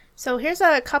So here's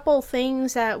a couple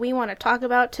things that we want to talk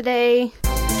about today.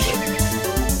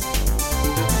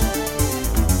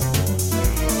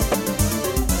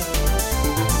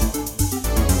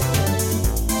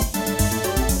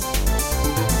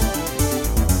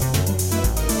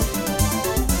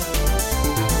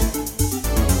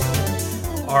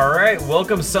 All right,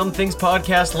 welcome Some Things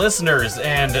Podcast listeners,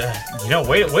 and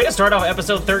way to start off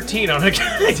episode 13 on a.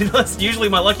 That's usually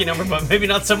my lucky number, but maybe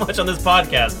not so much on this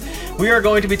podcast. We are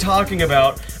going to be talking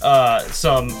about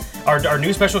our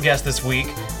new special guest this week,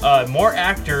 more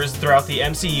actors throughout the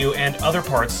MCU and other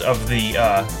parts of the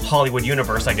Hollywood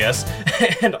universe, I guess,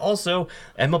 and also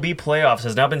MLB playoffs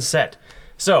has now been set.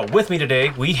 So with me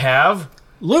today we have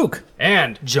Luke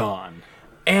and John.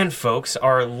 And folks,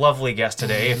 our lovely guest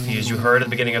today, as you heard at the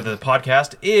beginning of the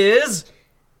podcast, is...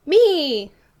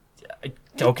 Me!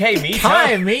 Okay, me.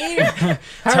 Hi, me.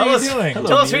 How are you doing?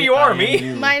 Tell us who you are,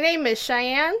 me. My name is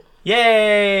Cheyenne.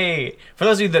 Yay! For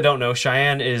those of you that don't know,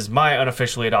 Cheyenne is my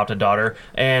unofficially adopted daughter,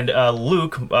 and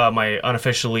Luke, my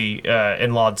unofficially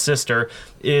in-lawed sister,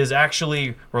 is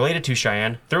actually related to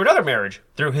Cheyenne through another marriage,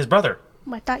 through his brother.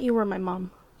 I thought you were my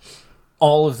mom.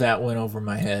 All of that went over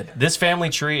my head. This family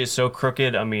tree is so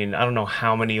crooked. I mean, I don't know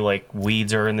how many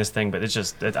weeds are in this thing, but it's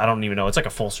just, I don't even know. It's like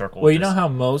a full circle. Well, you know how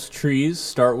most trees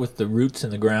start with the roots in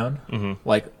the ground? Mm-hmm.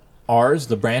 Like ours,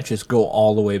 the branches go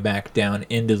all the way back down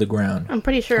into the ground. I'm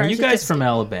pretty sure. Are you guys from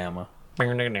Alabama?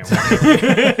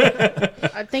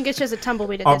 I think it's just a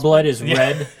tumbleweed. Our blood is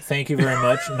red. Thank you very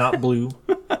much. Not blue.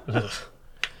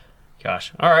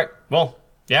 Gosh. All right. Well,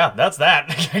 yeah, that's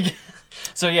that.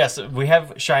 So yes, we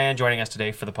have Cheyenne joining us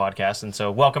today for the podcast, and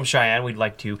so welcome, Cheyenne. We'd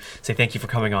like to say thank you for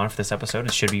coming on for this episode.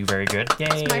 It should be very good. Yay.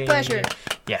 It's my pleasure.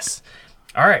 Yes.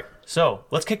 All right, so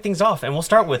let's kick things off, and we'll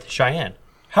start with Cheyenne.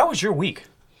 How was your week?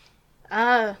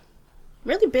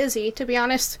 Really busy, to be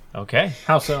honest. Okay.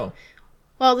 How so?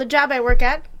 Well, the job I work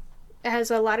at has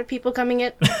a lot of people coming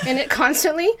in it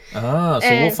constantly. So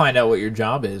we'll find out what your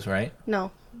job is, right?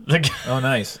 No. Oh,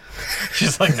 nice.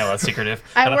 She's like, no, that's secretive.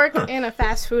 I work in a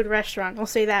fast food restaurant. We'll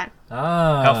say that.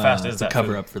 How fast is To that? cover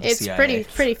food? up for the It's CIA.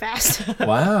 pretty fast.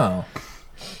 Wow.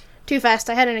 Too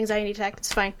fast. I had an anxiety attack.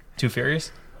 It's fine. Too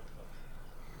Furious?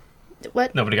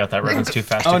 What? Nobody got that reference. Too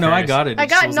fast. Oh, Too no, I Furious. got it. I It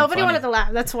just got wasn't nobody funny. wanted to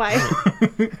laugh. That's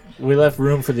why. We left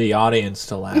room for the audience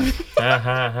to laugh.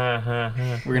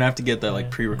 We're going to have to get that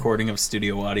pre-recording of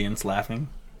studio audience laughing.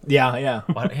 Yeah.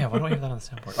 Why don't we have that on the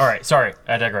soundboard? All right, sorry,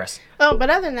 I digress. Oh, but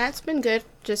other than that, it's been good.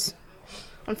 Just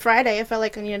on Friday, I felt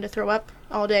like I needed to throw up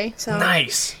all day. So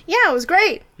Nice. yeah, it was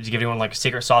great. Did you give anyone a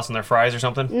secret sauce on their fries or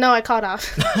something? No, I called off.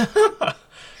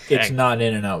 It's Dang. not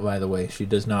In-N-Out, by the way. She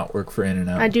does not work for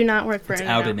In-N-Out. I do not work for It's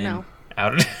In-N-Out, out and in. no.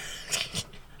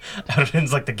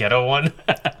 Outen's like the ghetto one.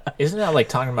 Isn't that like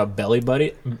talking about belly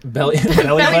buddies? buddies?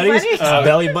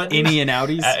 Belly button? Innie and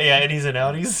outies. Yeah, innies and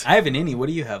outies. I have an innie. What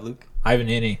do you have, Luke? I have an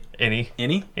innie. Innie.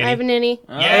 Innie? I have an innie.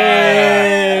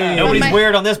 Yeah! Nobody's My-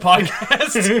 weird on this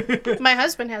podcast. My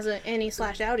husband has an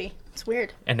innie/outie. It's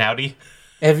weird. An outie.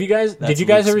 Have you guys? That's Did you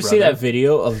guys Luke's ever see brother. that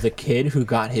video of the kid who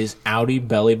got his Audi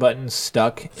belly button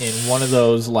stuck in one of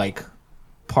those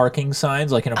parking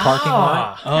signs, in a parking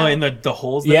lot? Oh, in the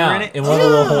holes that were Yeah, in it? in one of the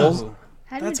little holes.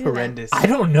 How do That's you do horrendous. I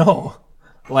don't know.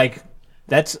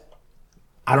 That's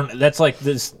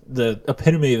the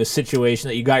epitome of a situation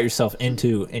that you got yourself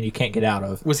into and you can't get out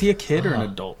of. Was he a kid or an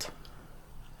adult?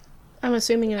 that? I'm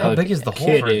assuming How it. big is the hole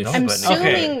for a kid-ish. belly I'm button?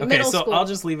 assuming Okay, middle so school. I'll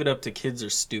just leave it up to kids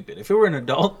are stupid. If it were an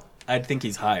adult, I'd think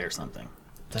he's high or something.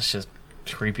 That's just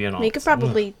creepy and all. You could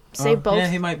probably say both. Yeah,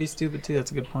 he might be stupid too. That's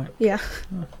a good point. Yeah.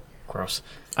 Gross.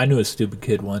 I knew a stupid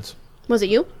kid once. Was it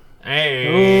you?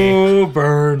 Hey. Oh,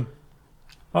 burn.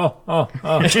 Oh.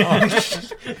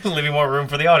 Leaving more room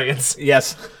for the audience.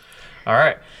 Yes. All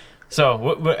right.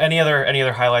 So, any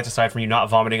other highlights aside from you not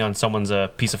vomiting on someone's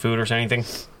piece of food or anything?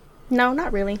 No,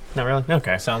 not really. Not really.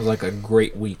 Okay. Sounds like a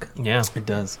great week. Yeah. It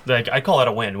does. I call that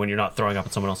a win when you're not throwing up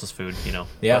on someone else's food,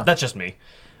 Yeah. But that's just me.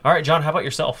 All right, John, how about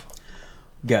yourself?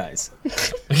 Guys.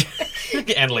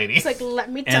 And lady. It's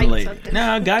let me tell And you lady. something.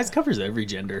 No, guys covers every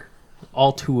gender.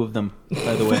 All two of them,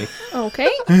 by the way. Okay.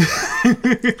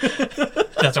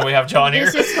 That's why we have John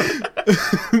here. This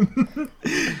is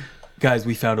Guys,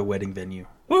 we found a wedding venue.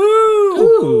 Woo!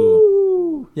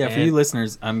 Ooh. Yeah, for And- you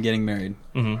listeners, I'm getting married.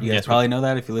 You guys Yes, probably know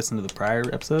that if you listen to the prior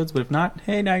episodes, but if not,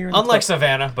 hey, now you're in the Unlike club.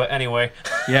 Savannah, but anyway.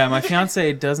 Yeah, my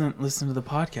fiance doesn't listen to the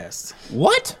podcast.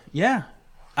 What? Yeah.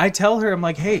 I tell her, I'm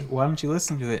like, hey, why don't you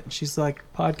listen to it? And she's like,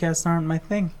 podcasts aren't my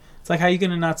thing. It's like, how you going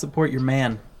to not support your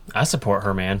man? I support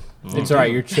her, man. It's all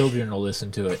right. Your children will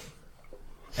listen to it.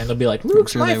 And they'll be like,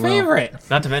 Luke's sure my they will. favorite.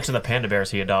 Not to mention the panda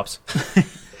bears he adopts.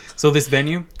 So this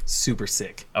venue, super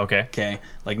sick. Okay. Okay,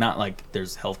 like not like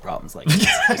there's health problems. Like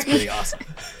it's pretty awesome.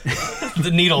 The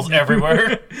needles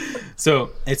everywhere. So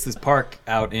it's this park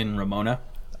out in Ramona,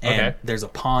 and Okay. there's a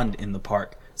pond in the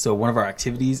park. So one of our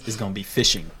activities is going to be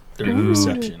fishing during the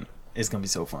reception. It's going to be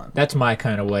so fun. That's my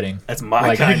kind of wedding. That's my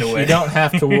Like, kind of you way. don't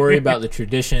have to worry about the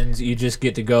traditions. You just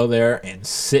get to go there and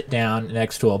sit down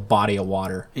next to a body of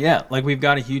water. Yeah, like we've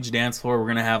got a huge dance floor. We're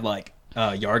gonna have like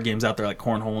yard games out there, like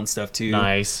cornhole and stuff too.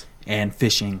 Nice. And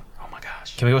fishing. Oh my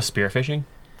gosh. Can we go spearfishing?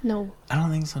 No. I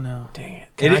don't think so. No. Dang it.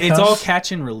 It's all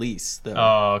catch and release though.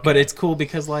 Oh, okay. But it's cool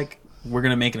because like we're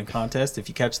gonna make it a contest. If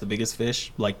you catch the biggest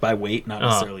fish, like by weight, not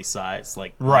necessarily size,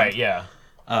 like Right, yeah.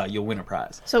 you'll win a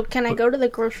prize. So can I go to the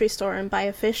grocery store and buy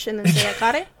a fish and then say I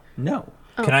caught it? No.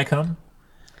 Can I come?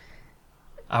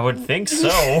 I would think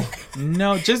so.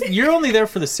 No, just you're only there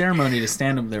for the ceremony to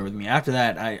stand up there with me. After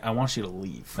that, I want you to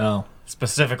leave. Oh,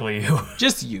 Specifically you.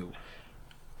 Just you.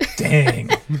 dang.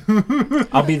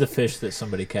 I'll be the fish that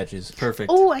somebody catches. Perfect.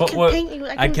 Oh, I But can what- paint you. I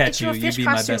can I'd catch get you. a You'd fish be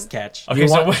costume. my best catch. Okay, You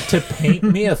so want to paint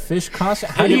me a fish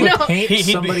costume? How do you No. paint He-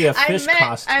 somebody a fish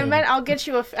costume? I meant I'll get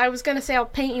you a. I was gonna say I'll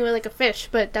paint you like a fish,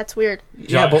 but that's weird.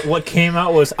 Yeah, but what came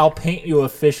out was I'll paint you a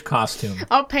fish costume.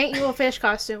 I'll paint you a fish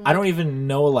costume. I don't even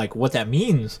know like what that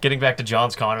means. Getting back to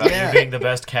John's comment about you being the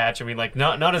best catch, I mean, like,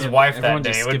 not his wife that everyone day.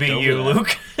 just It would be skipped you, over that.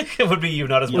 Luke. It would be you,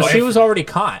 not his Well, wife. she was already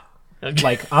caught.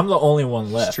 Like I'm the only one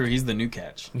It's left. true. He's the new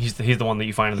catch. He's the one that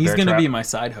you find in the He's bear gonna trap. be my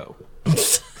side hoe.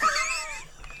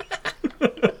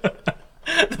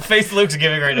 The face Luke's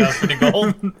giving right now is pretty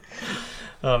gold.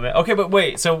 Oh man. Okay, but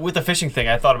wait. So with the fishing thing,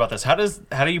 I thought about this. How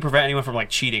do you prevent anyone from like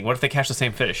cheating? What if they catch the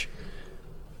same fish?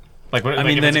 Like, what, I like,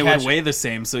 mean, if then it's a it would catch- weigh the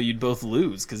same, so you'd both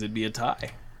lose because it'd be a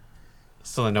tie.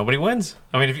 So then nobody wins.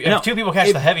 I mean, if No, two people catch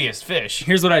if- the heaviest fish,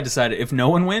 Here's what I decided: if no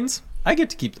one wins, I get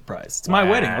to keep the prize. It's my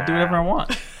wedding. I'll do whatever I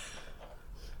want.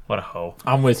 what a hoe!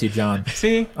 I'm with you, John.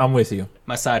 See, I'm with you.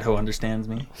 my side hoe understands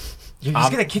me. You're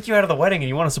just gonna kick you out of the wedding, and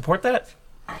you want to support that?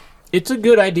 It's a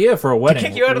good idea for a wedding,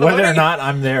 kick you out of the whether or wedding? not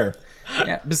I'm there.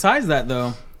 Yeah. Besides that,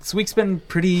 though, this week's been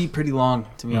pretty long,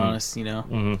 to be honest. You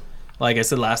know, like I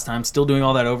said last time, still doing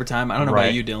all that overtime. I don't know Right.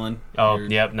 about you, Dylan. Oh, You're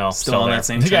yep, no, still on there. that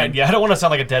same Yeah, trend. yeah. I don't want to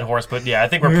sound like a dead horse, but yeah, I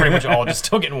think we're pretty much all just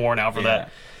still getting worn out for that.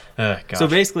 Gosh. So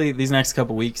basically, these next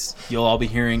couple weeks, you'll all be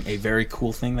hearing a very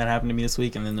cool thing that happened to me this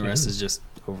week, and then the rest is just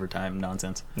overtime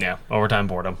nonsense. yeah, overtime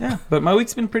boredom. Yeah, but my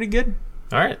week's been pretty good.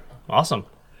 All right, awesome.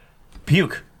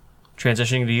 Puke.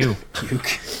 Transitioning to you.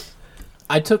 Puke.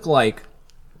 I took like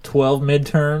 12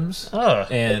 midterms Ugh.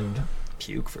 and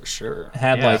Puke for sure.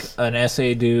 had Yeah. like an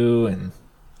essay due, and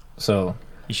so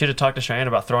You should have talked to Cheyenne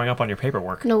about throwing up on your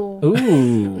paperwork. No.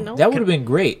 ooh, Nope. that would have been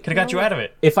great. Could have got you out of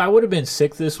it. If I would have been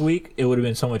sick this week, it would have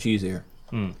been so much easier.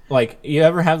 Like, you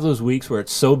ever have those weeks where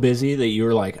it's so busy that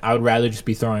you're like, I would rather just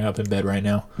be throwing up in bed right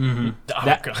now? Oh,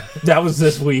 That, God. that was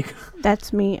this week.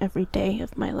 That's me every day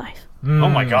of my life. Oh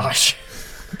my gosh.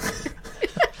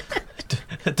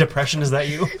 Depression, is that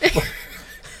you?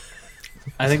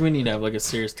 I think we need to have like a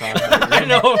serious talk I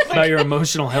know. about your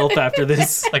emotional health after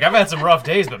this. Like, I've had some rough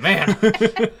days, but man.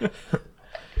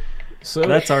 So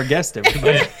That's our guest,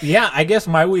 everybody. yeah, I guess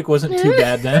my week wasn't too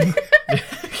bad then.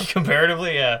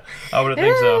 Comparatively, yeah. I would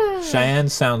think so. Cheyenne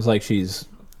sounds like she's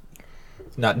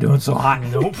not doing so hot.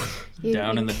 Nope.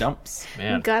 Down in the dumps. You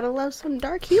Man. gotta love some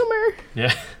dark humor.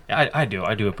 Yeah. I do.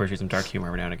 I do appreciate some dark humor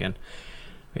every now and again.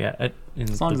 Yeah.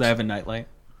 As long as I have a nightlight.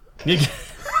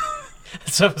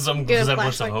 some Get a semblance of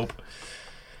flashlight. hope.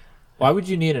 Why would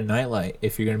you need a nightlight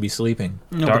if you're going to be sleeping?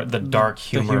 No, The dark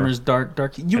humor. The humor's dark.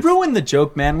 You ruined the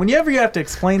joke, man. Whenever you have to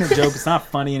explain a joke, it's not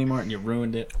funny anymore, and you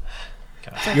ruined it.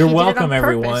 He You're did it welcome, on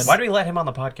everyone. purpose. Why do we let him on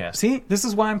the podcast? See, this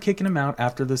is why I'm kicking him out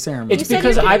after the ceremony. It's said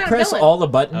because you're I picking on press Dylan. all the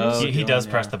buttons. Oh. He Dylan, does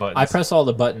yeah. press the buttons. I press all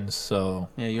the buttons, so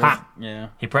yeah, you're, Ha! yeah.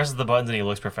 He presses the buttons and he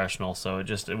looks professional. So it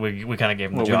just we kind of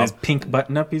gave him the What, with his job, pink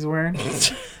button up he's wearing?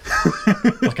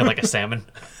 looking like a salmon.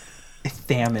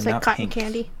 Salmon, It's like not cotton pink.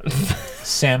 candy.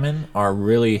 salmon are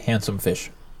really handsome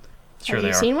fish. Sure Have they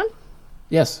you are. seen one?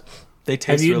 Yes. They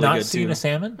taste Have you really not good seen too. a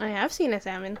salmon? I have seen a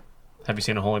salmon. Have you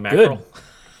seen a holy mackerel?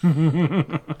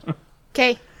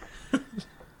 Okay.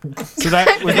 So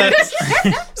that was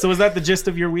that. So was that the gist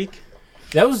of your week?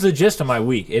 That was the gist of my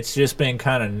week. It's just been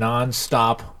kind of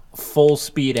nonstop, full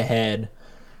speed ahead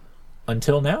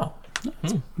until now.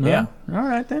 Yeah. All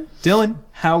right then. Dylan,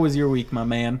 how was your week, my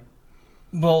man?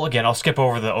 Well, again, I'll skip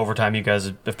over the overtime. You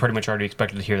guys have pretty much already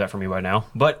expected to hear that from me by now.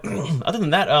 But other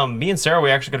than that, me and Sarah,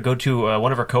 we actually got to go to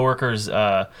one of her coworkers,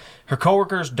 her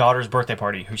coworker's daughter's birthday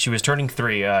party. She was turning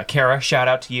 3. Kara, shout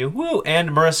out to you. Woo! And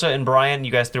Marissa and Brian,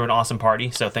 you guys threw an awesome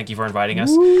party, so thank you for inviting us.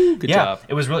 Good yeah, job.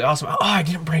 it was really awesome. Oh, I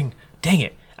didn't bring. Dang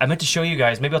it. I meant to show you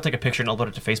guys. Maybe I'll take a picture and upload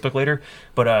it to Facebook later.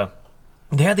 But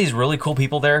they had these really cool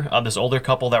people there. This older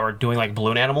couple that were doing like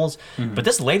balloon animals. But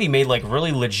this lady made like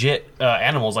really legit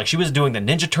animals. Like she was doing the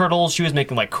Ninja Turtles. She was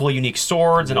making like cool, unique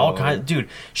swords and all kinds. Dude,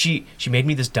 she made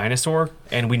me this dinosaur,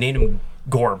 and we named him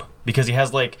Gorb because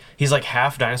he's like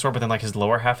half dinosaur, but then like his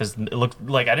lower half it looked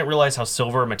like, I didn't realize how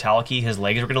silver metallic-y his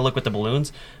legs were gonna look with the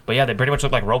balloons. But yeah, they pretty much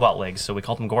look like robot legs, so we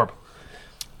called him Gorb.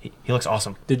 He looks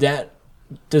awesome.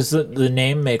 Does the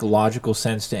name make logical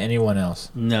sense to anyone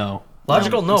else? No.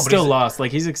 Logical, no, I'm but still he's- lost.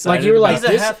 Like he's excited. Like you were like, He's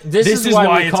a half- this is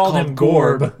why we it's called him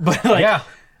Gorb. But like, Yeah,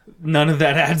 none of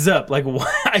that adds up. Like, why?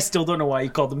 I still don't know why you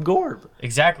called him Gorb.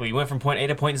 exactly. You went from point A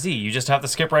to point Z. You just have to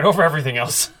skip right over everything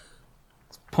else.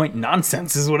 Point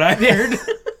nonsense is what I heard.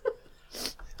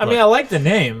 I mean, I like the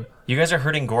name. You guys are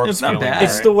hurting Gorb's It's not feelings. bad.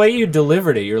 It's the way you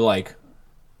delivered it. You're like,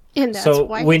 And that's so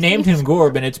why we his named name's- him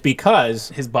Gorb, and it's because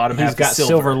His bottom he's half got is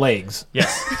silver legs.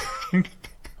 Yes.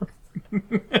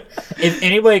 If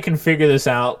anybody can figure this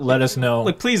out, let us know.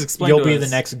 Like, please explain. You'll to be us. the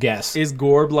next guest. Is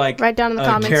Gorb like Write down in the a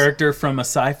comments. character from a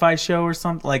sci-fi show or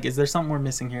something? Like, is there something we're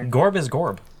missing here? Gorb is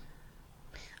Gorb.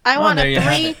 I want there you a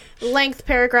have it. 3-length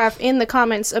paragraph in the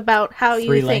comments about how you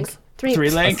Three think. length? Three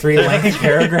a length. 3-length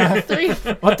paragraph? Three.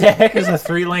 What the heck is a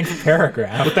 3-length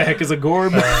paragraph? What the heck is a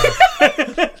Gorb?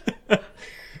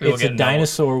 We'll It's get a into that one.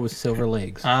 dinosaur with silver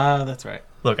legs. Ah, that's right.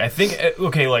 Look, I think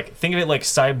like think of it like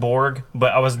Cyborg,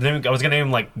 but I was gonna name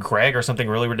him like Greg or something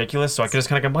really ridiculous, so I could just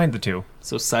kind of combine the two.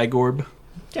 So Cygorb.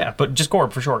 Yeah, but just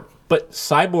Gorb for short. But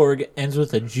cyborg ends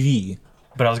with a G.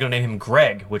 But I was gonna name him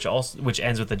Greg, which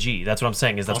ends with a G. That's what I'm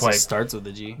saying. That's Also why starts with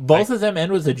a G. Both of them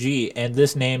end with a G, and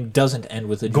this name doesn't end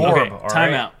with a G. Gorb. Okay, all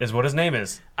time right, out. is what his name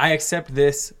is. I accept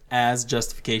this as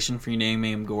justification for you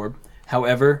naming him Gorb.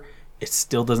 However, it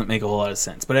still doesn't make a whole lot of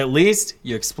sense. But at least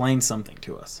you explained something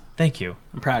to us. Thank you.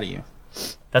 I'm proud of you.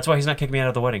 That's why he's not kicking me out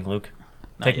of the wedding, Luke.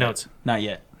 Not Take yet. notes. Not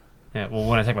yet. Yeah, well,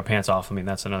 when I take my pants off, I mean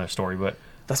that's another story. But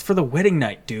That's for the wedding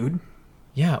night, dude.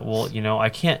 yeah, well, I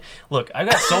can't. Look, I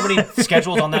got so many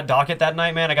schedules on that docket that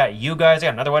night, man. I got you guys. I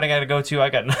got another wedding I got to go to. I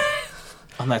got.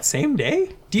 On that same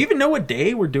day? Do you even know what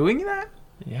day we're doing that?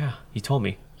 Yeah, he told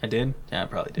me. I did? Yeah, I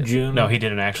probably did. June No, he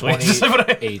didn't actually.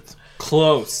 28th.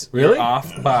 Close. Really? You're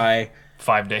off by...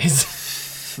 5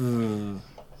 days.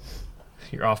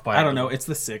 You're off by. I don't know. It's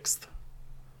the 6th.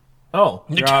 Oh,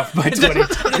 You're off by 20.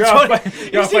 You're off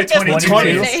by 22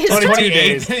 days. days. 22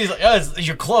 days. He's like,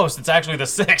 you're close. It's actually the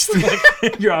 6th.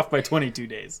 Like, You're off by 22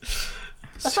 days.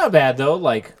 that's not bad though.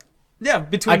 Like Yeah,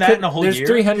 between that and a whole there's year,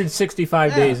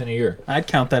 365 days in a year. I'd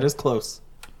count that as close.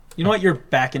 You know what? You're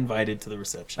back invited to the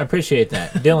reception. I appreciate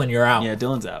that. Dylan, you're out. Yeah,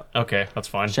 Dylan's out. okay, that's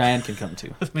fine. Cheyenne can come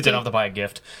too. Means I don't have to buy a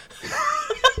gift.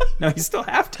 No, you still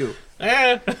have to.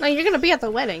 Eh. No, you're gonna be at the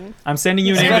wedding. I'm sending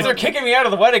you an You guys are invitation. kicking me out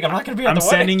of the wedding. I'm not going to be at I'm the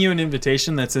wedding. sending you an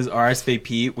invitation that says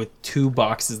RSVP with 2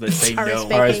 boxes that say no.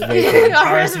 RSVP.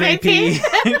 RSVP.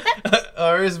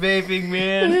 RSVPing,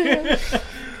 man.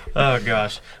 Oh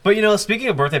gosh. But speaking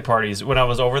of birthday parties, when I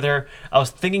was over there, I was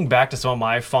thinking back to some of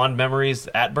my fond memories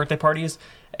at birthday parties.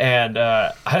 And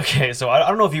okay, so I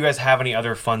don't know if you guys have any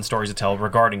other fun stories to tell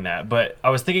regarding that, but I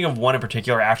was thinking of one in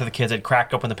particular after the kids had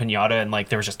cracked open the piñata and like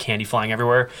there was just candy flying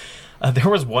everywhere. There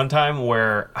was one time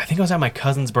where I think I was at my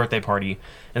cousin's birthday party,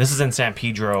 and this is in San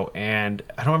Pedro, and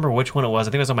I don't remember which one it was.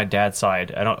 I think it was on my dad's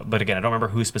side. But again, I don't remember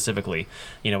who specifically.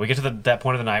 We get to that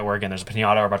point of the night where again there's a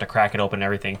piñata, we're about to crack it open and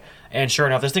everything, and sure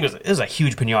enough, this was a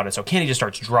huge piñata, so candy just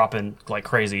starts dropping like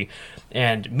crazy.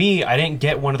 And I didn't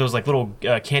get one of those like little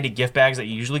candy gift bags that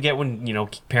you usually get when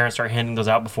parents start handing those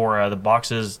out before the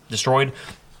box is destroyed.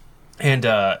 And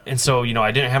so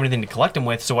I didn't have anything to collect them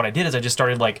with. So what I did is I just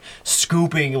started like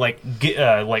scooping like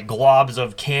globs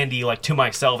of candy like to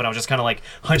myself, and I was just kind of like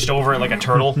hunched over it like a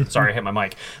turtle. Sorry, I hit my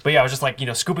mic. But yeah, I was just like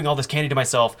scooping all this candy to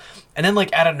myself, and then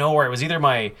like out of nowhere, it was either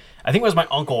I think it was my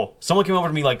uncle. Someone came over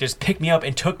to me like just picked me up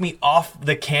and took me off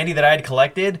the candy that I had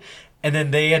collected. And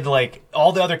then they had like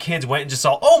all the other kids went and just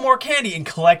saw more candy and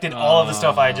collected all of the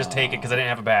stuff I had just taken because I didn't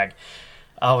have a bag.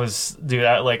 I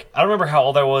don't remember how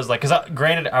old I was, like, because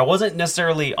granted, I wasn't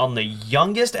necessarily on the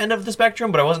youngest end of the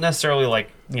spectrum, but I wasn't necessarily like,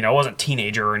 I wasn't a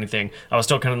teenager or anything. I was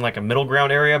still kind of like a middle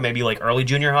ground area, maybe like early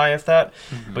junior high, if that.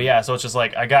 Mm-hmm. But yeah, so it's just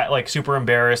like, I got like super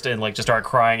embarrassed and like just started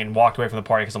crying and walked away from the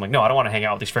party because I'm like, no, I don't want to hang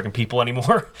out with these freaking people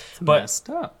anymore. But Messed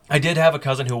up. I did have a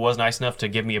cousin who was nice enough to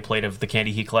give me a plate of the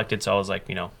candy he collected, so I was like,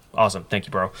 awesome, thank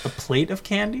you, bro. A plate of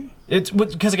candy? It's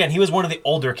because again, he was one of the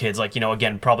older kids, like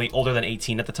again, probably older than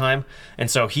 18 at the time,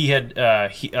 and so he had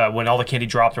when all the candy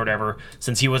dropped or whatever,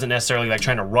 since he wasn't necessarily like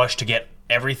trying to rush to get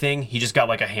everything. He just got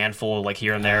like a handful, like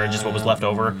here and there, just what was left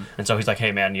over. And so he's like,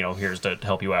 "Hey, man, here's to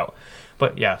help you out."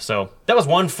 But yeah, so that was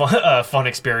one fun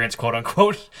experience, quote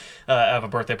unquote, of a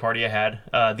birthday party I had.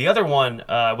 The other one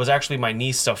was actually my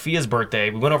niece Sophia's birthday.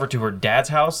 We went over to her dad's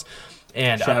house.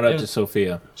 And Shout out to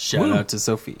Sophia. Shout out to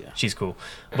Sophia. She's cool.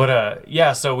 But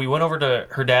yeah, so we went over to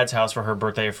her dad's house for her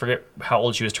birthday. I forget how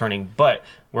old she was turning, but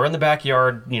we're in the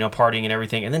backyard, partying and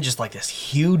everything. And then just like this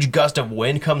huge gust of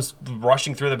wind comes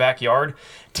rushing through the backyard,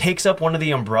 takes up one of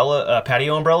the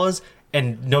patio umbrellas,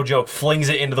 and no joke, flings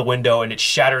it into the window, and it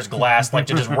shatters glass, like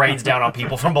it just rains down on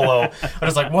people from below. I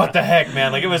was like, what the heck,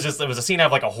 man? Like it was a scene out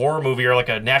of like a horror movie or like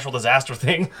a natural disaster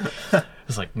thing.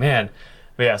 It's like, man.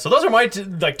 But yeah, so those are my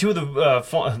two of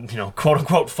the quote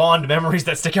unquote fond memories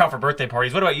that stick out for birthday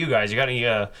parties. What about you guys? You got any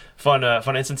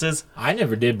fun instances? I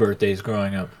never did birthdays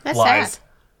growing up. That's Lies. sad.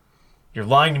 You're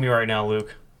lying to me right now,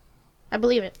 Luke. I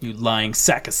believe it. You lying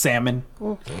sack of salmon.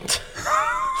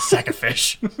 Sack of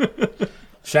fish.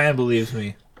 Cheyenne believes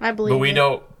me. I believe But we it.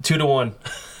 know 2-1.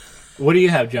 What do you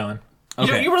have, John?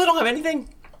 Okay. You really don't have anything?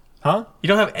 Huh? You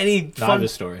don't have any Not fun? the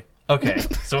story. Okay,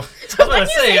 so I was about to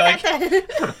say,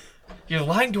 like, you're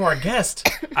lying to our guest.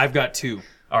 I've got two.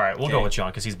 All right, we'll go Okay. with Sean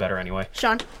because he's better anyway.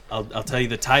 Sean. I'll tell you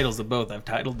the titles of both. I've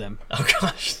titled them. Oh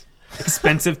gosh.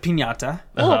 Expensive Piñata,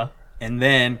 Uh-huh. and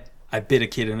then I bit a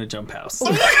kid in a jump house. He's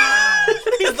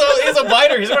a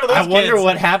biter. He's one of those I wonder kids.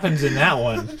 what happens in that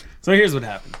one. So here's what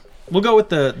happened. We'll go with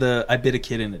the I bit a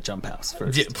kid in a jump house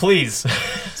first. Please.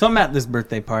 So I'm at this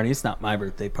birthday party. It's not my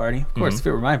birthday party. Of course, if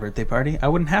it were my birthday party, I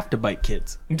wouldn't have to bite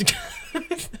kids.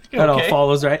 That all Okay.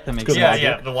 follows, right? That makes sense.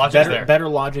 Yeah, the logic's there. Better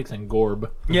logic than Gorb.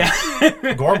 Yeah.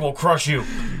 Gorb will crush you.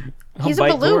 He's a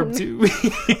I'll bite balloon.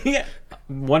 Gorb too. Yeah.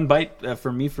 One bite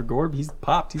for me for Gorb. He's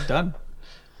popped. He's done.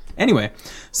 Anyway,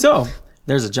 so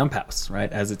there's a jump house,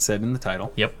 right? As it said in the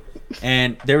title. Yep.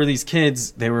 And there were these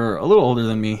kids. They were a little older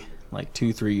than me, like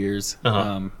 2-3 years.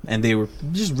 Uh-huh. And they were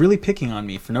just really picking on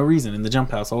me for no reason in the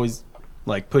jump house. Always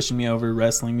like pushing me over,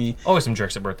 wrestling me. Always some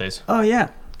jerks at birthdays. Oh yeah,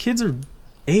 kids are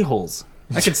a-holes.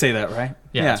 I could say that, right?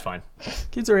 Yeah, that's fine.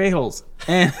 Kids are a-holes.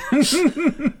 And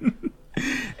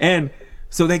and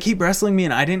so they keep wrestling me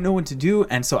and I didn't know what to do,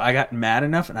 and so I got mad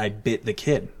enough and I bit the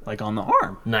kid, like on the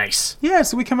arm. Nice. Yeah,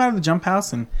 so we come out of the jump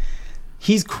house and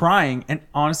he's crying, and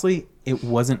honestly, it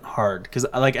wasn't hard because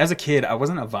like as a kid, I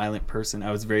wasn't a violent person.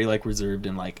 I was very like reserved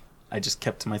and like I just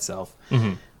kept to myself.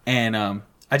 Mm-hmm. And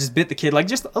I just bit the kid like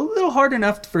just a little hard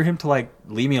enough for him to like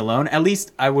leave me alone. At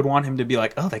least I would want him to be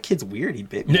like, "Oh, that kid's weird. He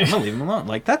bit me. I'm gonna leave him alone."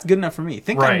 Like that's good enough for me.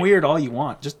 Think Right. I'm weird all you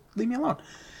want. Just leave me alone.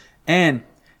 And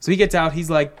so he gets out. He's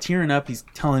like tearing up. He's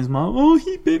telling his mom, "Oh,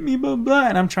 he bit me, blah blah."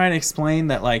 And I'm trying to explain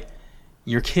that like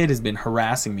your kid has been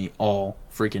harassing me all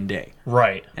freaking day.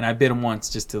 Right. And I bit him once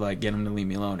just to like get him to leave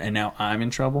me alone. And now I'm in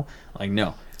trouble. Like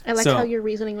no. I like So- how you're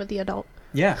reasoning with the adult.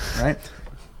 Yeah. Right.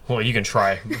 Well, you can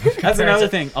try. That's another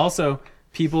thing. Also,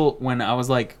 people, when I was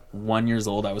like 1 year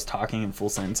old, I was talking in full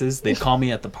sentences. They'd call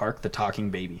me at the park the talking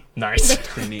baby. Nice.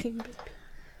 Pretty neat.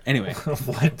 Anyway,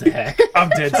 What the heck? I'm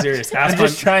dead serious. I'm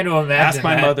just trying to imagine. Ask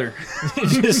my that. mother.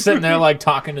 Just sitting there like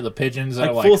talking to the pigeons. That Like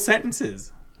are like full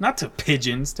sentences. Not to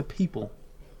pigeons, to people.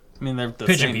 I mean, they're the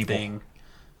Pigeon same people. thing.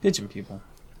 Pigeon people.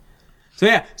 So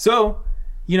yeah, so,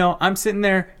 I'm sitting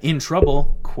there in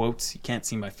trouble, quotes. You can't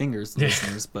see my fingers,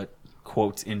 listeners, but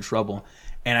quotes, in trouble.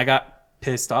 And I got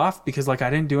pissed off because like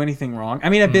I didn't do anything wrong. I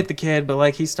mean, I bit the kid, but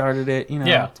like he started it.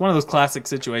 Yeah. It's one of those classic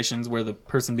situations where the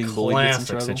person being bullied gets in Classic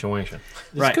trouble. situation.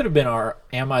 this right. could have been our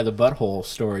 "Am I the Butthole"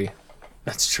 story.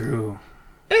 That's true.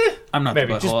 I'm not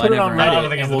maybe. the butthole. Just I put it never on had I don't Reddit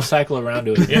think and it's we'll the- cycle around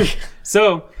to it. Yeah.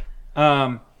 So,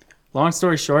 long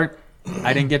story short,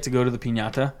 I didn't get to go to the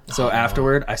piñata. So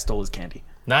afterward, I stole his candy.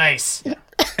 Nice.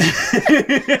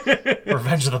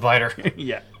 Revenge of the biter.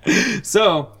 Yeah.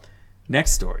 So,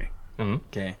 next story. Mhm.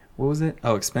 Okay. What was it?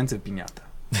 Oh, expensive piñata.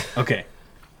 Okay.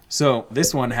 So,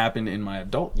 this one happened in my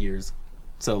adult years.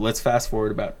 So, let's fast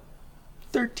forward about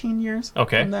 13 years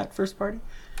Okay. from that first party.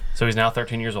 So he's now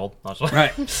 13 years old.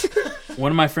 Right.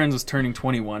 One of my friends was turning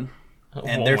 21.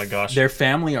 And Oh my gosh. their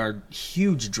family are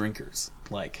huge drinkers.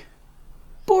 Like,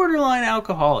 borderline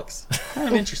alcoholics. Kind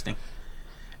of interesting.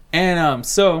 And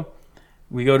so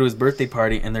we go to his birthday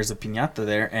party and there's a piñata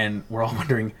there and we're all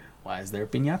wondering, why is there a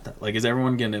piñata? Like, is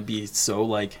everyone going to be so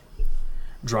like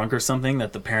drunk or something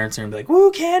that the parents are going to be like,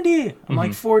 woo, candy. I'm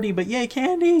like 40, but yay,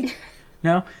 candy.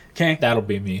 No? Okay. That'll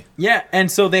be me. Yeah.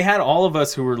 And so they had all of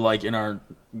us who were like in our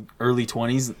early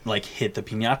 20s like hit the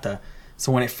piñata.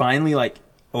 So when it finally like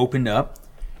opened up,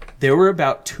 there were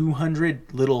about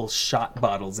 200 little shot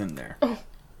bottles in there.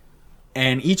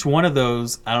 And each one of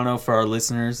those, I don't know, for our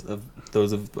listeners, of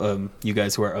those of you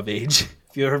guys who are of age,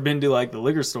 if you've ever been to like the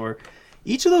liquor store,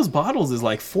 Each of those bottles is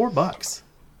like $4.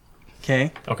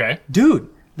 Okay, Okay. dude,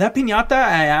 that piñata.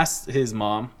 I asked his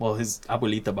mom. Well, his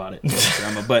abuelita bought it, his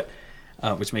grandma, but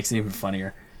which makes it even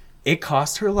funnier. It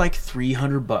cost her like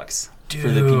 $300 for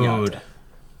the piñata.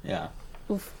 Yeah.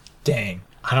 Dang.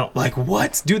 I don't Like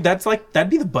what, dude? That'd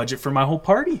be the budget for my whole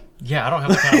party. Yeah, I don't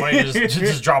have the kind of money to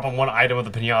just drop on one item with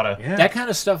a pinata. Yeah. That kind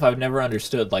of stuff I've never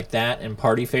understood, like that and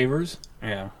party favors.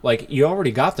 Yeah. Like, you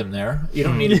already got them there. You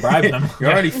don't need to bribe them.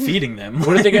 You're already feeding them. What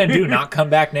are they going to do, not come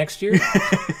back next year?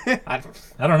 I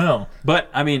don't know. But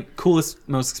I mean, coolest,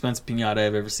 most expensive piñata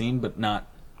I've ever seen, but not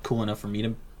cool enough for me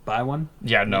to buy one.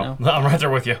 Yeah, no. You know? I'm right there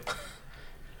with you.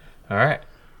 All right.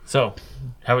 So,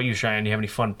 how about you, Cheyenne? Do you have any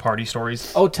fun party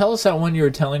stories? Oh, tell us that one you were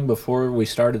telling before we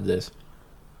started this.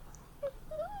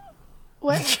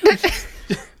 What?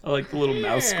 I like the little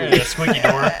mouse Yeah, squeak. squeaky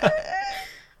door.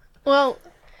 Well,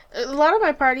 a lot of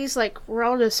my parties like were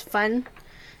all just fun,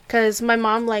 cause my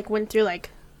mom like went through like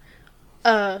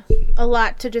a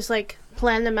lot to just like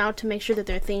plan them out to make sure that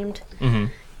they're themed. Mm-hmm.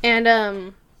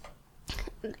 And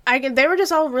they were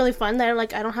just all really fun. That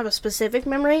like I don't have a specific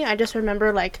memory. I just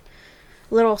remember like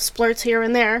little splurts here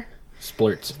and there.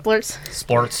 Splurts.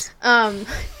 Sports.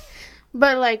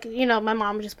 But like my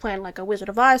mom just planned like a Wizard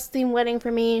of Oz themed wedding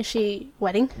for me.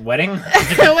 Wedding?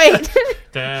 Wait.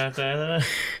 Da, da, da.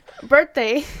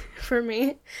 Birthday for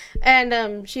me,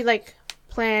 and she like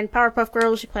planned Powerpuff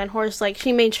Girls. She planned Horse. Like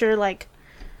she made sure like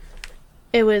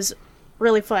it was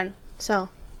really fun. So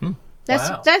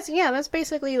Wow. that's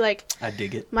basically like I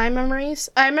dig it. my memories.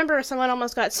 I remember someone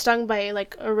almost got stung by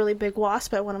like a really big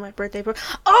wasp at one of my birthday parties.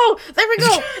 Oh, there we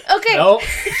go. Okay. No.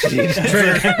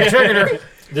 Triggered her.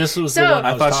 This was So- the one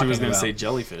I thought she talking was going to about. say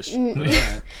jellyfish.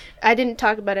 I didn't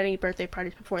talk about any birthday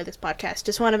parties before this podcast.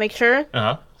 Just want to make sure.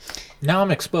 Uh-huh. Now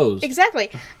I'm exposed.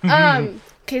 Exactly.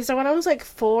 Okay, so when I was like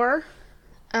 4,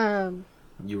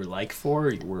 You were like 4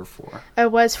 or you were 4? I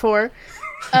was 4.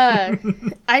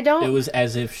 I don't. It was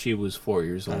as if she was 4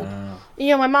 years old.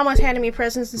 My mom was handing me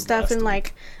presents and stuff, Last and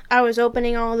like I was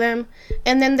opening all of them,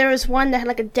 and then there was one that had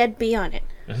like a dead bee on it,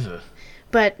 Ugh.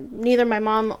 but neither my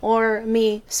mom or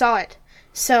me saw it,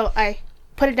 so I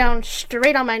put it down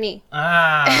straight on my knee, and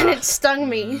Ah. it stung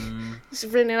me,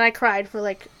 and I cried for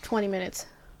like 20 minutes.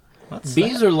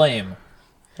 Bees are lame.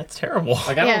 That's terrible.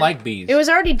 Like, I Yeah. don't like bees. It was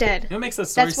already dead. You know what makes that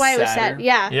story That's why it was sadder? sad.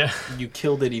 Yeah. Yeah. You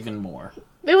killed it even more.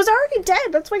 It was already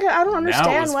dead. That's why I don't Now it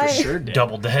understand was why. for sure dead.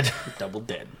 Double dead. Double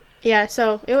dead. Yeah,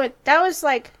 so that was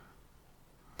like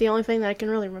the only thing that I can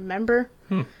really remember.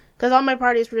 Because all my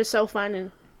parties were just so fun,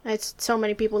 and I had so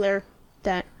many people there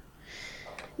that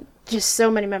just so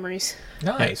many memories.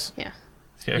 Nice. Yeah.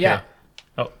 Okay. Yeah.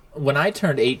 Oh. When I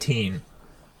turned 18,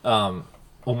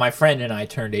 my friend and I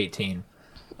turned 18.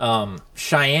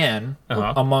 Cheyenne,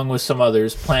 Uh-huh. among with some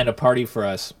others, planned a party for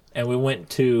us, and we went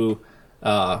to.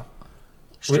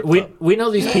 We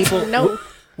know these people. No.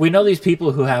 We know these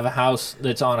people who have a house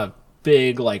that's on a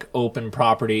big like open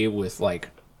property with like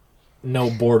no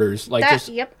borders, like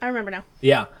Yep, I remember now.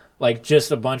 yeah, like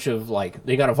just a bunch of like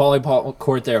they got a volleyball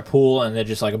court there, a pool, and then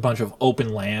just like a bunch of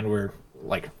open land where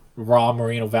like raw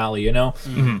Moreno Valley,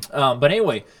 But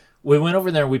anyway, we went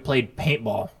over there and we played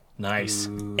paintball. Nice.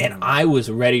 And I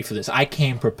was ready for this. I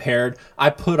came prepared.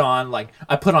 I put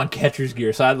on catcher's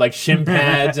gear. So I had like shin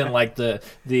pads and like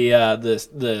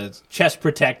the chest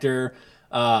protector.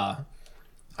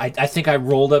 I think I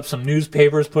rolled up some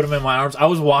newspapers, put them in my arms. I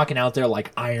was walking out there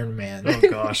like Iron Man. Oh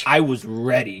gosh. I was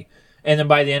ready. And then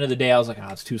by the end of the day, I was like, oh,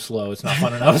 it's too slow. It's not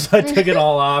fun enough. So I took it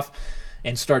all off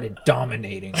and started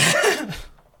dominating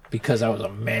because I was a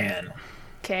man.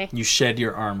 Okay. You shed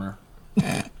your armor.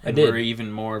 I You were did.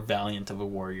 even more valiant of a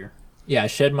warrior. Yeah, I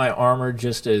shed my armor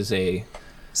just as a.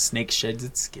 Snake sheds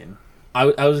its skin. I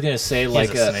was gonna say He's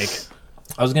like a snake.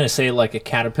 I was gonna say like a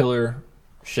caterpillar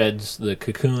sheds the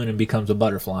cocoon and becomes a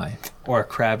butterfly. Or a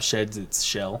crab sheds its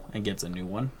shell and gets a new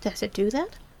one. Does it do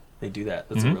that? They do that.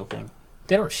 That's a real thing.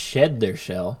 They don't shed their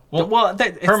shell. Well,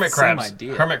 it's Hermit the same crabs.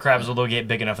 idea. Hermit crabs will get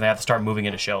big enough they have to start moving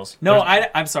into shells. No, There's-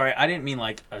 I'm sorry. I didn't mean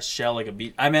like a shell, like a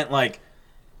beet. I meant like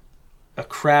a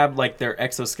crab, like their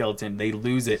exoskeleton. They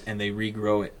lose it and they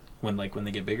regrow it when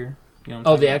they get bigger. You know what I'm Oh,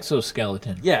 talking the about?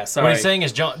 exoskeleton. Yeah, sorry. What he's saying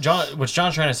is what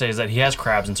John's trying to say is that he has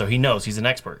crabs and so he knows he's an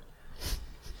expert.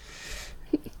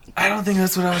 I don't think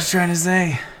that's what I was trying to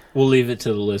say. We'll leave it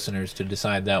to the listeners to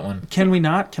decide that one. Can we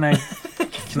not? Can I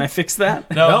fix that?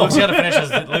 No, Luke's got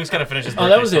to finish his. Oh,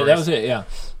 that was it. That was it. Yeah.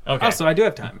 Okay. Oh, so I do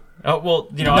have time. Oh well,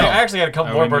 No. I actually got a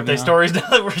couple Are more we moving birthday on? stories now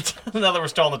that we're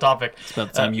still on the topic. It's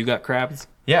about the time you got crabs.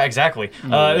 Yeah, exactly.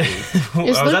 I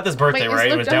was Luke- at this birthday, wait, is right? It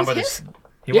Luke was done down by with this. his?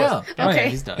 He Yeah. was. Oh, yeah, Okay.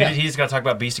 he's done. He's got to talk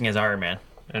about beasting his Iron Man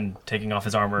and taking off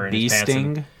his armor and his pants.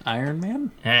 Beasting Iron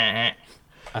Man? And...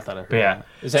 I thought I heard But yeah. that.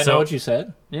 Is that So- not what you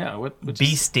said? Yeah, what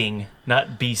Bee sting,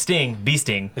 not bee sting, bee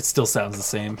sting. It still sounds the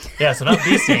same. Yeah, so not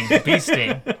bee sting, bee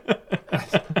sting.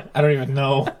 I don't even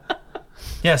know.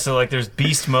 Yeah, so like there's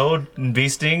beast mode and bee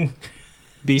sting.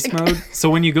 Beast mode. So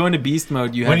when you go into beast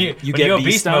mode, you have When you get go bee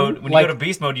beast stung? mode, when Like- you go to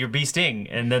beast mode, you're bee sting,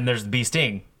 and then there's the bee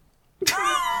sting.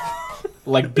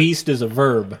 Like beast is a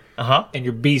verb, Uh huh. and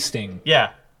you're beasting. Yeah.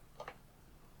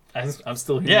 I'm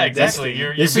still here. Yeah, exactly.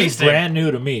 You're This bee is sting. brand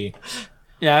new to me.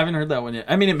 Yeah, I haven't heard that one yet.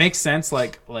 I mean, it makes sense,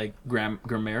 like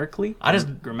grammatically. I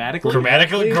just- grammatically.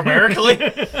 Grammatically. None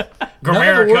of the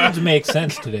Grammarica. words make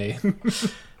sense today.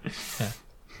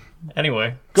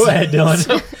 Anyway, Go ahead,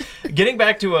 Dylan. getting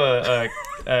back to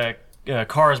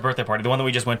Kara's birthday party, the one that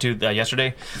we just went to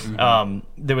yesterday,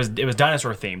 it was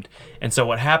dinosaur themed, and so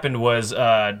what happened was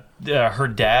her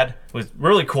dad was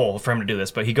really cool for him to do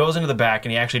this, but he goes into the back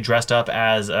and he actually dressed up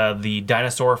as the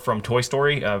dinosaur from Toy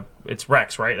Story. It's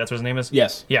Rex, right? That's what his name is.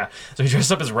 Yes. Yeah. So he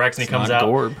dresses up as Rex and he comes not out.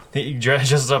 Gorb. He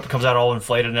dresses up, comes out all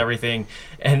inflated and everything,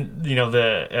 and you know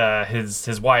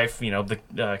his wife, you know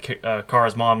the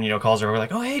Kara's mom, you know, calls her. We're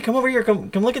like, oh hey, come over here, come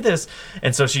look at this.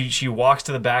 And so she walks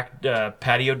to the back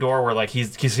patio door where like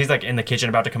he's like in the kitchen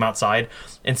about to come outside,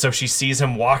 and so she sees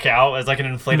him walk out as like an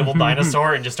inflatable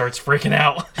dinosaur and just starts freaking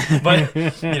out. But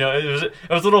you know it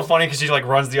was a little funny because she like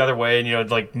runs the other way, and you know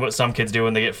like what some kids do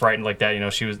when they get frightened like that. You know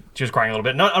she was crying a little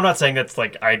bit. No, I'm not saying that's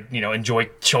like I enjoy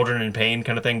children in pain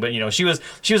kind of thing, but you know she was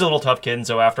a little tough kid, and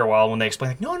so after a while when they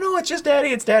explain like no it's just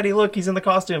daddy, look, he's in the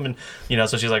costume, and you know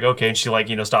so she's like okay, and she like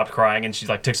stopped crying and she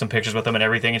like took some pictures with him and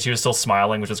everything, and she was still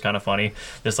smiling, which was kind of funny.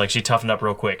 Just like she toughened up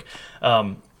real quick.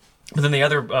 But then the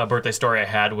other birthday story I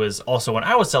had was also when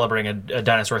I was celebrating a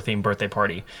dinosaur-themed birthday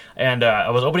party, and I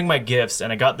was opening my gifts,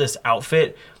 and I got this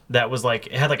outfit that was like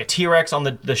it had like a T-Rex on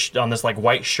on this like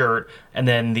white shirt, and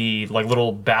then the like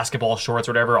little basketball shorts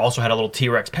or whatever also had a little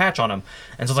T-Rex patch on them,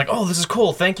 and so I was like, oh, this is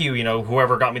cool, thank you, you know,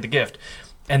 whoever got me the gift.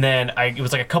 And then it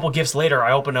was like a couple gifts later,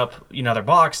 I opened up their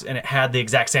box, and it had the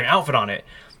exact same outfit on it.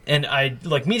 And I,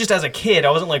 like me just as a kid, I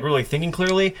wasn't like really thinking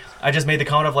clearly. I just made the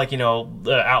comment of like,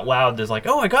 out loud, there's like,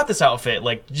 oh, I got this outfit.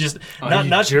 Like just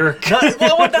not jerk.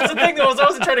 Well, that's the thing though, is I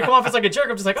wasn't trying to come off as like a jerk.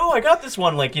 I'm just like, oh, I got this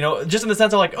one. Like, just in the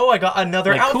sense of like, oh, I got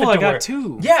another Like, outfit cool, to I got wear.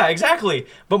 two. Yeah, exactly.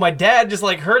 But my dad just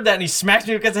like heard that and he smacked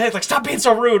me against the head. Like, stop being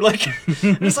so rude. Like,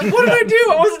 it's like, what did I do?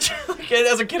 I wasn't like,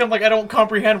 as a kid, I'm like, I don't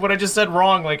comprehend what I just said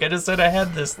wrong. Like, I just said I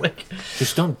had this. Like,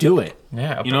 Just don't do it.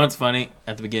 yeah. You know what's funny?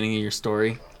 At the beginning of your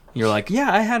story, you're like, yeah,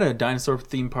 I had a dinosaur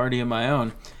themed party of my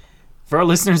own. For our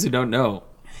listeners who don't know,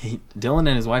 Dylan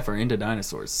and his wife are into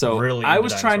dinosaurs. So Really I into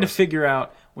was trying to dinosaurs. figure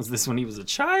out, was this when he was a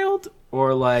child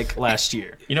or like last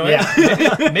year? You know,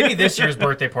 maybe this year's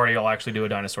birthday party I'll actually do a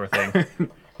dinosaur thing.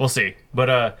 We'll see.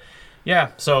 But yeah.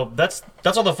 So that's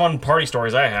all the fun party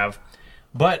stories I have.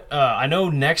 But I know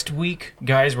next week,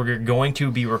 guys, we're going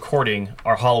to be recording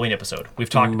our Halloween episode. We've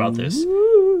talked about this.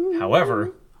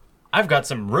 However, I've got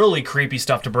some really creepy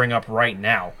stuff to bring up right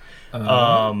now.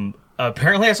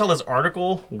 Apparently, I saw this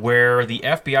article where the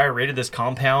FBI raided this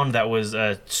compound that was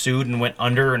sued and went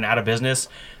under and out of business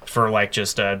for like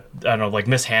just I don't know, like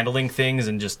mishandling things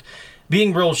and just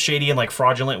being real shady and like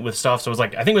fraudulent with stuff. So it was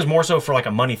like I think it was more so for like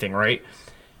a money thing, right?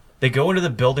 They go into the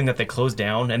building that they closed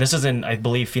down, and this is in I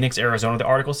believe Phoenix, Arizona. The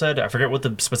article said, I forget what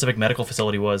the specific medical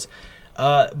facility was,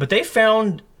 but they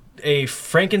found a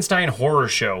Frankenstein horror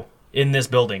show in this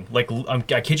building. Like,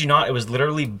 I kid you not, it was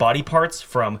literally body parts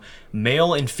from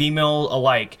male and female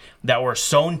alike that were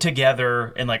sewn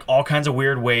together in like all kinds of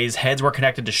weird ways. Heads were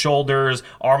connected to shoulders,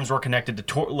 arms were connected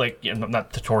to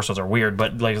not the torsos are weird,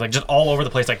 but like just all over the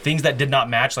place, like things that did not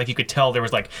match. Like you could tell there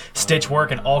was like stitch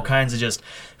work and all kinds of just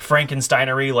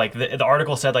Frankensteinery. Like the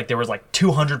article said, like there was like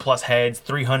 200 plus heads,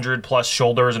 300 plus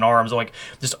shoulders and arms, like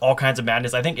just all kinds of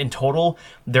madness. I think in total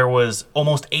there was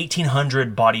almost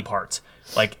 1,800 body parts.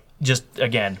 Like, just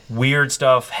again weird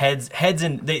stuff, heads,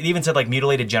 and they even said like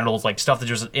mutilated genitals, like stuff that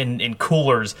was in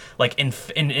coolers, like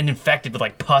infected with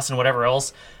like pus and whatever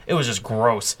else. It was just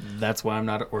gross. That's why I'm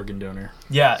not an organ donor.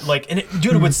 Yeah, like, and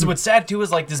dude, what's sad too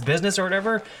is like this business or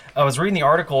whatever. I was reading the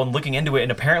article and looking into it,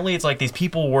 and apparently it's like these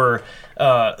people were,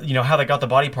 how they got the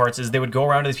body parts is they would go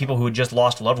around to these people who had just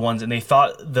lost loved ones, and they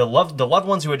thought the loved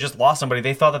ones who had just lost somebody,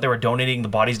 they thought that they were donating the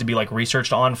bodies to be like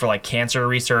researched on for like cancer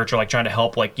research or like trying to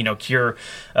help like cure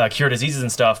diseases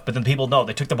and stuff. But then people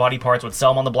they took the body parts, would sell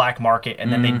them on the black market,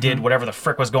 and then they did whatever the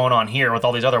frick was going on here with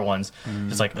all these other ones.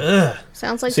 Just like ugh.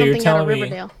 Sounds like So you're something out of telling me-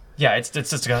 Riverdale. Yeah, it's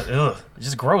just it's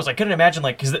just gross. I couldn't imagine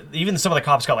like because even some of the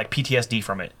cops got like PTSD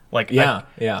from it. Like Yeah.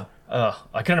 I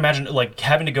couldn't imagine like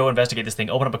having to go investigate this thing,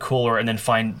 open up a cooler, and then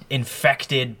find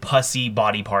infected pussy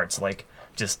body parts. Like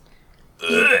just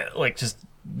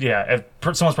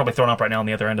someone's probably thrown up right now on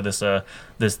the other end of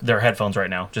their headphones right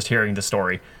now, just hearing the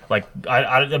story. Like,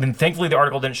 I mean, thankfully the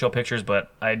article didn't show pictures,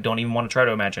 but I don't even want to try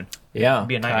to imagine. Yeah. It'd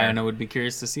be a I nightmare. know would be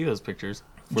curious to see those pictures.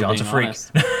 if we're John's a being freak.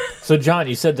 honest. So, John,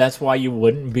 you said that's why you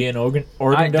wouldn't be an organ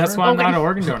donor? That's why I'm not an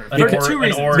organ donor. For An two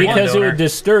reasons. organ Because it donor. would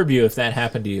disturb you if that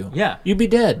happened to you. Yeah. You'd be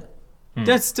dead.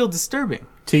 That's still disturbing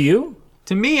To you?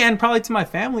 to me and probably to my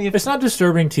family. If It's not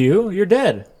disturbing to you. You're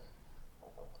dead.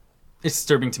 it's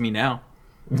disturbing to me now.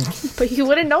 But you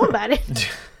wouldn't know about it.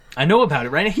 I know about it,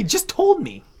 right? He just told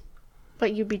me.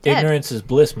 But you'd be dead. Ignorance is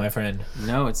bliss, my friend.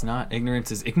 No, it's not.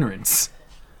 Ignorance is ignorance.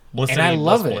 And I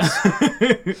love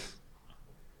it.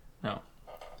 No.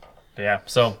 Yeah,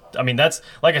 so I mean that's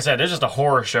like I said, there's just a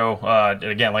horror show.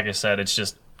 Again, like I said, it's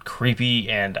just creepy,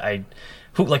 and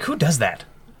who does that?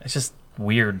 It's just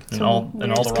weird in all the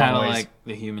It's wrong kind of ways. like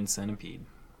the human centipede.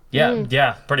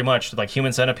 Yeah, pretty much like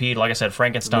Human Centipede. Like I said,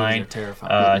 Frankenstein. Movies are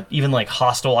terrifying. Even like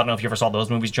Hostel. I don't know if you ever saw those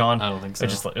movies, John. I don't think They're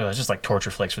so. It's just like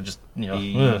torture flicks with just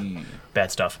Eee.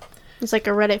 bad stuff. It's like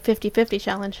a Reddit 50-50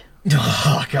 challenge.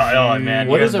 Oh god, oh man.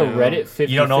 What you is a guys- Reddit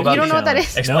 50? You don't know about You don't know what that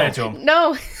is? Explain No. it to him.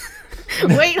 No.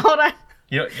 Wait, hold on.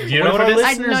 You What know if what our it is? I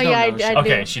listeners know, don't yeah, know? I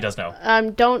Okay, do. she does know.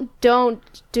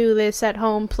 Don't do this at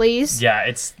home, please. Yeah,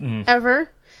 it's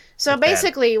Ever. So It's bad.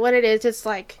 basically, what it is, it's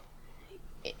like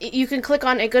you can click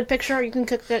on a good picture, or you can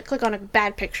click on a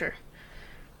bad picture,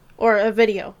 or a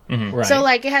video. Right. So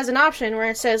like it has an option where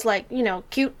it says like, you know,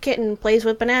 cute kitten plays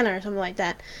with banana or something like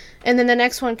that, and then the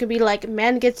next one could be like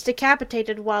man gets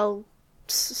decapitated while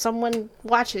someone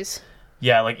watches.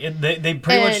 yeah, like they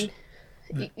pretty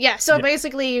much. Yeah, so Yeah.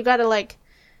 basically you gotta like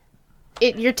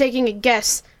you're taking a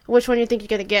guess which one you think you're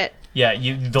gonna get. Yeah,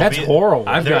 they'll That's be, horrible.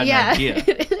 I've got Yeah. an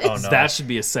idea. Oh no. That should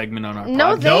be a segment on our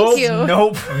No, podcast. thank you.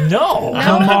 Nope. no. No,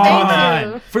 Come thank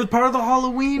on. you. For part of the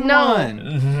Halloween No.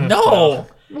 one. No.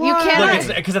 You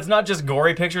cannot. Because it's not just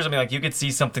gory pictures. I mean, like you could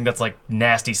see something that's like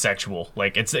nasty sexual.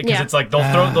 Like it's because Yeah. it's like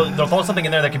they'll throw something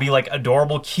in there that could be like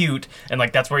adorable, cute, and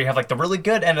like that's where you have like the really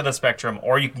good end of the spectrum,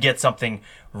 or you can get something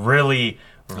really,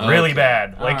 really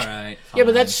bad. Like All right. Yeah,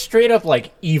 but that's straight up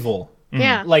like evil.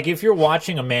 Yeah. Like if you're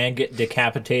watching a man get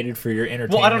decapitated for your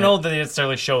entertainment. well, I don't know that they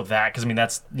necessarily show that because I mean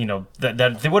that's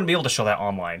that they wouldn't be able to show that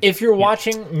online. If you're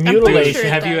watching pretty mutilation, sure it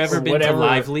Have you does. ever been Whatever. to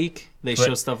Live Leak? They But-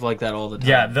 show stuff like that all the time.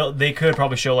 yeah, they could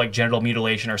probably show like genital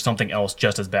mutilation or something else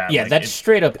just as bad. yeah, Like, that's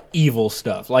straight up evil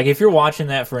stuff. Like if you're watching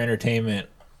that for entertainment,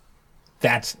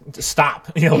 that's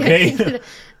stop. Okay.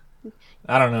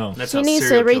 I don't know. That's She how needs to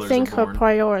serial killers rethink are her born.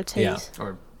 priorities. Yeah.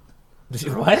 Or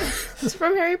What? It's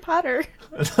from Harry Potter.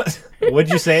 What'd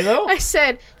you say though? I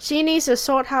said she needs to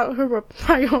sort out her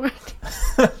priorities.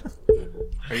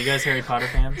 are you guys Harry Potter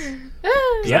fans?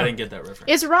 'Cause Yeah. I didn't get that reference.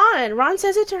 It's Ron. Ron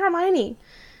says it to Hermione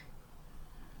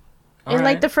All in right.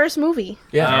 like the first movie.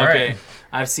 Yeah. All Okay. right.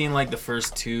 I've seen like the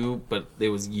first two, but it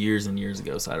was years and years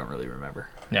ago, so I don't really remember.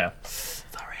 yeah.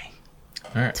 Sorry.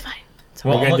 All right. It's fine.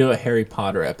 We're Well, gonna do a Harry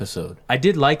Potter episode. I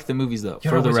did like the movies though.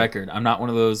 You're For the always- record, I'm not one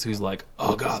of those who's like,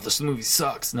 "Oh God, this movie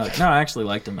sucks." No, I actually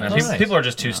liked them. People, nice. people are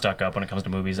just too stuck up when it comes to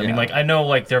movies. I mean, Yeah. like I know,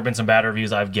 like there have been some bad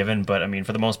reviews I've given, but I mean,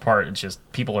 for the most part, it's just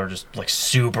people are just like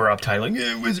super uptight, like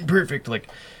it wasn't perfect. Like,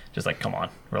 just like come on,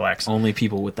 relax. Only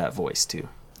people with that voice too.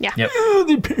 Yeah. Yep. Oh,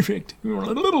 they're perfect.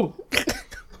 Little.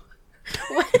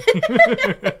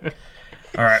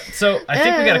 All right. So I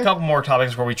think we got a couple more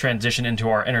topics before we transition into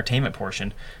our entertainment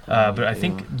portion. But I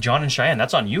think John and Cheyenne,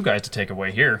 that's on you guys to take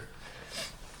away here.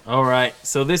 All right.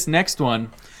 So this next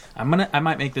one, I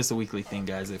might make this a weekly thing,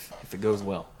 guys, if it goes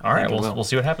well. All I right. think it We'll, will. we'll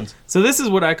see what happens. So this is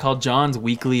what I call John's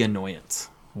weekly annoyance.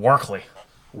 Workley.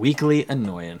 Weekly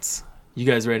annoyance. You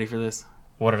guys ready for this?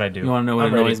 What did I do? You want to know what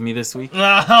I'm ready. annoys me this week?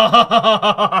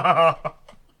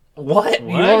 What? You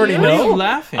What? already What are you know?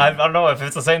 laughing? I don't know if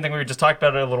it's the same thing we just talked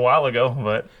about a little while ago,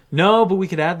 but No, but we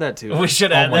could add that to it. we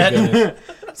should Oh add my that.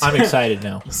 goodness. I'm excited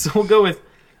now. So we'll go with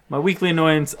my weekly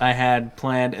annoyance I had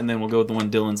planned, and then we'll go with the one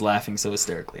Dylan's laughing so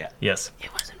hysterically at. Yes.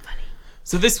 It wasn't funny.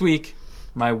 So this week,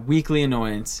 my weekly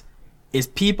annoyance is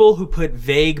people who put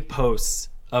vague posts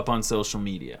up on social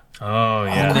media. Oh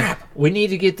yeah. We need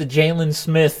to get the Jaden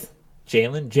Smith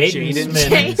Jalen Jaden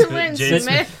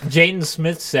Smith. Jaden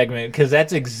Smith segment because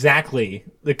that's exactly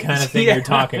the kind of thing Yeah, you're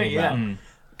talking about. yeah.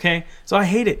 Okay, so I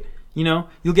hate it. You know,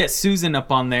 you'll get Susan up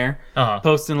on there Uh-huh.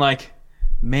 posting like,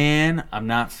 "Man, I'm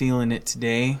not feeling it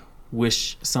today.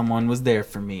 Wish someone was there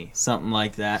for me." Something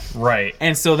like that. Right.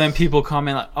 And so then people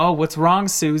comment like, "Oh, what's wrong,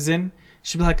 Susan?"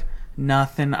 She'd be like,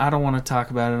 "Nothing. I don't want to talk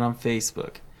about it on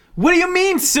Facebook." What do you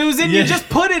mean, Susan? Yeah. You just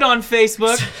put it on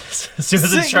Facebook.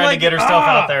 Susan's trying like, to get herself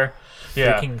ah! out there.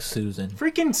 Yeah. Freaking Susan.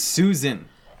 Freaking Susan.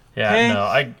 Yeah. Okay.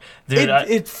 No. Dude.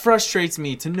 It frustrates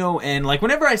me to no end. Like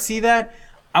whenever I see that,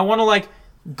 I want to like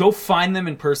go find them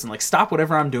in person. Like, stop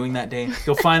whatever I'm doing that day.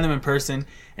 Go find them in person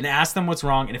and ask them what's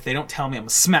wrong. And if they don't tell me, I'm gonna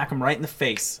smack them right in the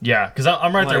face. Yeah, because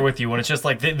I'm right there Like- with you when it's just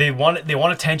like they want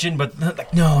attention, but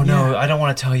like no, I don't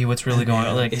want to tell you what's really going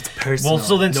on. Like It's personal. well,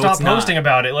 so then No, stop it's not. posting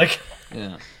about it. Like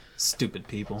Yeah, stupid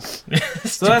people. so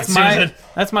So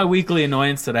that's my weekly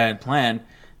annoyance that I had planned.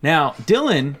 Now,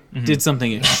 Dylan did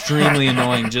something extremely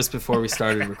annoying just before we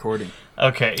started recording.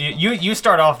 Okay, you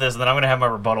start off this, and then I'm gonna have my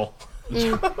rebuttal.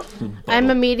 I'm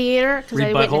a mediator because I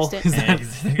Rebuttal? witnessed Is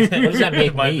it. that- What does that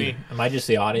make Might me? be. Am I just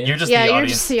the audience? You're just Yeah, the you're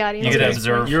audience. just the audience. You get to Okay.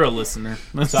 observe. You're a listener.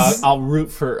 So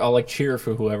I'll like cheer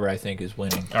for whoever I think is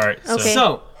winning. All right. So, Okay.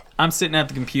 So, I'm sitting at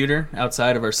the computer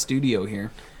outside of our studio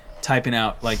here, typing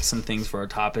out like some things for our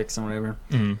topics and whatever.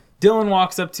 Dylan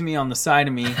walks up to me on the side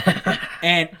of me,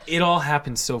 and it all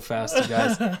happens so fast, you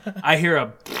guys. I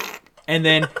hear and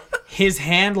then his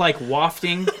hand like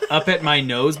wafting up at my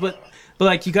nose, but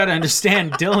like you got to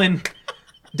understand, Dylan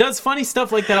does funny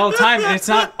stuff like that all the time, and it's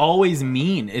not always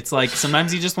mean. It's like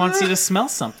sometimes he just wants you to smell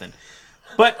something.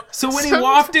 But so when he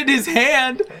wafted his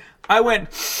hand, I went,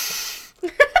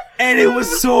 and it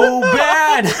was so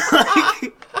bad.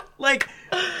 like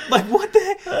what the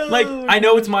heck? Like, I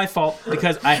know it's my fault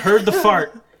because I heard the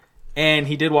fart and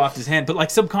he did waft his hand, but like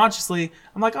subconsciously,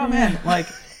 I'm like, oh man, like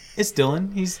it's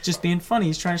Dylan. He's just being funny.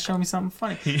 He's trying to show me something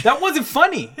funny. That wasn't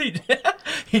funny.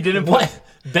 he didn't put. What?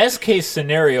 Best case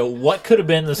scenario, what could have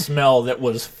been the smell that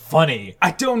was funny?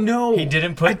 I don't know. He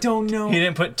didn't put. I don't know. He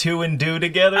didn't put two and do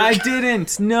together. I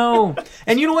didn't. No.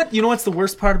 And you know what? You know what's the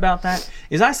worst part about that?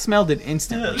 Is I smelled it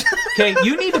instantly. Okay,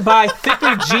 you need to buy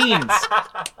thicker jeans.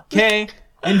 Okay?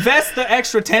 Invest the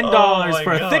extra $10 my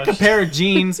for a gosh. thicker pair of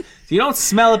jeans so you don't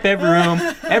smell up every room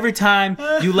every time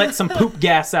you let some poop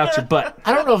gas out your butt.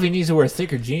 I don't know if he needs to wear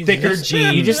thicker jeans. Thicker You just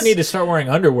jeans. need to start wearing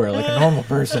underwear like a normal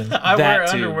person. I that wear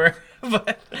too. underwear.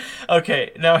 But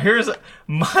okay, now here's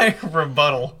my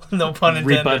rebuttal. No pun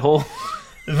intended. Rebuttal.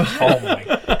 Oh my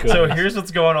god. So here's what's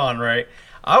going on, right?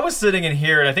 I was sitting in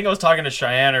here, and I think I was talking to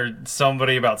Cheyenne or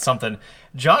somebody about something.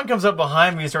 John comes up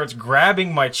behind me and starts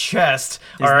grabbing my chest,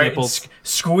 all right, nipples.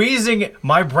 squeezing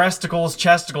my breasticles,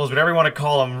 chesticles, whatever you want to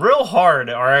call them, real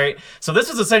hard, all right? So this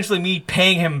was essentially me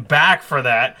paying him back for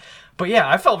that. But yeah,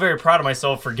 I felt very proud of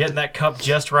myself for getting that cup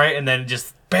just right, and then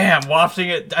just bam, wafting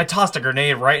it. I tossed a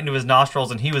grenade right into his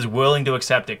nostrils, and he was willing to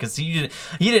accept it because he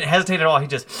didn't hesitate at all. He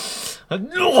just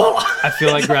I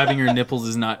feel like grabbing your nipples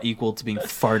is not equal to being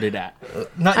farted at.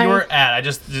 not your ad. I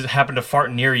just happened to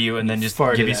fart near you and then just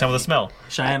Farted give you at some of the me. smell.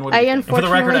 Cheyenne, what do you think? And for the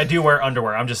record, I Unfortunately, do wear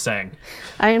underwear. I'm just saying.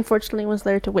 I unfortunately was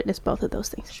there to witness both of those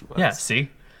things. Yeah, see?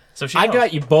 So she I knows.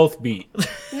 got you both beat.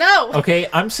 No. Okay,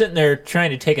 I'm sitting there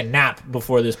trying to take a nap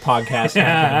before this podcast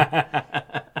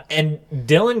happened. And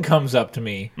Dylan comes up to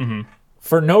me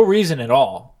for no reason at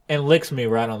all and licks me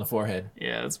right on the forehead.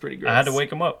 Yeah, that's pretty gross. I had to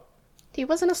wake him up. He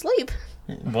wasn't asleep.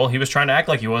 Well, he was trying to act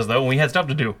like he was, though, and we had stuff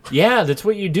to do. Yeah, that's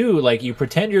what you do. Like, you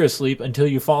pretend you're asleep until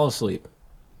you fall asleep.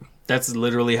 That's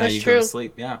literally how That's you go to true.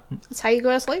 sleep. Yeah. That's how you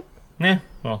go to sleep. Yeah,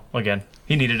 well, again,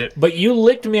 he needed it. But you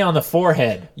licked me on the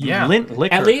forehead. Yeah. Lint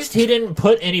liquor. At least he didn't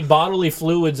put any bodily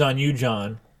fluids on you,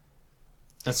 John.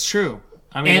 That's true.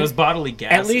 I mean, And it was bodily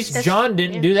gas. At least That's- John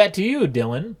didn't yeah. do that to you,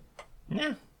 Dylan.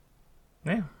 Yeah.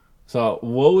 Yeah. So,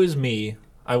 woe is me.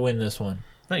 I win this one.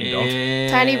 No, you don't.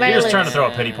 Tiny You're violence. just trying to throw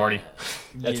a pity party.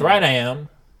 That's right, I am.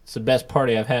 It's the best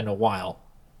party I've had in a while.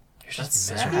 You're just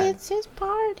That's miserable. It's his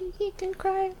party. He can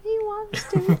cry if he wants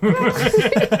to.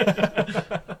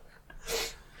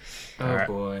 Oh Alright.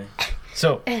 boy.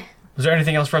 So, was there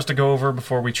anything else for us to go over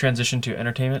before we transition to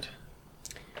entertainment?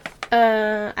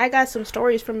 I got some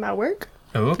stories from my work.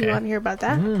 Oh, If you okay. want to hear about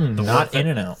that. Not in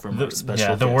and out. From our special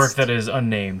Yeah, the guest. work that is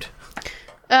unnamed.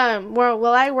 Well,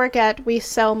 I work at, we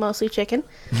sell mostly chicken.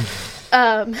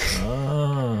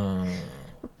 Oh.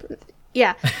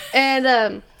 Yeah.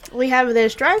 And we have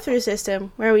this drive-through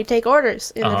system where we take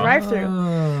orders in the drive-through.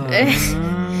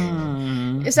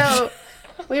 So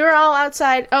we were all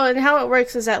outside. Oh, and how it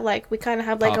works is that, like, we kind of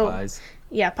have, like, Popeyes.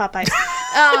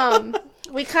 Popeyes.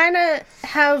 We kind of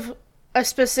have a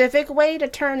specific way to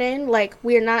turn in. Like,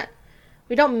 we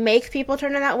don't make people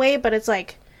turn in that way, but it's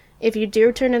like, if you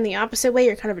do turn in the opposite way,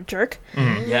 you're kind of a jerk.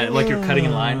 Yeah, like you're cutting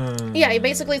in line. Yeah,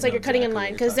 basically it's like you're cutting in exactly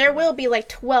line, what because you're there will be like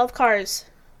 12 cars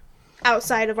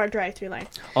outside of our drive-through line.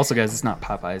 Also, guys, it's not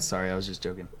Popeyes. Sorry, I was just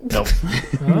joking. Nope.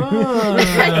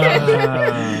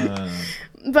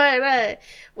 But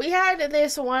we had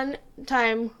this one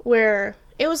time where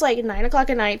it was like 9 o'clock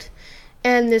at night,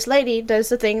 and this lady does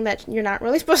the thing that you're not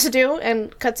really supposed to do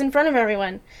and cuts in front of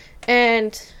everyone.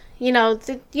 And, you know,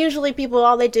 usually people,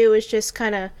 all they do is just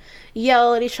kind of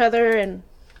yell at each other and,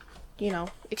 you know,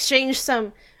 exchange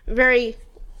some very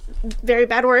very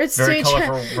bad words Very to each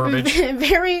colorful other. verbiage.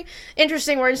 Very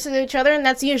interesting words to each other, and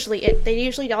that's usually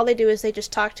it. All they do is they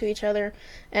just talk to each other,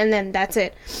 and then that's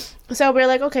it. So we're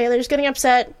like, okay, they're just getting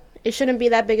upset. It shouldn't be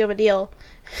that big of a deal.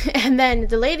 And then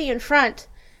the lady in front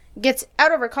gets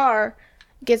out of her car,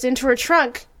 gets into her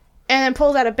trunk, and then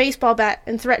pulls out a baseball bat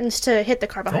and threatens to hit the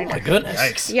car Oh behind my her. goodness.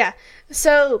 Yikes. Yeah.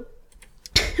 So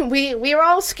we were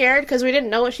all scared because we didn't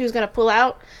know what she was gonna pull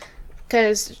out.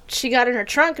 Because she got in her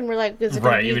trunk, and we're like, "Is it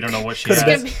gonna Right, be?" you don't know what she Could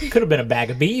has. have been a bag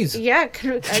of bees. Yeah,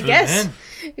 I guess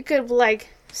it could have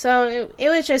so it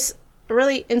was just a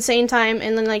really insane time.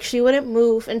 And then she wouldn't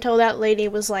move until that lady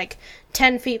was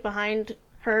 10 feet behind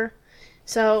her.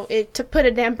 So it put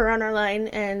a damper on our line,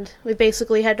 and we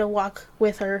basically had to walk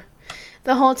with her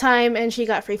the whole time, and she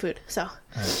got free food. So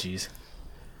Oh, jeez.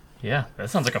 Yeah, that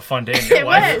sounds like a fun day in your It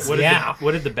life. was.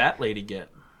 What did the bat lady get?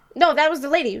 no, that was the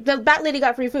lady. The bat lady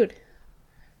got free food.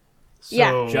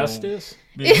 Yeah. So- Justice?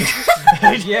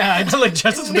 Yeah, I like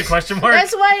justice with the question mark.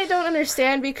 That's why I don't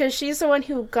understand, because she's the one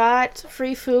who got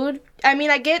free food. I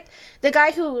mean, I get the guy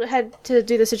who had to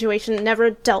do the situation never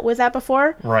dealt with that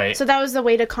before. Right. So that was the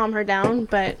way to calm her down,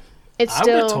 but it's I would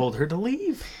still... have told her to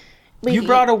leave. we, You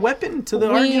brought a weapon to the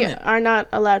We argument. are not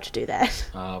allowed to do that.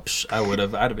 I would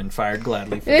have. I'd have been fired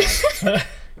gladly for that.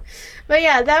 But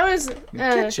yeah, that was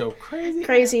Get your crazy.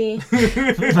 crazy.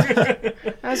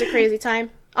 That was a crazy time.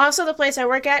 Also, the place I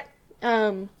work at,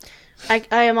 I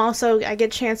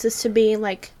get chances to be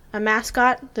a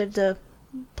mascot, the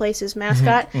place's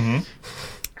mascot.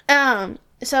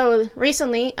 So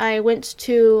recently I went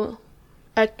to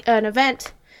an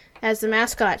event as the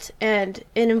mascot, and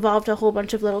it involved a whole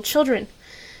bunch of little children.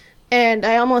 And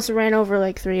I almost ran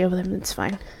over 3 of them. It's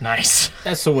fine. Nice.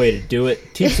 That's the way to do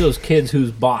it. Teach those kids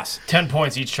who's boss. 10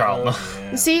 points each child.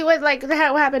 See, what what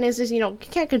happened is you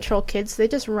can't control kids. They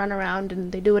just run around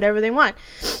and they do whatever they want.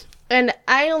 And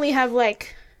I only have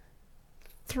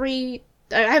 3.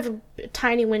 I have a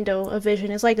tiny window of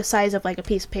vision. It's the size of a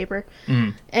piece of paper.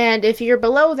 And if you're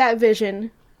below that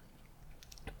vision,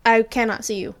 I cannot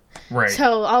see you. Right.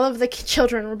 So all of the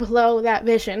children were below that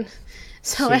vision.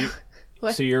 So,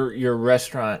 What? So your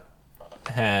restaurant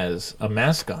has a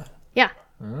mascot. yeah.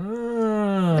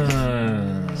 Ah.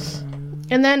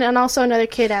 And also another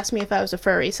kid asked me if I was a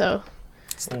furry. So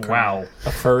Wow.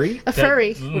 A furry? a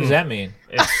furry. What does that mean?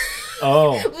 It's,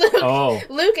 Oh.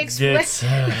 Luke explained. it's, Say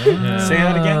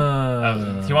that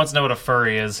again. he wants to know what a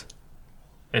furry is.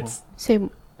 It's Say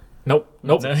Nope.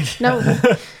 no.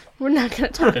 We're not gonna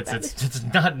talk about it. it's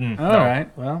not. All No. right.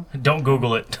 Well, Don't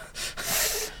Google it.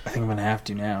 I think I'm gonna have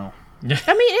to now. I mean,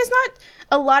 it's not.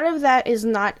 A lot of that is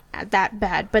not that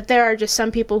bad, but there are just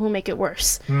some people who make it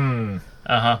worse. Uh-huh.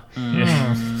 Ah.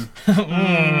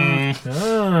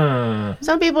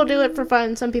 Some people do it for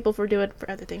fun. Some people do it for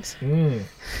other things.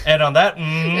 And on that,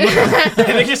 I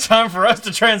think it's time for us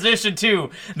to transition to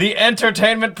the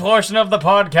entertainment portion of the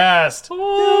podcast.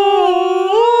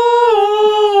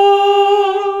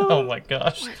 Oh my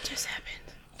gosh. What just happened?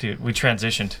 Dude, we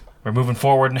transitioned. We're moving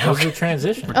forward now. What was the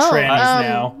transition? Trannies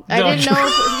now. I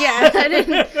didn't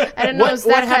know. I didn't know it was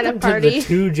that kind of happened to party. the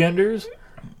two genders?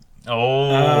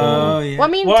 Oh. Yeah. Well,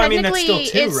 I mean, that's technically,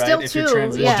 it's right, still if you're 2.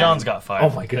 transitioning. Yeah. Well, John's got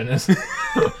 5. Oh my goodness.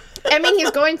 I mean, he's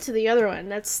going to the other one.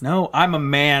 That's No, I'm a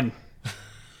man.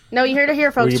 no. You heard it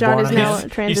here, folks. you John born is on now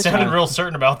this? He sounded transitioning. real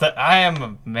certain about that. I am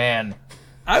a man.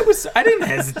 I didn't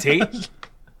hesitate.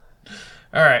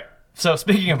 All right. So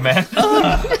speaking of men,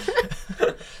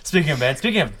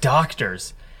 speaking of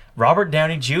doctors, Robert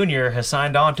Downey Jr. has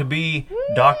signed on to be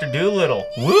Dr. Dolittle.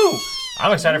 Woo!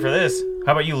 I'm excited for this.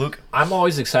 How about you, Luke? I'm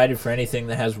always excited for anything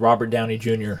that has Robert Downey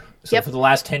Jr. So Yep. for the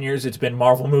last 10 years, it's been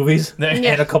Marvel movies and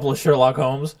a couple of Sherlock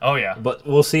Holmes. Oh yeah, But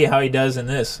we'll see how he does in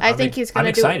this. I think he's I'm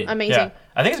going to do excited. amazing. yeah.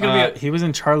 I think it's gonna be He was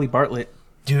in Charlie Bartlett.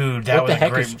 dude. That What was the a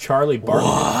heck great. is Charlie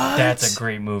Bartlett? That's a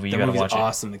great movie. You That gotta movie's watch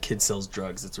awesome. The kid sells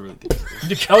drugs. It's a really good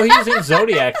movie. Oh, he was in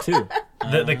Zodiac too.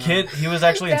 it. The kid, he was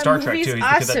actually in That Star Trek movie's too. He's the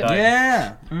kid awesome. that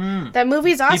died. Yeah. That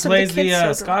movie's He awesome. plays the, the kid's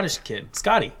so Scottish kid.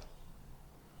 Scotty.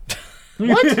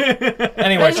 What?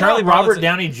 Anyway, Charlie Robert Bartlett's-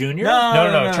 Downey Jr. No.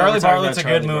 Charlie we're talking Bartlett's a about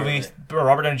good Charlie movie. Bartlett.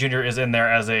 Robert Downey Jr. is in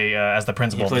there as the He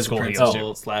principal of the plays the school he goes to.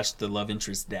 principal / the love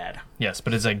interest dad. Yes,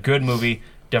 but it's a good movie.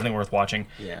 Definitely worth watching.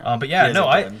 Yeah. But yeah, He no,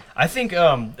 has a gun. I think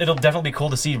it'll definitely be cool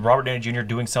to see Robert Downey Jr.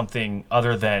 doing something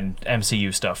other than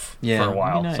MCU stuff Yeah, for a it'd be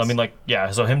while. nice. So I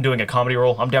mean, so him doing a comedy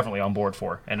role, I'm definitely on board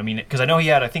for. And I mean, because I know he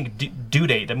had, I think, Due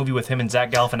Date, that movie with him and Zach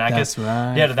Galifianakis. That's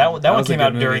right. Yeah, that one was a came good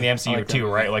out during movie. the I MCU like that too,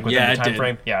 movie. right? Like within Yeah, the it time did.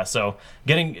 frame. Yeah, so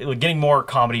getting more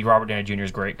comedy Robert Downey Jr.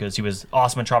 is great because he was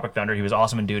awesome in Tropic Thunder. He was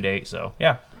awesome in Due Date. So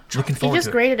yeah. Looking He forward just to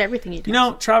it. graded everything he did. You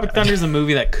know, Tropic Thunder is a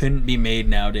movie that couldn't be made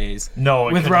nowadays. No,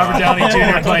 it With could Robert not. Downey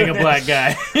Jr. playing a black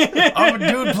guy. I'm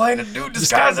a dude playing a dude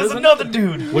disguised as another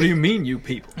dude. What do you mean, you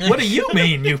people? What do you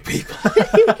mean, you people?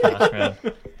 Gosh, man.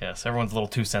 Yes, everyone's a little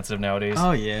too sensitive nowadays.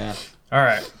 Oh, yeah. All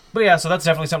right. But yeah, so that's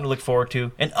definitely something to look forward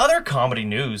to. In other comedy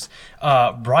news,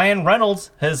 Ryan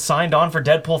Reynolds has signed on for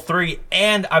Deadpool 3,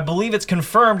 and I believe it's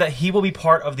confirmed that he will be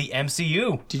part of the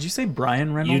MCU. Did you say Brian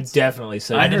You Reynolds? definitely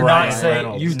said I did Brian not say-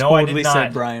 Reynolds. You No, I totally did not.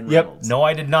 said Brian Yep. Reynolds. No,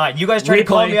 I did not. You guys tried to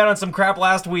call Replay. me out on some crap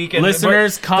last week. And,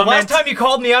 Listeners, but the last comment. time you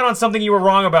called me out on something you were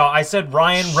wrong about, I said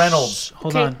Ryan Reynolds.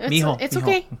 Hold Okay, on. it's Mijo.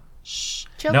 okay. Shh.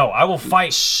 Chill. No, I will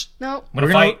fight. No. I'm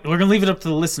gonna fight. We're gonna leave it up to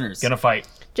the listeners. Gonna fight.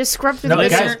 Just scrub through No, the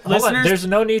guys, list. hold on. listeners- There's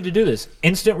no need to do this.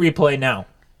 Instant replay now.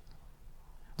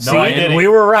 No, See, I didn't. we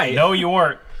were right. No, you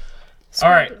weren't. All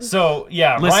right, so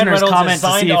yeah, Ryan Listeners, Reynolds comment is to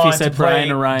signed see if he on said to play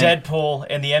Brian or Ryan. Deadpool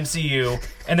in the MCU,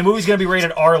 and the movie's gonna be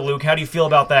rated R. Luke, how do you feel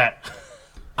about that?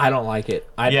 I don't like it.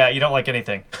 Yeah, you don't like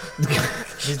anything.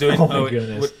 He's doing. Oh my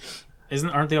goodness.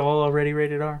 Aren't they all already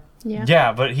rated R? Yeah.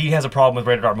 Yeah, but he has a problem with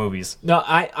rated R movies. No,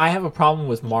 I have a problem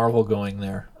with Marvel going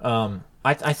there.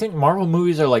 I think Marvel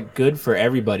movies are like good for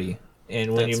everybody,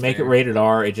 and when That's you make fair. it rated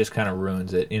R, it just kind of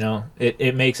ruins it. You know,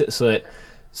 it makes it so that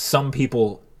some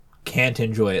people can't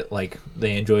enjoy it like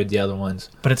they enjoyed the other ones.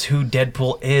 But it's who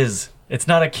Deadpool is. It's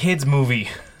not a kids movie.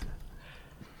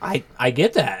 I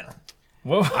get that.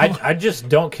 Whoa. I just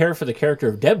don't care for the character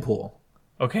of Deadpool.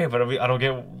 Okay, but I don't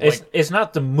get like. It's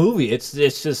not the movie. It's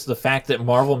just the fact that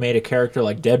Marvel made a character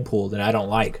like Deadpool that I don't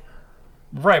like.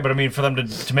 Right, but I mean, for them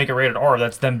to make it rated R,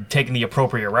 that's them taking the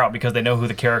appropriate route because they know who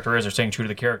the character is. They're staying true to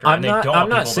the character. I'm and they not. don't I'm want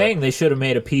not people saying they should have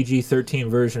made a PG-13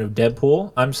 version of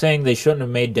Deadpool. I'm saying they shouldn't have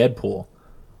made Deadpool.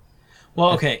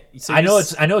 Well, okay. So I know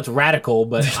it's radical,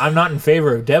 but I'm not in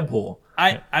favor of Deadpool.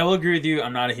 I will agree with you.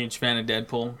 I'm not a huge fan of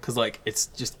Deadpool because like it's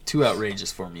just too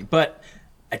outrageous for me. But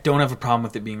I don't have a problem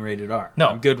with it being rated R. No.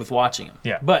 I'm good with watching him.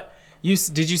 Yeah. But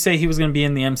did you say he was going to be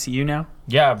in the MCU now?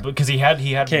 Yeah, because he had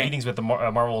Okay. meetings with the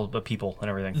Marvel people and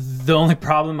everything. The only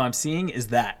problem I'm seeing is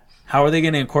that how are they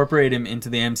going to incorporate him into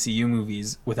the MCU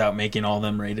movies without making all of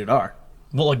them rated R?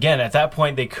 Well, again, at that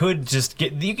point, they could just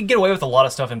you could get away with a lot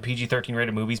of stuff in PG-13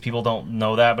 rated movies. People don't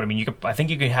know that, but I mean, I think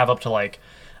you can have up to like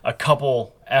a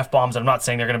couple F-bombs. I'm not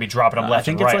saying they're going to be dropping them I left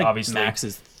think and it's right, like obviously. max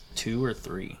is 2 or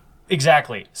 3.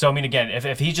 Exactly. So, I mean, again,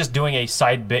 if he's just doing a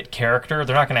side bit character,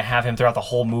 they're not going to have him throughout the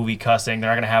whole movie cussing. They're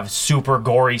not going to have super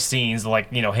gory scenes like,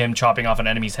 him chopping off an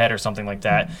enemy's head or something like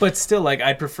that. But still, like,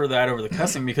 I'd prefer that over the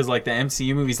cussing because, like, the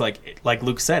MCU movies, like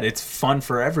Luke said, it's fun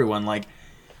for everyone. Like,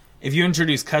 if you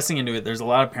introduce cussing into it, there's a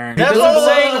lot of parents. That's what I'm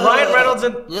saying. Ryan Reynolds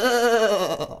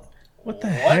and... What the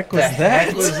heck was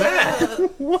that? was that?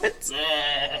 What?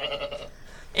 Did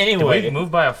Anyway, we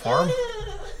move by a farm?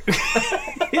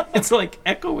 It's like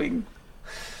echoing.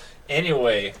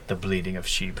 anyway, The bleeding of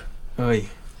sheep. Oy.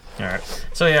 All right.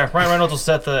 So, yeah, Ryan Reynolds will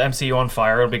set the MCU on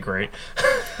fire. It'll be great.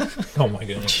 oh my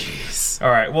goodness. All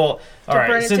right. Well, all To right.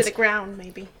 burn it to Since, the ground,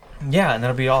 maybe. yeah, and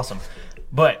that'll be awesome.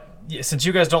 But since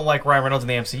you guys don't like Ryan Reynolds in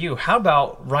the MCU, how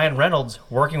about Ryan Reynolds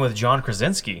working with John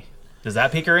Krasinski? Does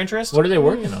that pique your interest? What are they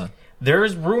working on?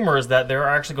 There's rumors that they're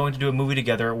actually going to do a movie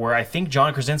together where I think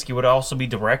John Krasinski would also be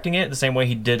directing it the same way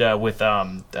he did with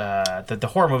the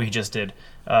horror movie he just did.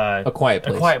 A Quiet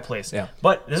Place. A Quiet Place. Yeah.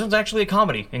 But this one's actually a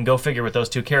comedy, and go figure with those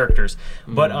two characters.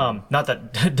 But not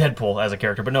that Deadpool as a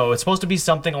character, but no, it's supposed to be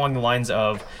something along the lines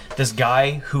of this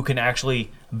guy who can actually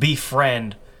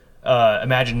befriend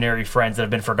imaginary friends that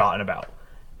have been forgotten about.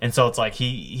 And so it's like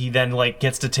he then like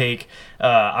gets to take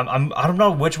I don't know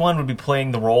which one would be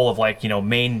playing the role of like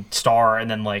main star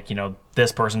and then like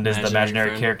this person is the imaginary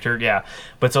friend. character, yeah.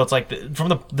 But so it's like from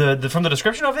the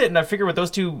description of it, and I figure with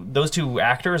those two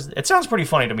actors, it sounds pretty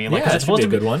funny to me. Like, Yeah, 'cause it it's should be supposed a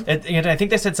to good one. And I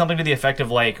think they said something to the effect of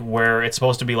like where it's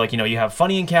supposed to be like you have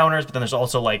funny encounters, but then there's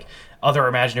also like other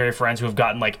imaginary friends who have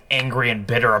gotten like angry and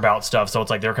bitter about stuff. So it's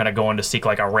like they're kind of going to seek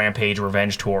like a rampage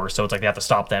revenge tour. So it's like they have to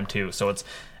stop them too. So it's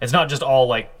not just all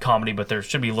like comedy, but there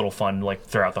should be a little fun like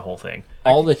throughout the whole thing.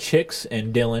 All the chicks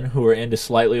and Dylan who are into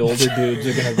slightly older dudes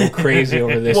are gonna go crazy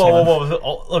over this Whoa, one. whoa,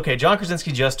 whoa! Okay, John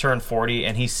Krasinski just turned 40,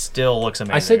 and he still looks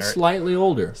amazing. I said right? slightly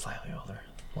older. Slightly older.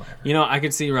 Whatever. You know, I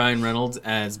could see Ryan Reynolds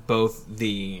as both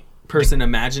the person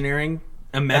imagineering.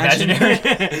 Imaginary.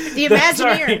 The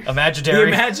Imagineer.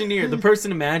 Imaginary. The Imagineer, the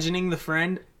person imagining the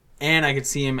friend, and I could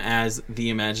see him as the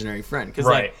imaginary friend. Because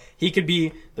Right. like, he could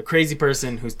be the crazy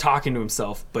person who's talking to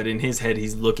himself, but in his head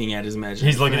he's looking at his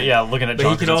imaginary He's looking friend. at looking at. But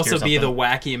John he could Krasinski also or be the something.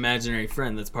 wacky imaginary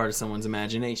friend that's part of someone's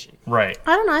imagination. Right.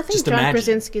 I don't know. I think Just John imagine.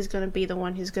 Krasinski is going to be the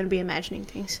one who's going to be imagining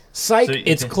things. Psych, So you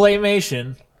it's think-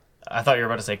 claymation. I thought you were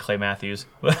about to say Clay Matthews.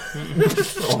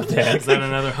 Oh, damn. Is that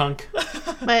another hunk?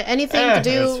 But anything to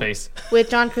His do face. with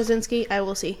John Krasinski, I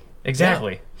will see.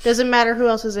 Exactly. Doesn't matter who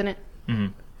else is in it.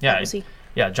 Yeah. We'll see.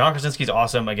 Yeah, John Krasinski's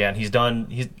awesome. Again, he's done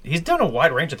a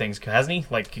wide range of things, hasn't he?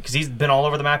 Like, because he's been all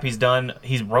over the map. He's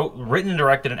written and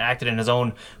directed and acted in his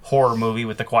own horror movie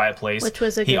with The Quiet Place. Which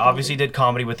was a He good obviously movie. did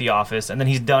comedy with The Office, and then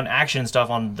he's done action stuff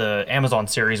on the Amazon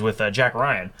series with Jack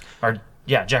Ryan.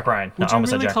 Jack Ryan. Would I you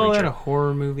almost said really Jack call Reacher. that a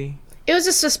horror movie? It was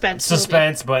a suspense.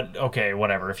 Suspense, but okay,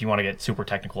 whatever. If you want to get super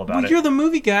technical about Well, it, you're the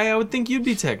movie guy. I would think you'd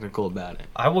be technical about it.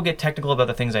 I will get technical about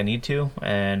the things I need to.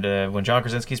 And when John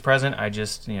Krasinski's present, I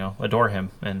just adore him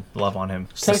and love on him.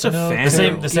 Such a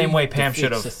fan. The same way Pam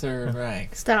should have. The Third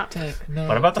Reich. Stop.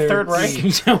 What about the Third Reich?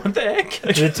 What the heck?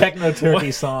 The Techno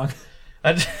Turkey song.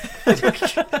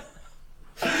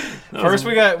 First,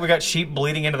 we got sheep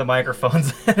bleeding into the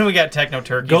microphones, and we got Techno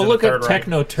Turkeys. Go in look the up Third Reich.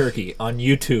 Techno Turkey on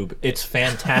YouTube. It's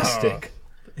fantastic.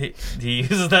 He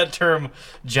uses that term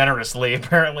generously,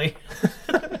 apparently.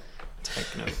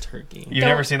 Techno turkey. You've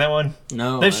never seen that one?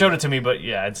 No. They showed it to me, but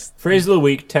yeah, it's... Phrase of the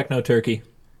week: Techno Turkey.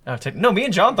 No, me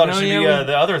and John thought it No, should yeah, be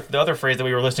we- the other phrase that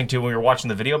we were listening to when we were watching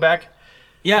the video back.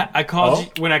 Yeah, I called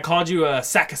Oh? you when I called you a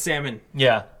sack of salmon.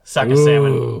 Yeah, sack of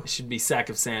salmon. Ooh. It should be sack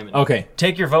of salmon. Okay.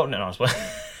 Take your vote. No, I was playing.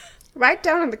 Write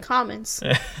down in the comments,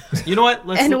 You know what?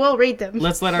 and we'll read them.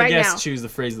 Let's let our right guests now. choose the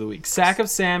phrase of the week: sack of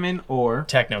salmon or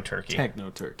Techno Turkey. techno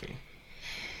turkey.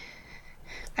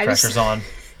 Pressure's on.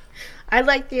 I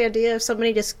like the idea of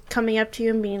somebody just coming up to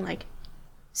you and being like,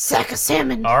 "Sack of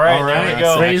salmon." All right, All there right, we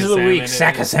go. Phrase of the salmon week: it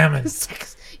sack of is. salmon.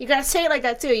 You gotta say it like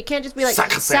that too. You can't just be like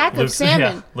Sack of sack of Luke's, salmon.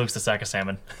 Yeah, Luke's the sack of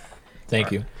salmon.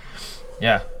 Thank you.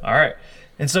 Yeah, all right.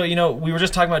 And so, we were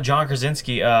just talking about John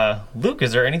Krasinski. Luke,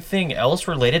 is there anything else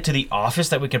related to The Office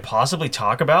that we could possibly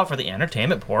talk about for the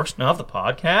entertainment portion of the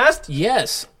podcast?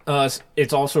 Yes,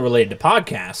 it's also related to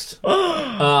podcasts.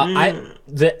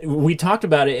 We talked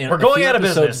about it in We're going a few out of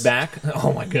episodes business. back.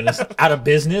 Oh my goodness, out of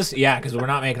business? Yeah, because we're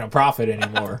not making a profit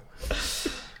anymore.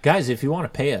 Guys, if you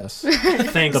want to pay us,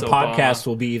 Thanks, the podcast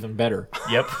will be even better.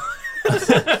 Yep.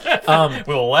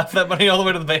 We'll laugh that money all the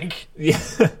way to the bank. Yeah.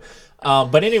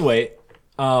 But anyway,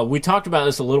 we talked about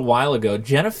this a little while ago.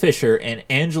 Jenna Fisher and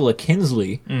Angela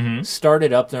Kinsley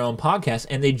started up their own podcast,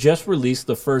 and they just released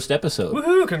the first episode.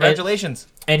 Woohoo, congratulations.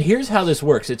 And here's how this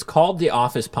works. It's called The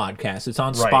Office Podcast. It's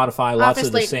on Right. Spotify, lots Office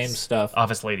of the Ladies. same stuff.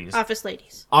 Office ladies. Office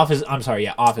ladies. Office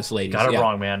Ladies. Got it yeah.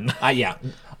 wrong, man. Yeah,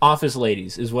 Office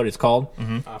Ladies is what it's called.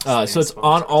 So it's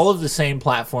on all of the same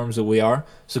platforms that we are.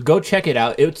 So go check it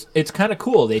out. It's kind of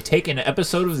cool. They take an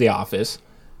episode of The Office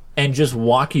and just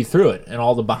walk you through it and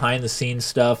all the behind the scenes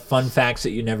stuff, fun facts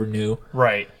that you never knew.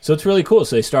 Right. So it's really cool.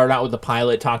 So they started out with the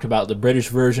pilot, talked about the British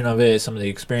version of it, some of the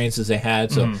experiences they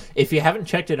had. So if you haven't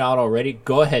checked it out already,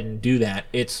 go ahead and do that.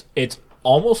 It's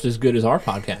almost as good as our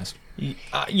podcast.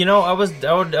 I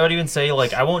would even say,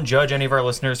 like, I won't judge any of our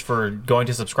listeners for going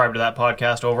to subscribe to that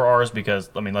podcast over ours because,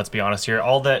 I mean, let's be honest here.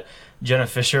 All that Jenna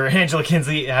Fisher and Angela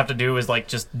Kinsley have to do is, like,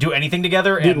 just do anything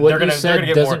together, Dude, and what they're you gonna said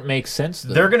get doesn't more. make sense.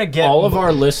 Though. They're gonna get all of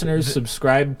our listeners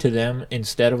subscribe to them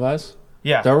instead of us.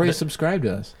 Yeah, They're already subscribed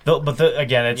to us.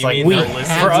 Again, it's You like mean we they're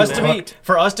have listening to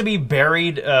for us to be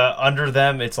buried under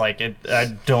them. It's like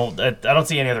I don't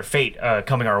see any other fate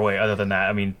coming our way other than that.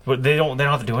 I mean, they don't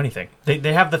have to do anything.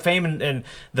 They have the fame and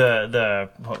the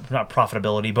not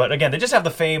profitability, but again, they just have the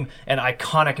fame and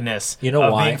iconicness. You know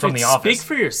of why? being from The Office. Speak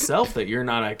for yourself that you're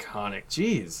not iconic.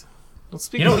 Jeez. Don't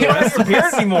speak You don't for the have rest your of beard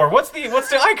us. anymore. What's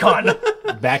the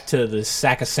icon? Back to the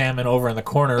sack of salmon over in the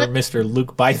corner, Mr.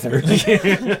 Luke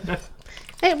Bythard.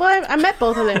 Hey, well, I met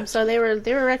both of them, so they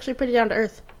were actually pretty down to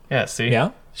earth. Yeah, see,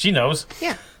 Yeah, she knows.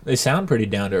 Yeah. they sound pretty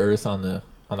down to earth on the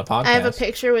podcast. I have a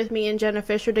picture with me and Jenna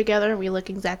Fisher together. We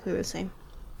look exactly the same.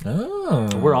 Oh,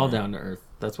 We're all down to earth.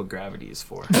 That's what gravity is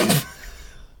for.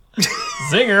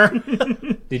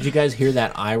 Zinger. did you guys hear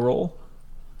that eye roll?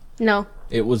 No.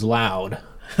 It was loud.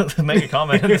 Make a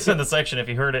comment in the section if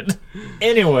you heard it.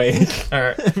 Anyway, All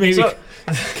right, maybe So-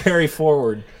 carry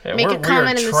forward. Yeah, Make a we are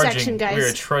comment in the trudging- section, guys. We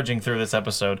are trudging through this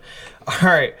episode. All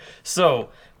right, so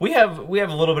we have a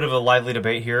little bit of a lively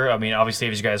debate here. I mean, obviously,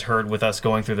 as you guys heard with us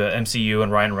going through the MCU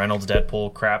and Ryan Reynolds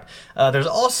Deadpool crap, there's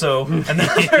also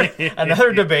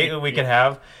another debate that we could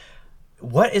have.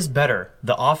 What is better,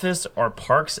 The Office or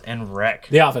Parks and Rec?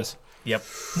 The Office. Yep,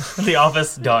 The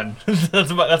Office. Done.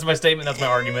 That's my statement. That's my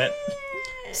argument.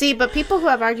 See, but people who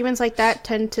have arguments like that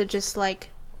tend to just, like,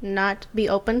 not be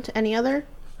open to any other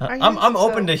I'm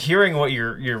open to hearing what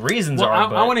your reasons Well, are.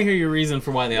 But I want to hear your reason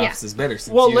for why The Yeah. Office is better.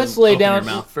 Since Well, you let's lay opened your down,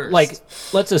 mouth first. like,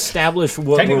 let's establish what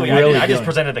we're technically, really I just doing.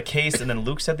 presented the case, and then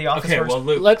Luke said The Office okay, first. well,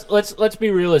 Luke, Let's be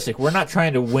realistic. We're not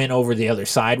trying to win over the other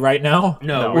side right now.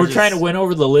 No, we're we're trying to just- win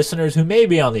over the listeners who may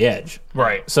be on the edge.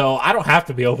 Right. So I don't have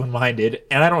to be open-minded,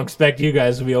 and I don't expect you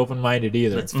guys to be open-minded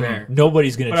either. that's fair.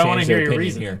 Nobody's going to But I wanna change their hear your opinion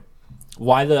reason. here.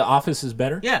 Why The Office is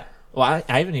better? Yeah. Well,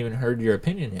 I haven't even heard your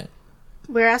opinion yet.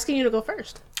 We're asking you to go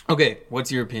first. Okay,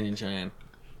 what's your opinion, Cheyenne?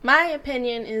 My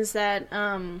opinion is that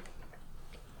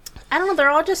I don't know. They're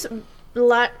all just a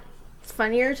lot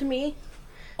funnier to me.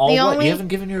 All The what? only- You haven't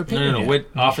given your No, opinion no, yet. what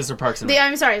Office or Parks and Rec?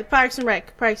 I'm sorry, Parks and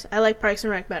Rec. I like Parks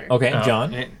and Rec better. Okay, Oh.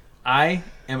 John? And I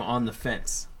am on the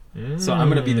fence, so I'm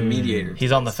going to be the mediator.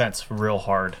 He's on the fence real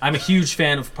hard. I'm a huge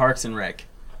fan of Parks and Rec,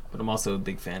 but I'm also a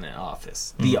big fan of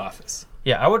Office. The Office.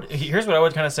 Yeah, here's what I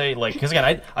would kind of say, like, because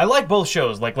again, I like both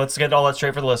shows. Like, let's get all that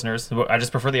straight for the listeners. I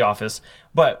just prefer The Office.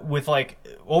 But with, like,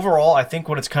 overall, I think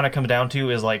what it's kind of come down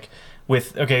to is, like,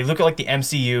 look at, like, the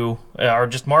MCU, or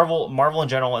just Marvel in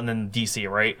general, and then DC,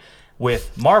 right?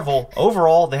 With Marvel,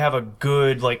 overall, they have a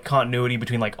good, like, continuity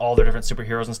between, like, all their different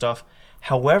superheroes and stuff.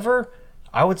 However,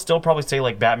 I would still probably say,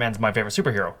 like, Batman's my favorite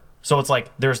superhero. So it's like,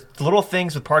 there's little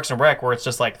things with Parks and Rec where it's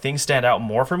just, like, things stand out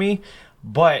more for me.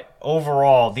 But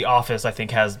overall, The Office, I think,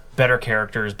 has better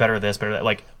characters, better this, better that.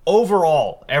 Like,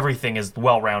 overall, everything is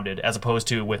well-rounded, as opposed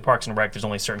to with Parks and Rec, there's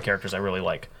only certain characters I really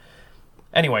like.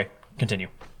 Anyway, continue.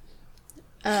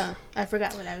 I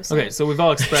forgot what I was saying. Okay, so we've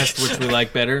all expressed which we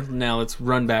like better. Now let's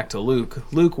run back to Luke.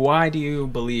 Luke, why do you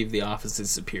believe The Office is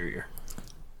superior?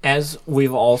 As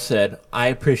we've all said, I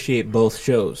appreciate both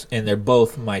shows, and they're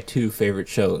both my two favorite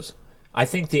shows. I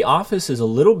think The Office is a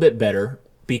little bit better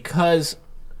because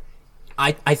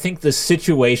I think the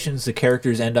situations the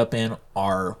characters end up in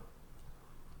are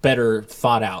better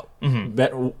thought out,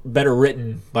 better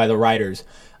written by the writers.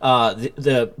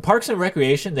 The Parks and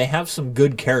Recreation, they have some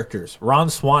good characters. Ron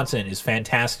Swanson is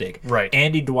fantastic. Right.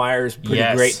 Andy Dwyer's pretty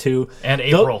Yes. great too. And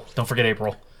April. Don't forget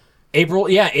April.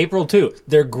 April too.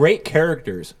 They're great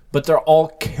characters, but they're all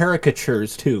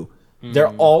caricatures too. They're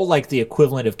all like the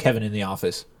equivalent of Kevin in The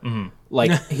Office.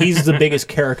 Like he's the biggest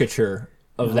caricature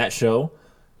of that show,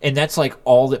 and that's like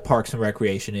all that Parks and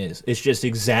Recreation is. It's just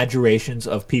exaggerations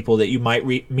of people that you might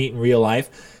meet in real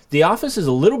life. The Office is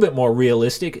a little bit more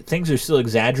realistic. Things are still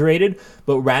exaggerated,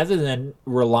 but rather than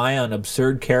rely on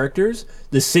absurd characters,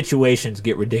 the situations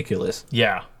get ridiculous.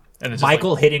 Yeah. And it's just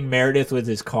Michael hitting Meredith with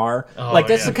his car. Like,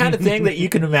 that's the kind of thing that you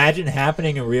can imagine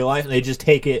happening in real life, and they just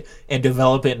take it and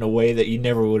develop it in a way that you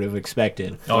never would have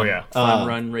expected. oh, yeah. Fun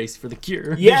run race for the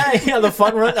cure. Yeah, the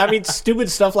fun run. I mean, stupid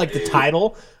stuff like the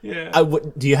title. Yeah.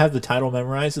 Do you have the title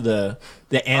memorized? The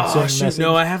answering Oh, shoot, message?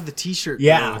 no, I have the T-shirt.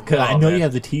 Yeah, though. because I Oh, know man. you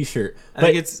have the T-shirt. I But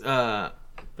think it's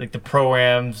Like the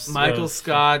Pro-Ams. Michael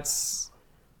Scott's.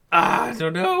 I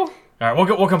don't know. All right,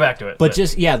 we'll come back to it. But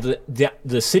just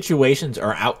the situations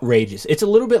are outrageous. It's a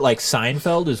little bit like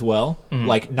Seinfeld as well.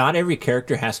 Like not every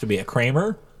character has to be a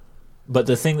Kramer, but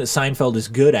the thing that Seinfeld is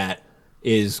good at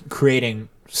is creating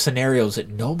scenarios that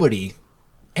nobody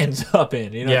ends up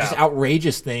in. You know, Yeah. just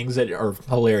outrageous things that are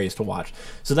hilarious to watch.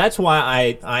 So that's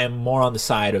why I am more on the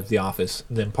side of The Office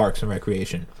than Parks and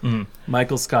Recreation.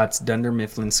 Michael Scott's Dunder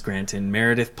Mifflin Scranton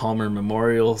Meredith Palmer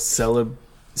Memorial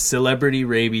Celebrity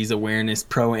Rabies Awareness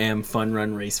Pro-Am Fun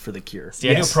Run Race for the Cure. See,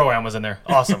 I knew Pro-Am was in there.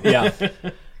 Awesome. Yeah.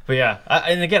 But yeah,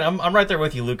 and again, I'm right there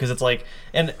with you, Luke, because it's like,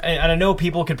 and I know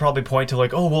people could probably point to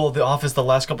like, oh, well, The Office, the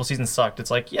last couple seasons sucked.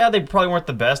 It's like, yeah, they probably weren't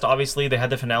the best. Obviously, they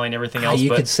had the finale and everything else. You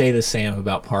but could say the same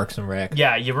about Parks and Rec.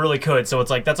 yeah, you really could. So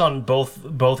it's like that's on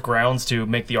both grounds to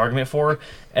make the argument for.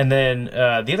 And then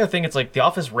the other thing, it's like The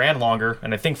Office ran longer,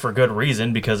 and I think for good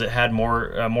reason because it had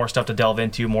more stuff to delve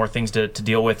into, more things to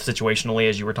deal with situationally,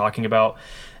 as you were talking about.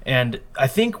 And I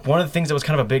think one of the things that was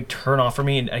kind of a big turnoff for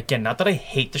me, and again, not that I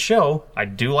hate the show, I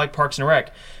do like Parks and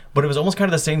Rec, but it was almost kind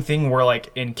of the same thing where, like,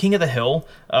 in King of the Hill,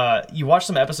 you watch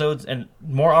some episodes, and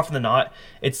more often than not,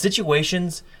 it's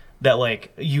situations that,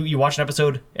 like, you watch an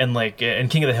episode, and, like, in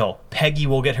King of the Hill, Peggy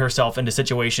will get herself into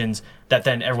situations that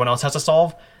then everyone else has to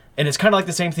solve. And it's kind of like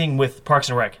the same thing with Parks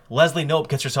and Rec. Leslie Knope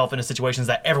gets herself into situations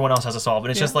that everyone else has to solve, and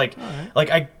it's just like,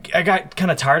 I got kind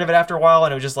of tired of it after a while,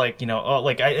 and it was just like, you know,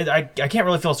 I can't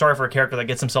really feel sorry for a character that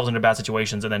gets themselves into bad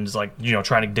situations and then just like, you know,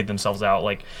 trying to dig themselves out.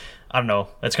 Like, I don't know,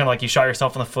 it's kind of like you shot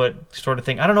yourself in the foot sort of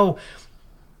thing. I don't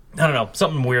know,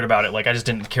 something weird about it. Like, I just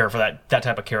didn't care for that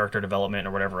type of character development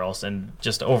or whatever else, and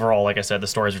just overall, like I said, the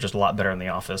stories are just a lot better in The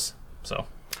Office. So,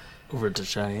 Over to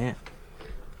Cheyenne.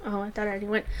 Oh, I thought I already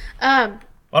went.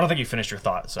 I don't think you finished your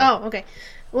thought. So. Oh, okay.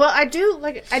 Well, I do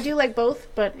like both,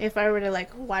 but if I were to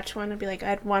like watch one, I'd be like,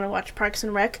 I'd want to watch Parks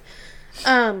and Rec.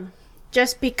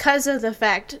 Just because of the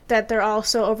fact that they're all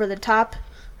so over the top,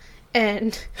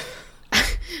 and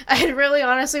I really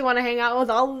honestly want to hang out with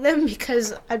all of them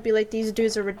because I'd be like, these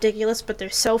dudes are ridiculous, but they're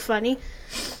so funny.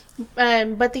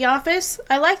 But The Office,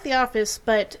 I like The Office,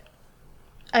 but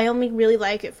I only really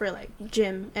like it for like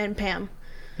Jim and Pam.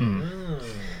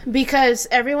 Because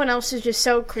everyone else is just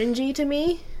so cringy to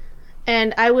me,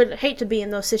 and I would hate to be in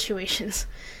those situations.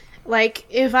 Like,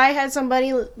 if I had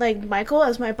somebody like Michael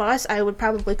as my boss, I would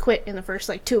probably quit in the first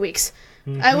like 2 weeks.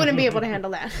 I wouldn't be able to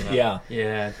handle that. Yeah.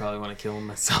 Yeah, I'd probably want to kill him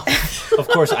myself. Of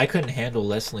course, I couldn't handle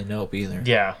Leslie Knope either.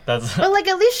 Yeah, that's. But like,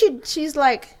 at least she's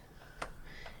like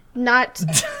not.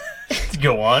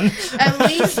 Go on.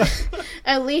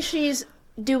 At least she's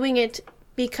doing it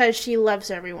because she loves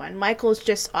everyone. Michael's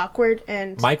just awkward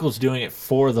and. Michael's doing it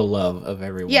for the love of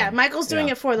everyone. Yeah, Michael's doing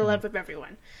it for the love of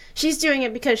everyone. She's doing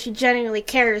it because she genuinely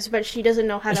cares, but she doesn't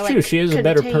know how That's to. true. Like, She is a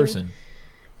better person.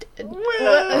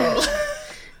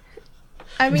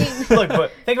 I mean, Look,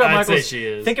 but think about I'd Michael. say she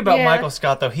is. Think about Yeah. Michael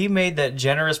Scott though. He made that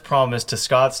generous promise to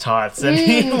Scott's Tots, and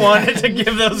he wanted to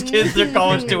give those kids their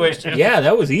college tuition. Yeah,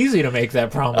 that was easy to make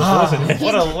that promise, wasn't it?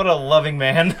 What a loving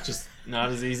man. Just not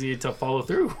as easy to follow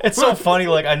through. It's so funny,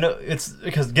 like, I know, it's,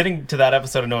 because getting to that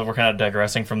episode, I know we're kind of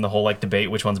digressing from the whole, like, debate,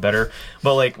 which one's better,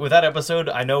 but, like, with that episode,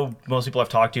 I know most people I've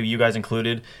talked to, you guys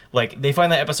included, like, they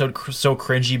find that episode so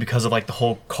cringy because of, like, the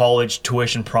whole college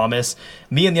tuition promise.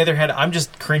 Me, on the other hand, I'm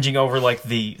just cringing over, like,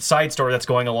 the side story that's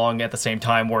going along at the same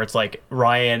time, where it's, like,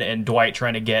 Ryan and Dwight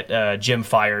trying to get Jim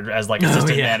fired as, like,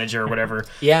 assistant manager or whatever.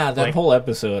 Yeah, that Like- whole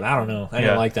episode. I don't know. I Yeah.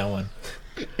 didn't like that one.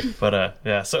 But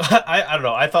yeah, so I don't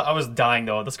know. I thought I was dying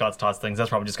though at the Scott's Tots things. That's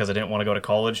probably just because I didn't want to go to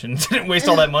college and didn't waste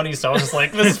all that money. So I was just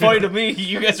like, this is funny to me.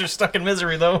 You guys are stuck in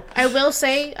misery though. I will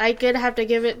say I did have to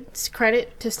give it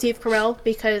credit to Steve Carell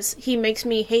because he makes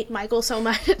me hate Michael so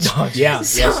much. Yeah, So- yeah,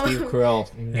 Steve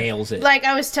Carell nails it. Like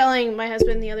I was telling my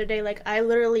husband the other day, like I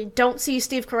literally don't see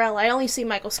Steve Carell. I only see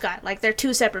Michael Scott. Like they're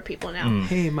two separate people now.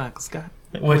 Hey, Michael Scott.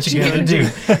 What you gonna do?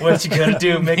 What you gonna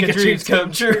do? Make your dreams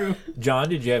come true. John,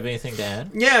 did you have anything to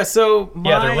add? Yeah, so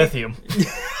Yeah, they're lithium.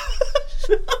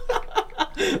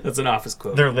 That's an Office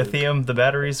quote. They're lithium. The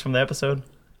batteries from the episode.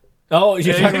 Oh,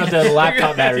 you're talking about the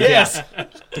laptop batteries. Yes.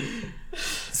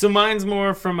 So mine's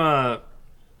more from a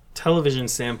television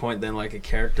standpoint than like a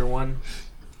character one.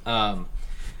 I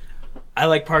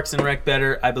like Parks and Rec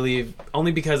better, I believe,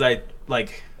 only because I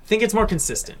like think it's more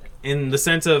consistent in the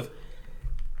sense of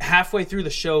halfway through the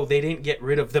show they didn't get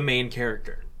rid of the main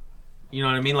character. You know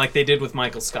what I mean? Like they did with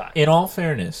Michael Scott. In all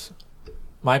fairness,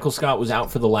 Michael Scott was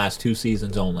out for the last 2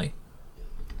 seasons only.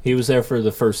 He was there for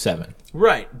the first 7.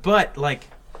 Right, but like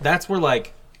that's where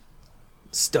like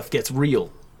stuff gets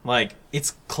real. Like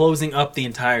it's closing up the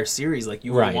entire series. Like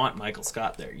you would Right. want Michael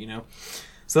Scott there, you know.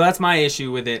 So that's my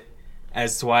issue with it,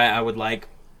 as to why I would like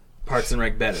Parks and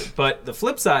Rec better. But the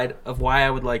flip side of why I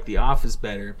would like The Office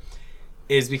better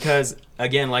is because,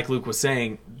 again, like Luke was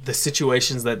saying, the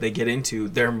situations that they get into,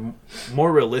 they're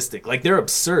more realistic. Like they're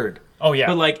absurd. Oh yeah.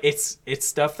 But like it's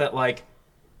stuff that like,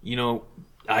 you know,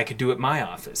 I could do at my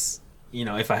office. You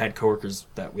know, if I had coworkers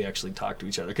that we actually talk to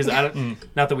each other, because I don't,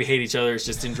 not that we hate each other. It's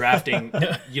just in drafting,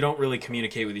 you don't really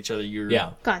communicate with each other. Yeah.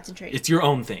 Concentrate. It's your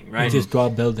own thing, right? Just draw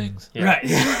buildings.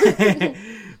 Right.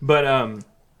 But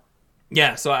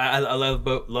yeah. So I love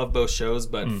both shows,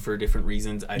 but for different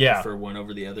reasons. I Yeah. prefer one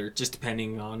over the other, just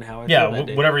depending on how I Yeah, feel that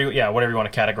day. whatever you want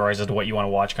to categorize as to what you want to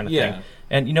watch, kind of Yeah. thing.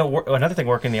 And you know, another thing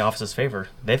working in The Office's favor,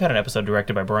 they've had an episode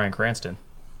directed by Bryan Cranston.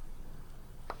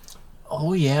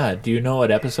 Oh, yeah. Do you know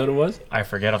what episode it was? I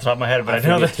forget off the top of my head, but I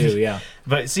know forget that too, yeah.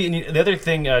 But see, and the other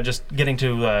thing, just getting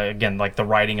to again, like the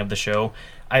writing of the show,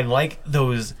 I like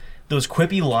those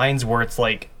quippy lines where it's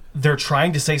like they're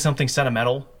trying to say something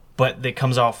sentimental, but it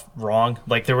comes off wrong.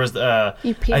 Like there was, You I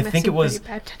PMSing think it was,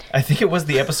 pretty bad today. I think it was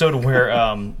the episode where,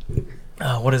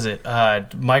 what is it?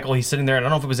 Michael, he's sitting there, and I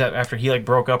don't know if it was after he like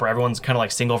broke up or everyone's kind of like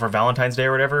single for Valentine's Day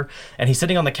or whatever, and he's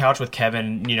sitting on the couch with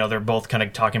Kevin. You know, they're both kind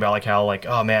of talking about like how like,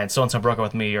 oh man, so and so broke up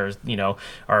with me, or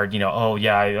oh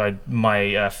yeah,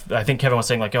 I think Kevin was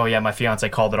saying like, oh yeah, my fiance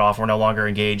called it off, we're no longer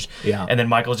engaged. Yeah. And then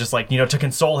Michael's just like, to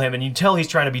console him, and you tell he's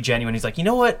trying to be genuine. He's like, you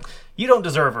know what? You don't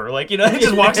deserve her. Like, he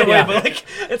just walks away. Yeah. But like,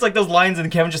 it's like those lines,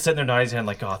 and Kevin just sitting there nodding his head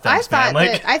like, oh, thanks, man.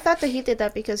 Like, I thought that he did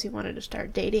that because he wanted to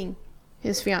start dating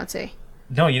his fiance.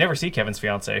 no, you never see Kevin's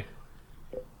fiance.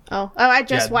 Oh, I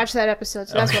just Yeah. watched that episode,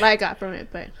 so that's what I got from it.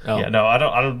 But Oh. Yeah, no, I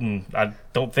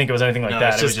don't think it was anything like No,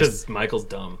 that. it's It just was just because Michael's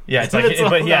dumb. yeah, it's like, That's all-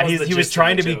 but yeah, that was the he was gist of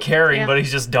trying the to be joke. caring, Yeah. but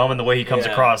he's just dumb in the way he comes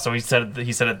Yeah. across. So he said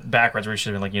it backwards, where he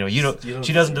should have been like, you don't,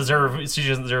 she doesn't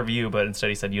deserve you, but instead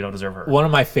he said you don't deserve her. One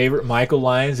of my favorite Michael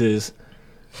lines is,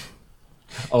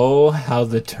 Oh, how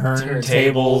the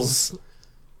turntables.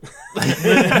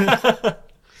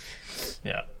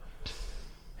 Yeah.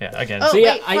 Yeah, again. Oh, So,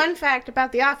 yeah, wait, I- fun fact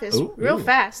about The Office, real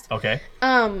fast. Okay.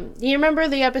 You remember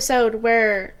the episode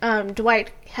where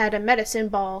Dwight had a medicine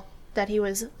ball that he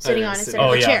was sitting on instead Oh,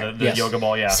 of a yeah, chair? the Yes. yoga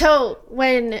ball, yeah. So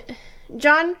when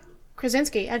John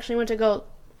Krasinski actually went to go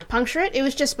puncture it, it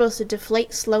was just supposed to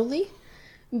deflate slowly,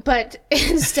 but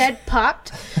instead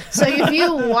popped. So if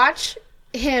you watch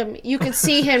him, you could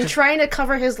see him trying to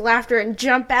cover his laughter and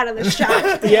jump out of the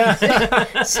shot,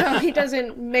 Yeah, so he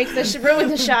doesn't make ruin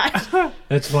the shot.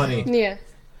 that's funny. Yeah.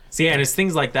 See, and it's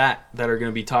things like that that are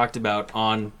going to be talked about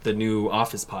on the new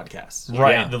Office podcast.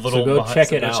 Right, Yeah. the little So go behind- check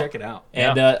so it go out. Check it out.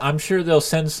 And I'm sure they'll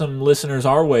send some listeners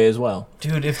our way as well.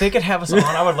 Dude, if they could have us on,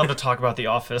 I would love to talk about The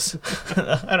Office.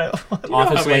 I don't know.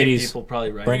 Office How many ladies, people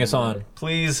probably write bring in us on.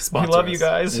 Please, Sponsor we love you us.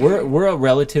 guys. We're a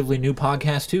relatively new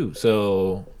podcast too,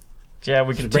 so Yeah,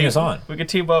 we could bring team, us on. We could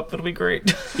team up. It'll be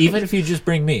great. even if you just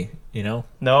bring me, you know.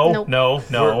 No, Nope.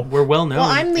 no. We're well known. Well,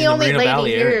 I'm the in only Moreno lady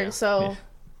Valley here, area. so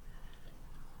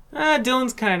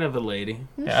Dylan's kind of a lady.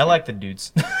 Yeah, I like the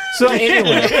dudes. So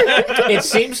anyway, it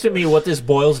seems to me what this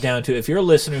boils down to, if you're a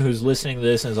listener who's listening to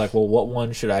this and is like, well, what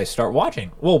one should I start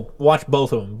watching? Well, watch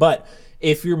both of them. But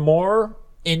if you're more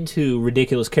into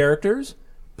ridiculous characters,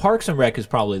 Parks and Rec is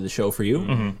probably the show for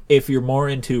you. If you're more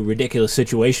into ridiculous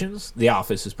situations, The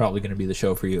Office is probably going to be the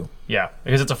show for you. Yeah,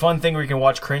 because it's a fun thing where you can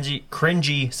watch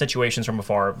cringy situations from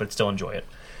afar, but still enjoy it.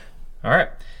 All right.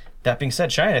 That being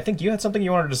said, Cheyenne, I think you had something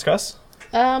you wanted to discuss.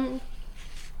 how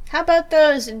about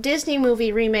those Disney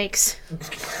movie remakes?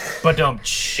 But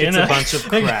It's a bunch of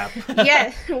crap.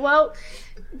 Yeah, well,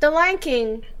 The Lion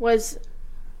King was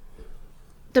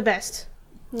the best.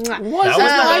 Mwah. That was the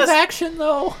live best. action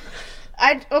though?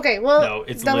 Okay, well, No,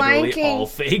 it's The Lion literally King. all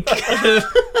fake.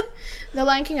 The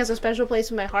Lion King has a special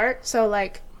place in my heart. So,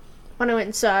 like, when I went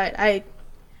and saw it, I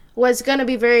was gonna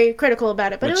be very critical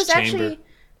about it, but Which it was chamber? actually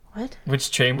what Which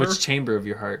chamber? Which chamber of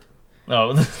your heart?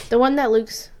 Oh, the one that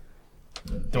Luke's.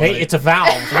 the one Hey, that- it's a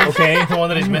valve, okay? the one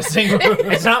that he's missing.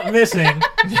 It's not missing.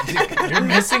 You're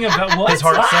missing about what? His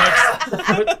heart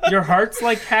sucks. Your heart's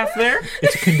like half there?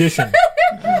 It's a condition.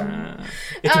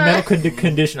 It's a medical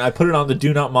condition. I put it on the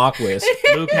do not mock list.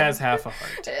 Luke has half a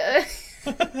heart.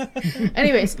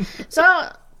 Anyways, so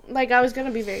like I was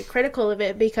gonna be very critical of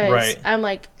it because Right. I'm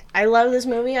like, I love this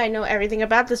movie. I know everything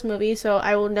about this movie, so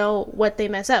I will know what they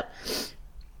mess up.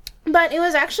 But it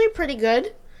was actually pretty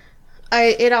good.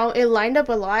 It lined up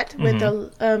a lot with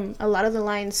a lot of the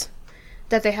lines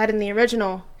that they had in the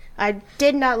original. I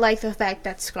did not like the fact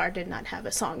that Scar did not have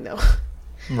a song though.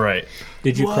 Right.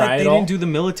 Did you What? cry They at all? didn't do the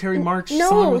military march song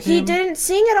No, with he him? didn't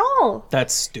sing at all.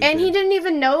 That's stupid. And he didn't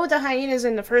even know the hyenas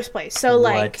in the first place. So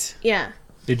like, What? yeah,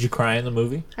 Did you cry in the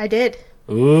movie? I did.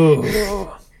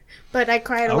 Ooh. But I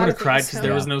cried a I lot would of have cried things, because so-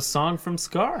 there was no song from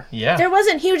Scar. Yeah. There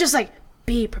wasn't. He was just like,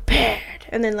 "Be prepared,"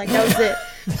 and then like that was it.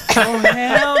 Oh,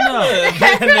 hell no.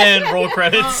 And then roll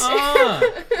credits.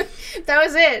 That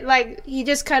was it. Like he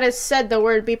just kind of said the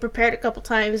word "be prepared" a couple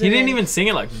times. He and didn't then- even sing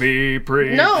it like, be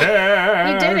prepared. No,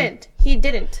 he didn't. He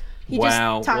didn't. He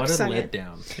Wow, just talked what a sung it.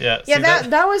 letdown. Yeah. Yeah, see,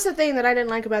 that was the thing that I didn't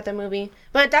like about the movie.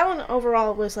 But that one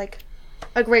overall was like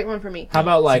a great one for me. How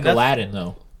about like that's- Aladdin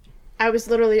though? I was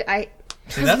literally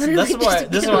see, that's literally why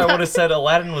just this is why I would have said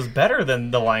Aladdin was better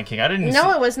than The Lion King. I didn't.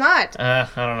 No, it was not. I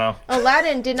don't know.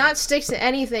 Aladdin did not stick to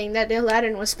anything that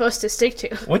Aladdin was supposed to stick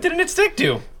to. What didn't it stick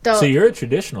to? So, So you're a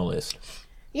traditionalist.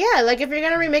 yeah, like if you're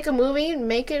gonna remake a movie,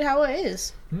 make it how it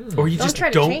is. Or you Don't just try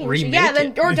to don't change. remake yeah, it.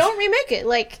 then or don't remake it.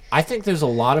 Like I think there's a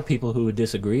lot of people who would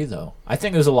disagree though. I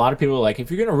think there's a lot of people like, if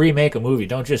you're gonna remake a movie,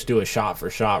 don't just do a shot for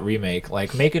shot remake.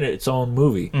 Like make it its own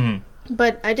movie.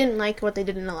 But I didn't like what they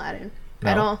did in Aladdin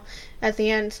at No? all. At the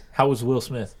end, How was Will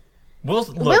Smith? Will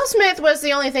Smith was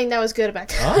the only thing that was good about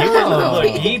that. Oh.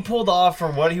 Look, he pulled off for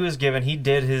what he was given. He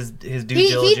did his due He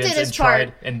diligence did his and tried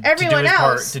part. and Everyone to do his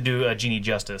part else- to do a genie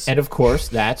justice. And of course,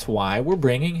 that's why we're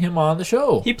bringing him on the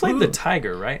show. He played the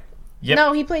tiger, right? Yep.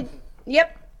 No, he played.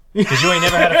 Yep. Because you ain't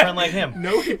never had a friend like him.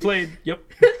 No, he played. Yep.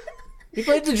 He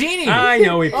played the genie. I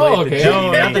know he played Oh, the okay. No,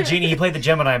 genie. not the genie. He played the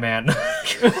Gemini Man.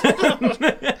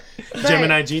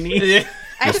 Gemini genie.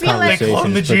 I feel like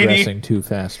clone the genie. too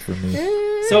fast for me.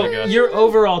 So, gosh. your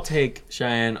overall take,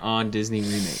 Cheyenne, on Disney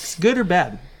remakes, good or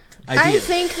bad? I Idea.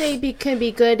 think they can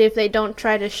be good if they don't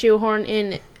try to shoehorn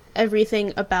in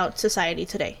everything about society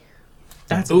today.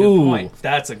 That's a Ooh. good point.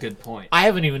 That's a good point. I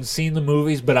haven't even seen the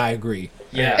movies, but I agree.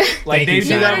 Yeah, like Thank they you, do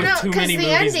Cheyenne. that No, with too 'cause many the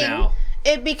movies ending- now.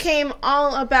 It became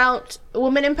all about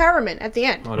women empowerment at the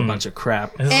end. What a bunch of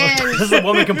crap. This And- is a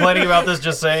woman complaining about this,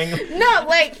 just saying. No,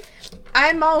 like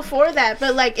I'm all for that,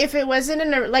 but like if it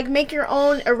wasn't like make your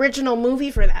own original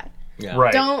movie for that. Yeah.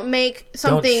 Right. Don't make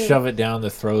something. Don't shove it down the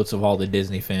throats of all the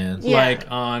Disney fans. Yeah.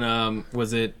 Like on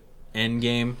was it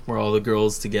Endgame where all the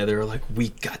girls together are like, we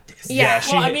got this. Yeah.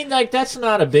 Well, I mean, like that's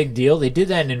not a big deal. They did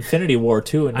that in Infinity War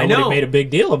too, and I nobody know. made a big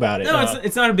deal about it. No,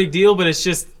 it's not a big deal, but it's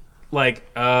just like,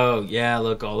 oh yeah,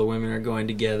 look, all the women are going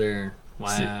together.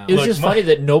 Wow. It was Look, just funny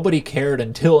that nobody cared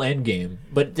until Endgame,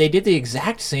 but they did the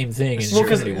exact same thing in Well,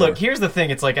 because Infinity War. look, here's the thing.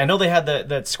 It's like I know they had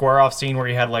that square off scene where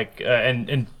you had like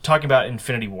and talking about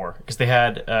Infinity War because they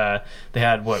had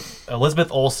what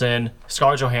Elizabeth Olsen,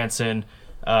 Scarlett Johansson,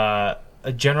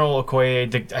 General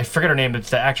Okoye. I forget her name. It's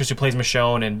the actress who plays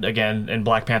Michonne, and again in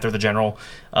Black Panther, the General.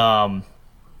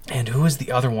 And who is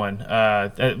the other one?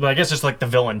 I guess just like the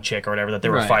villain chick or whatever that they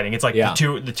were Right. fighting. It's like Yeah.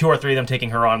 the two or three of them taking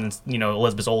her on, and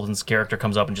Elizabeth Olsen's character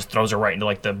comes up and just throws her right into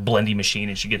like the blendy machine,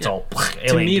 and she gets all To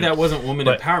alien. me, that wasn't woman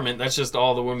But- empowerment. That's just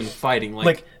all the women fighting.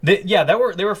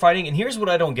 they were fighting, and here's what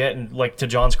I don't get, and like to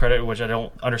John's credit, which I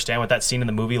don't understand with that scene in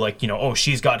the movie, like oh,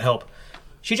 she's got help.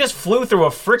 She just flew through a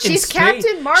freaking She's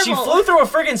Captain Marvel. She flew through a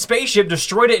freaking spaceship,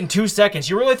 destroyed it in 2 seconds.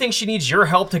 You really think she needs your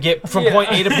help to get from point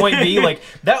A to point B? Like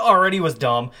that already was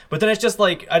dumb. But then it's just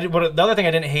like the other thing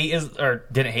I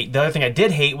the other thing I did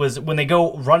hate was when they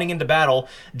go running into battle.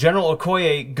 General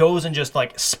Okoye goes and just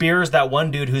like spears that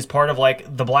one dude who's part of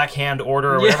like the Black Hand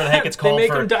Order or whatever the heck it's called. They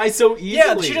make him die so easily.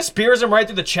 Yeah, she just spears him right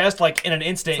through the chest like in an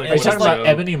instant. It's like, and Are you it's talking just about like,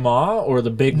 Ebony Maw or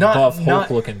the big Not- buff not-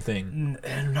 Hulk-looking thing?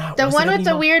 The was one it with the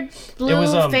Ebony Maw? weird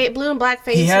blue, blue and black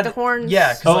face He had with the horns. Yeah.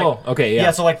 'cause, Oh, like, okay,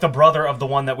 yeah. So like the brother of the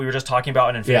one that we were just talking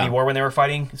about in Infinity Yeah. War when they were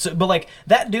fighting. So, but like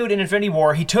that dude in Infinity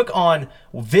War, he took on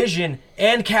Vision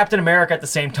and Captain America at the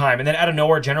same time, and then out of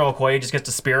nowhere, General Okoye just gets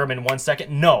to spear him in 1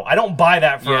 second. No, I don't buy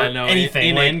that for anything.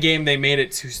 In like, Endgame, they made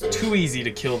it too easy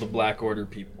to kill the Black Order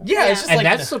people. yeah, it's just And like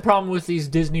that's the problem with these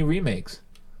Disney remakes.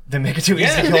 they make it too easy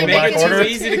Yeah, to kill they the make Black it too Order.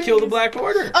 easy to kill the Black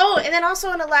Order. Oh, and then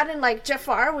also in Aladdin, like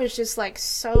Jafar was just like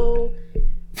so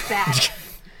bad.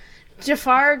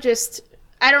 Jafar just,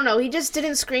 I don't know, he just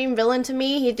didn't scream villain to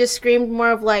me. He just screamed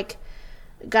more of like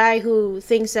guy who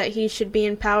thinks that he should be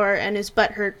in power and is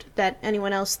butthurt that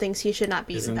anyone else thinks he should not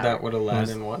be Isn't in power. that what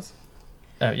Aladdin was?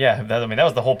 Yeah, that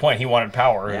was the whole point. He wanted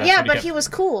power. That's Yeah, what but kept- he was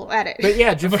cool at it. But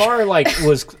yeah, Jafar like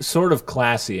was sort of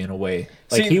classy in a way.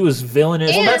 Like See- he was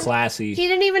villainous And but classy. he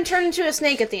didn't even turn into a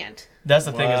snake at the end. That's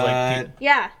the thing is like What?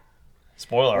 Yeah.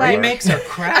 spoiler Like- alert. Remakes are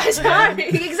crap. I'm sorry.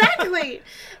 Exactly.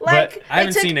 Like I haven't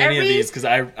it took seen any of every- these because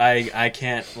I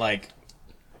can't like.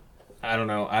 I don't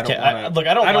know. I don't Can't- I- want look,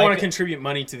 I don't like want it. to contribute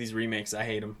money to these remakes. I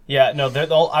hate them. Yeah, no,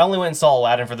 I only went and saw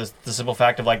Aladdin for the simple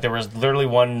fact of like there was literally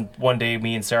one day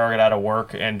me and Sarah got out of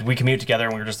work and we commute together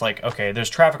and we were just like, okay, there's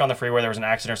traffic on the freeway, there was an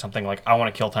accident or something, like I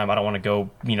want to kill time, I don't want to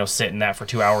go, sit in that for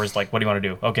 2 hours, like what do you want to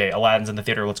do? Okay, Aladdin's in the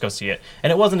theater, let's go see it.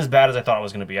 And it wasn't as bad as I thought it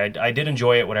was going to be. I did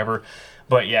enjoy it, whatever,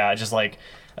 but yeah, just like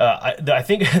I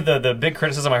think the big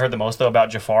criticism I heard the most though about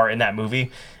Jafar in that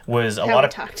movie was a lot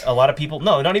of people.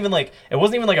 No, not even like it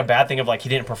wasn't even like a bad thing of like he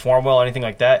didn't perform well or anything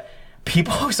like that.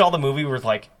 People who saw the movie were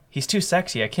like, he's too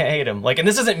sexy. I can't hate him. Like, and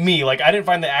this isn't me. Like, I didn't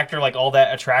find the actor like all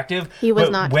that attractive. He was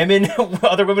but not.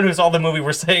 Other women who saw the movie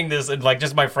were saying this, and like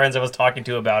just my friends I was talking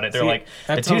to about it, they're like, the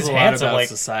that dude's tells a lot handsome. about Like,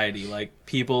 society. Like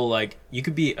people, like you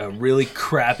could be a really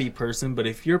crappy person, but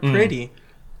if you're pretty,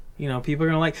 people are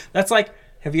gonna like. That's like.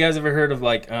 Have you guys ever heard of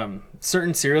like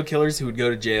certain serial killers who would go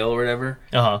to jail or whatever?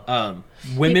 Women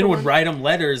People would want- write them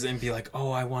letters and be like, "Oh,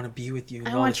 I want to be with you." And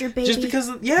I all want this. your Just baby. because,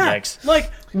 Yikes.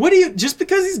 like, what do you? Just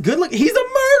because he's good looking, he's a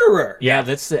murderer. Yeah,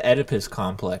 that's the Oedipus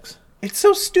complex. It's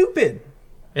so stupid.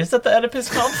 is that the Oedipus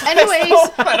complex? Anyways.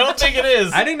 No, I don't think it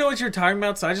is. I didn't know what you were talking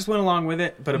about, so I just went along with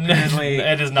it. But apparently,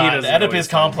 it is he not. doesn't The know what Oedipus he's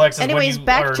talking complex is Anyways, when you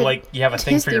back are to like you have a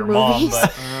thing for Disney your mom, movies.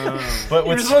 but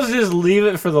We're what's supposed to just leave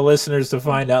it for the listeners to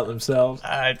find out themselves.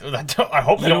 I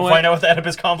hope they You know don't what? find out what the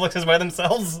Oedipus complex is by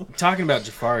themselves. about. Talking about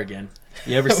Jafar again.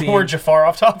 You ever seen? We're Jafar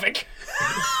off topic.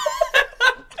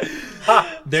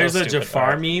 There's So a stupid.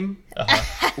 Jafar meme.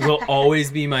 Will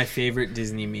always be my favorite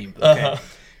Disney meme. Okay.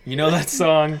 You know that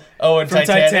song Oh, and from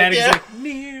Titanic? yeah. It's like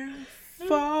near,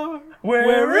 far,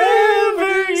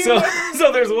 Wherever you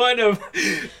So there's one of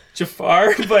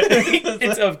Jafar, but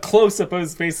it's a close up of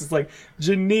his face. It's like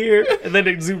Janir, and then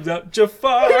it zooms out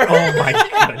Jafar. Oh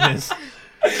my goodness.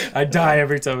 I die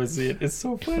every time I see it. It's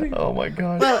so funny. Oh my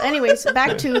gosh. Well, anyways,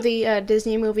 back to the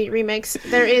Disney movie remakes.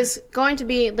 There is going to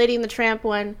be Lady and the Tramp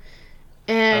one,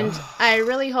 and I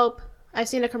really hope. I've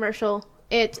seen a commercial.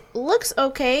 It looks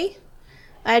okay.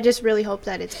 I just really hope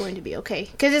that it's going to be okay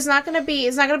because it's not going to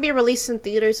be released in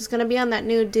theaters. It's going to be on that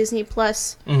new Disney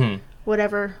Plus,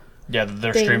 whatever. Yeah,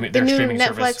 their thing, streaming, the their new streaming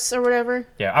Netflix service. or whatever.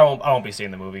 Yeah, I won't be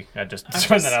seeing the movie. I just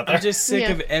throwing that out there. I'm just sick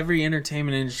Yeah. of every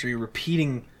entertainment industry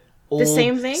repeating old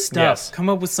same thing? stuff. Yes. Come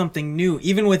up with something new.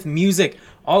 Even with music,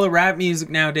 all the rap music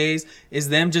nowadays is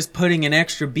them just putting an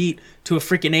extra beat to a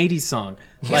freaking 80s song.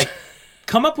 Like,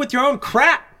 come up with your own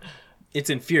crap. It's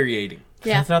infuriating.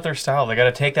 Yeah. That's not their style. They got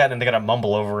to take that and they got to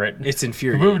mumble over it. It's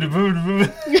infuriating.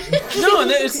 No,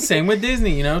 and it's the same with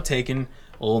Disney, you know, taking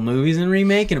old movies and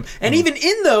remaking them. And even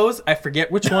in those, I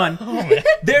forget which one,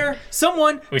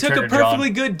 someone We took a triggered John. perfectly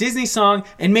good Disney song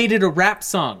and made it a rap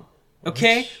song.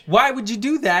 Okay? Why would you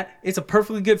do that? It's a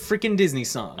perfectly good freaking Disney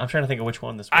song. I'm trying to think of which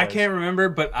one this was. I can't remember,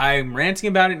 but I'm ranting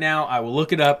about it now. I will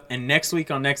look it up, and next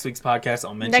week on next week's podcast,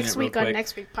 I'll mention Next it real week quick. on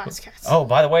Next Week Podcast. Oh,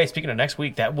 by the way, speaking of next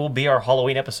week, that will be our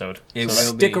Halloween episode. It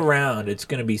So will Stick be. around. It's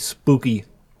gonna be spooky.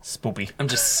 Spoopy. I'm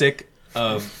just sick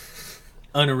of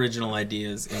unoriginal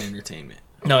ideas in entertainment.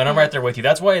 No, and I'm right there with you.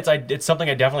 That's why it's something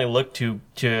I definitely look to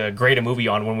grade a movie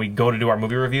on when we go to do our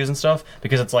movie reviews and stuff,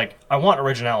 because it's like I want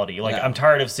originality. Like Yeah. I'm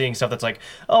tired of seeing stuff that's like,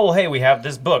 oh well, hey, we have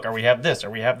this book or we have this or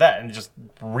we have that, and just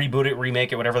reboot it,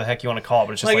 remake it, whatever the heck you want to call it.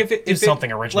 But it's just like, do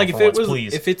something original for once,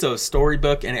 please. If it's a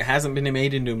storybook and it hasn't been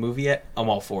made into a movie yet, I'm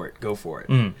all for it. Go for it.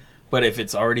 Mm. But if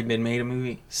it's already been made a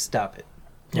movie, stop it.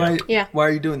 Yeah. Why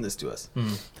are you doing this to us?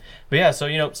 But yeah,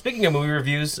 so speaking of movie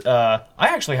reviews, I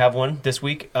actually have one this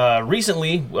week.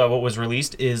 Recently, what was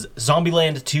released is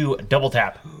Zombieland 2 Double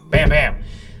Tap. Bam, bam.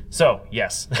 So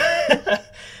yes,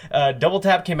 Double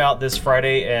Tap came out this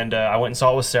Friday, and I went and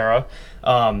saw it with Sarah.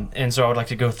 And so I would like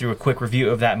to go through a quick review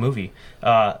of that movie.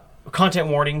 Content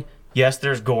warning: yes,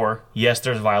 there's gore. Yes,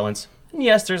 there's violence. And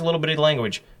yes, there's a little bit of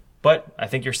language. But I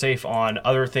think you're safe on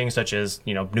other things such as,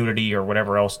 nudity or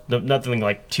whatever else. Nothing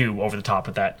like too over the top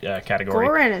with that category.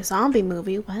 Gore in a zombie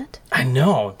movie. What? I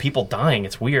know, people dying.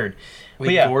 It's weird. Wait,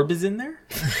 But yeah, Gorb is in there?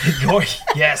 Gore.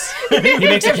 Yes, he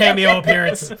makes a cameo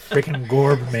appearance. Freaking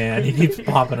Gorb, man. He keeps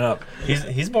popping up.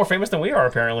 He's more famous than we are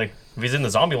apparently. If he's in the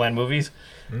Zombieland movies.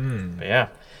 But yeah.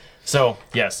 So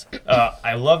yes,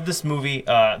 I love this movie.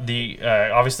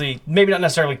 Obviously maybe not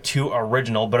necessarily too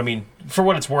original, but I mean, for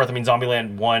what it's worth, I mean,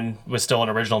 Zombieland 1 was still an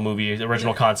original movie,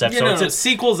 original concept. So it's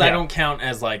sequels I yeah. don't count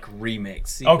as like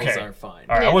remakes. Sequels Okay. are fine.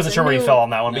 All right, Yeah, I wasn't it's sure a where you new- fell on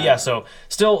that one, but No. yeah, so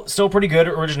still pretty good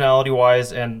originality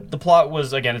wise, and the plot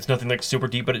was, again, it's nothing like super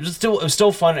deep, but it was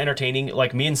still fun, entertaining.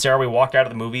 Like me and Sarah, we walked out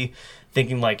of the movie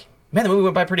thinking like, man, the movie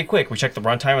went by pretty quick. We checked the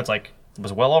runtime, it's like it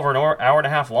was well over an hour and a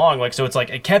half long. Like, so it's like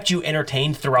it kept you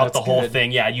entertained throughout That's the whole good.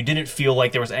 thing. Yeah, you didn't feel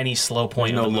like there was any slow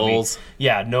point. No in the movie. lulls.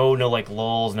 Yeah, no like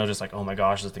lulls, no just like, oh my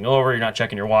gosh, is this thing over? You're not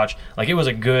checking your watch. Like, it was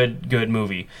a good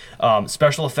movie.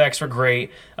 Special effects were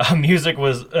great. Music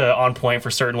was on point for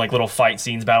certain like little fight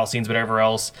scenes, battle scenes, whatever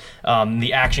else.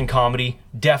 The action comedy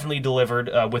definitely delivered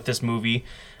with this movie.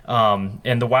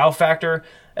 And the wow factor,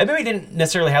 it maybe didn't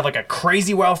necessarily have like a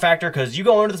crazy wow factor, because you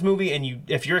go into this movie and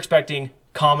if you're expecting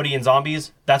comedy and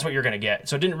zombies, that's what you're gonna get.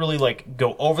 So it didn't really like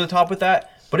go over the top with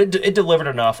that, but it delivered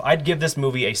enough. I'd give this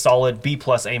movie a solid B+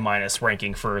 A-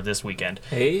 ranking for this weekend.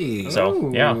 Hey.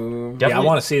 So yeah, Ooh. definitely. Yeah, I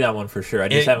want to see that one for sure. I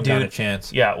just haven't gotten a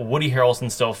chance. Yeah, Woody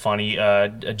Harrelson's still funny.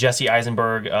 Jesse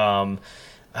Eisenberg.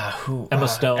 Emma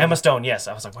Stone. Emma Stone. Yes,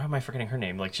 I was like, why am I forgetting her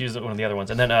name? Like, she was one of the other ones.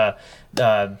 And then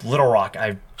Little Rock.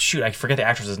 I forget the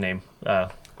actress's name.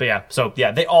 But yeah, so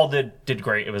yeah, they all did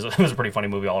great. It was a pretty funny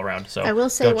movie all around. So I will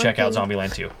say go one check out thing.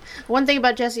 Zombieland 2. One thing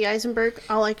about Jesse Eisenberg,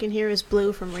 all I can hear is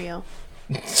Blue from Rio.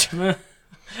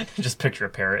 Just picture a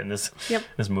parrot in this Yep.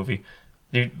 this movie.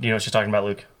 Do you know what she's talking about,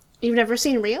 Luke? You've never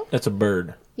seen Rio? That's a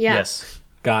bird. Yeah. Yes.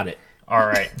 Got it. All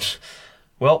right.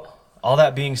 Well, all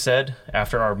that being said,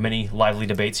 after our many lively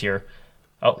debates here,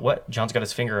 oh, what? John's got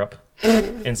his finger up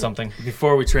in something.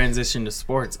 Before we transition to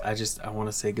sports, I want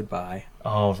to say goodbye.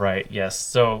 Oh, right. Yes.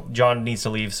 So John needs to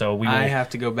leave, so we will. I have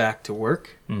to go back to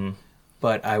work,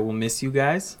 but I will miss you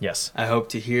guys. Yes. I hope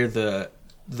to hear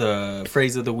the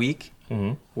phrase of the week.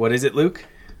 What is it, Luke?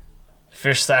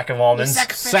 Fish sack of almonds.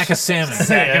 Sack of salmon.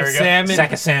 There we go. salmon.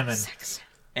 Sack of salmon.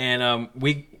 And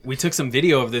we took some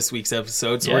video of this week's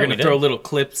episode, so Yeah, we're we going to did. throw little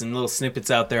clips and little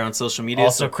snippets out there on social media.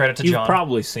 Also, so credit to You've John.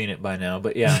 probably seen it by now,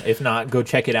 but yeah, if not, go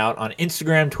check it out on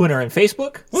Instagram, Twitter, and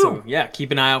Facebook. So, yeah,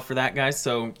 keep an eye out for that, guys.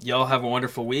 So y'all have a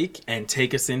wonderful week, and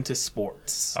take us into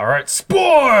sports. All right.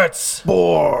 Sports.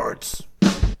 Sports.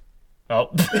 Oh.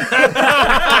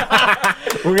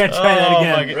 We're gonna try that Oh,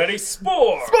 again. my God. Ready?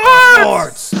 Sports.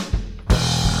 Sports.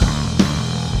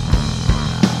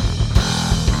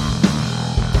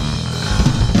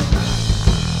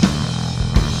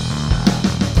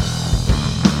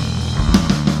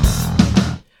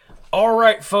 All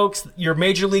right, folks. Your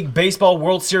Major League Baseball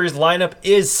World Series lineup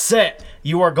is set.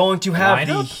 You are going to have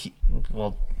Lineup?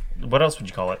 well, what else would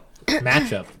you call it?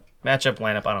 Matchup. Matchup,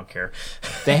 lineup, I don't care.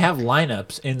 They have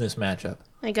lineups in this matchup.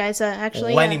 Hey guys,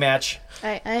 actually, Lenny match.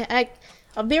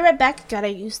 I'll be right back. Gotta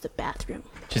use the bathroom.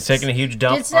 She's taking a huge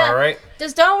dump. Just, All right.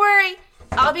 Just don't worry.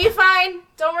 I'll be fine.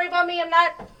 Don't worry about me.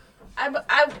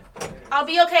 I'll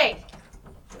be okay.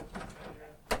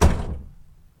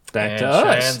 Back And to us.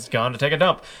 Cheyenne's gone to take a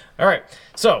dump. All right.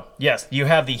 So, yes, you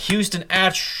have the Houston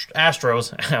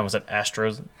Astros. I was at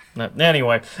Astros.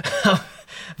 Anyway.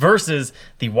 Versus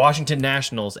the Washington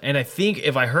Nationals. And I think,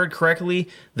 if I heard correctly,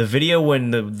 the video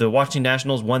when the Washington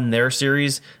Nationals won their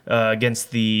series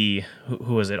against the...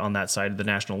 Who was it on that side of the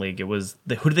National League? It was...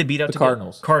 Who did they beat out? The to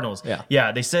Cardinals. Cardinals. Yeah.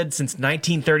 Yeah, they said since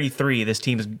 1933 this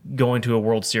team is going to a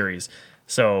World Series.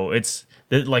 So it's...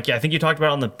 Like I think you talked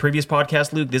about on the previous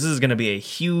podcast, Luke, this is going to be a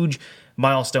huge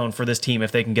milestone for this team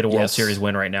if they can get a World Series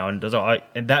win right now. And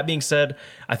that being said,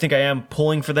 I think I am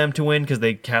pulling for them to win because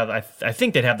they have. I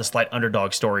think they'd have the slight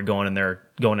underdog story going in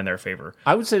their favor.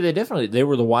 I would say they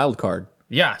were the wild card.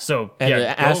 Yeah. So And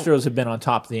yeah, the Astros have been on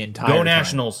top the entire go time.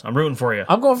 Nationals. I'm rooting for you.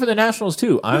 I'm going for the Nationals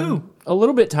too. I'm a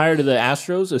little bit tired of the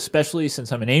Astros, especially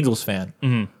since I'm an Angels fan.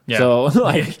 Yeah. So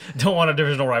like, Don't want a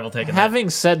divisional rival taking that. having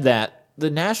said that, the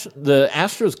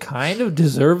Astros kind of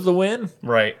deserve the win.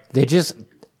 Right.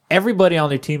 Everybody on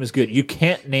their team is good. You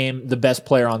can't name the best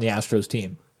player on the Astros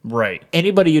team. Right.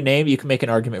 Anybody you name, you can make an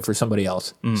argument for somebody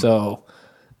else. So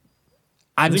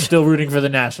I'm still rooting for the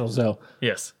Nationals, though.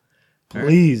 Yes.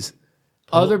 Please.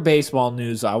 Other baseball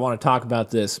news. I want to talk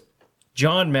about this.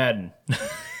 John Madden.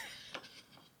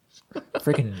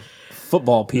 Freaking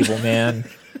football people, man.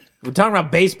 We're talking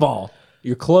about baseball.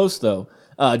 You're close, though.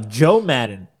 Joe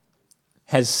Madden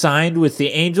has signed with the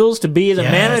Angels to be the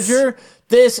manager.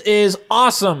 This is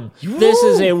awesome. Woo! This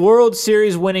is a World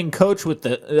Series winning coach with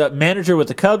the manager with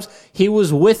the Cubs. He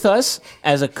was with us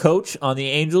as a coach on the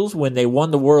Angels when they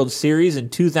won the World Series in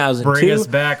 2002. Bring us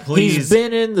back, please. He's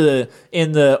been in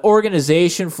the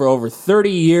organization for over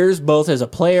 30 years, both as a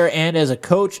player and as a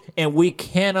coach, and we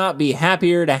cannot be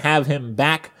happier to have him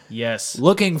back. Yes.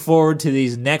 Looking forward to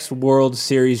these next World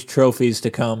Series trophies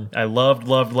to come. I loved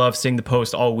seeing the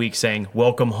post all week saying,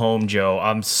 "Welcome home, Joe."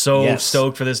 I'm so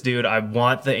stoked for this dude. I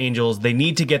want the Angels. They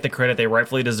need to get the credit they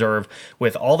rightfully deserve.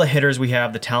 With all the hitters we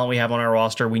have, the talent we have on our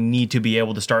roster, we need to be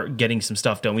able to start getting some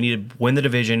stuff done. We need to win the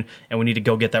division, and we need to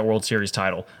go get that World Series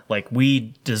title. Like,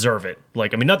 we deserve it.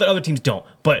 Like, I mean, not that other teams don't,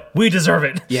 but we deserve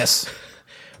it. Yes.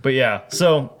 But yeah,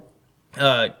 so...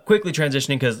 quickly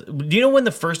transitioning, because do you know when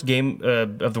the first game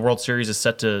of the World Series is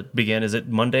set to begin? Is it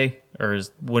Monday, or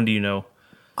when do you know?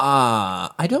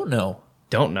 I don't know.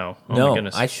 Don't know. Oh No, my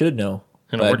goodness. I should know.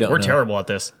 I but know, I don't we're know. terrible at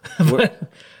this.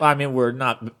 I mean, we're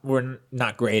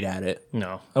not great at it.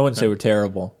 No, I wouldn't say we're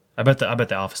terrible. I bet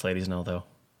the office ladies know though.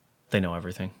 They know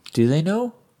everything. Do they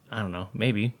know? I don't know.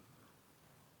 Maybe.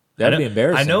 That'd be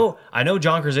embarrassing. I know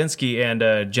John Krasinski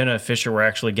and Jenna Fisher were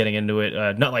actually getting into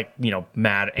it. Not like,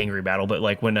 mad, angry battle, but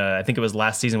like when I think it was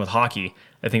last season with hockey.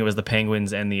 I think it was the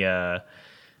Penguins and the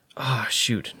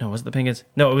was it the Penguins?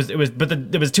 No, it was but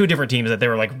it was two different teams that they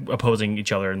were like opposing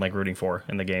each other and like rooting for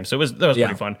in the game. So that was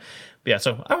pretty fun. But yeah,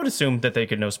 so I would assume that they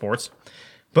could know sports.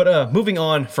 But moving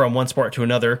on from one sport to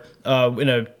another, in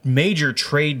a major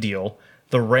trade deal,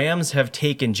 the Rams have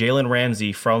taken Jalen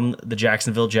Ramsey from the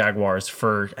Jacksonville Jaguars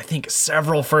for, I think,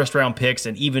 several first-round picks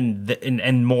and even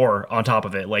and more on top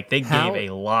of it. Like, they gave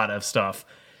a lot of stuff.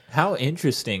 How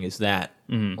interesting is that?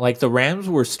 Like, the Rams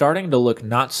were starting to look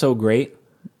not so great,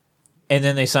 and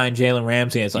then they signed Jalen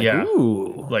Ramsey, and it's like,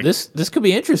 ooh, like, this could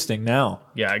be interesting now.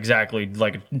 Yeah, exactly.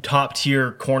 Like,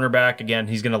 top-tier cornerback. Again,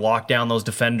 he's going to lock down those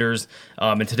defenders.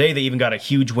 And today they even got a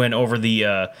huge win over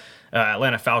the...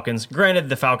 Atlanta Falcons. Granted,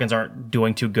 the Falcons aren't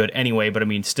doing too good anyway, but I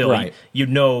mean, still, right.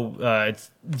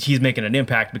 He's making an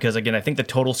impact because, again, I think the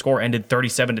total score ended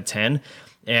 37-10,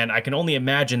 and I can only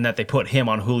imagine that they put him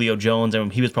on Julio Jones,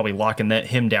 and he was probably locking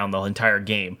him down the entire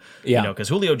game. Yeah, because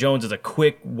Julio Jones is a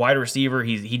quick wide receiver.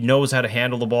 He knows how to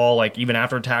handle the ball, like even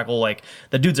after a tackle. Like,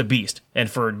 the dude's a beast, and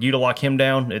for you to lock him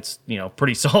down, it's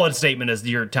pretty solid statement as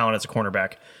your talent as a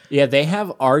cornerback. Yeah, they have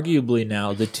arguably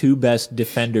now the two best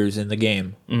defenders in the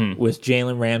game with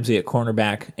Jalen Ramsey at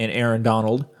cornerback and Aaron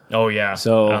Donald. Oh yeah,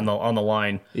 so on the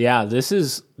line. Yeah,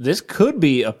 this could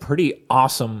be a pretty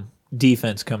awesome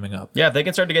defense coming up. Yeah, if they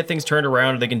can start to get things turned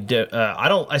around, they can.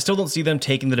 I still don't see them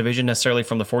taking the division necessarily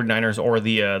from the 49ers or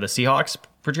the Seahawks,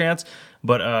 perchance.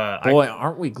 But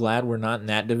aren't we glad we're not in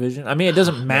that division? I mean, it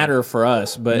doesn't matter for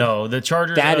us, but no, the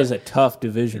Chargers. That is a tough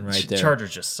division right there.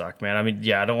 Chargers just suck, man. I mean,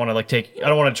 yeah, I don't want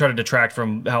to try to detract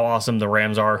from how awesome the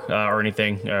Rams are or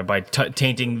anything by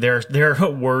tainting their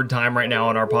word time right now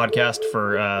on our podcast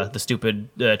for the stupid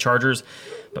Chargers.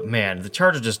 But man, the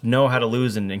Chargers just know how to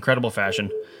lose in incredible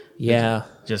fashion. Yeah.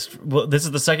 Well, this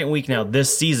is the second week now.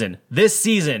 This season,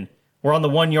 we're on the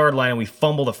 1 yard line and we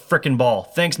fumbled a frickin' ball.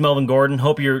 Thanks, Melvin Gordon.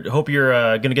 Hope you're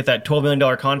gonna get that $12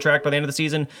 million contract by the end of the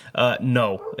season.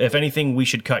 No, if anything, we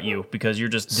should cut you because you're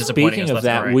just disappointing Speaking us of left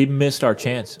and that, right. we missed our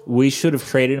chance. We should have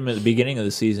traded him at the beginning of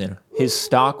the season. His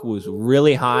stock was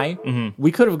really high.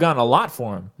 We could have gotten a lot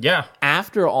for him. Yeah,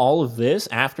 After all of this,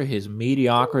 after his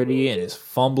mediocrity and his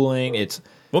fumbling,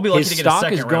 we'll be lucky his to get a stock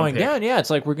second is round going pick. down. Yeah,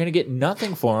 it's like we're going to get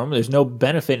nothing for him. There's no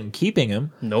benefit in keeping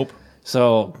him. Nope.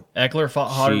 So Eckler fought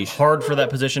Sheesh. hard for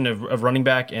that position of running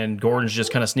back, and Gordon's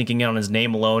just kind of sneaking in on his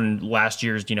name alone in last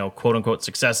year's, quote unquote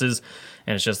successes.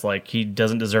 And it's just like he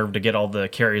doesn't deserve to get all the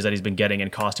carries that he's been getting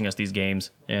and costing us these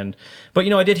games. But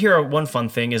I did hear one fun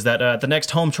thing is that at the next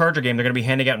home Charger game, they're going to be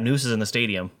handing out nooses in the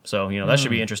stadium. So that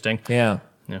should be interesting. yeah.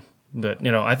 Yeah. But,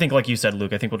 I think like you said,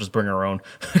 Luke, I think we'll just bring our own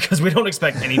because we don't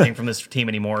expect anything from this team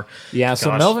anymore. Yeah,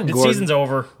 so Gosh, Melvin the Gordon- season's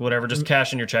over. Whatever. Just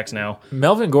cash in your checks now.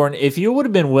 Melvin Gordon, if you would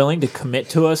have been willing to commit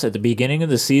to us at the beginning of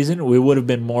the season, we would have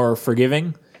been more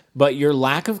forgiving. But your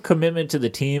lack of commitment to the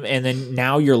team and then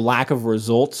now your lack of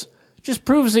results just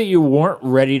proves that you weren't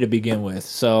ready to begin with.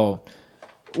 So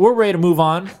we're ready to move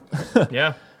on.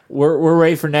 Yeah. We're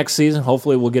ready for next season.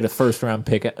 Hopefully, we'll get a first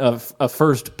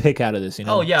pick out of this.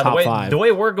 Oh yeah, top 5. the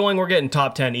way we're going, we're getting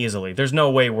top 10 easily. There's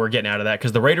no way we're getting out of that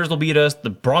because the Raiders will beat us. The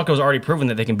Broncos already proven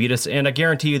that they can beat us, and I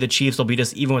guarantee you the Chiefs will beat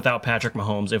us even without Patrick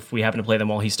Mahomes if we happen to play them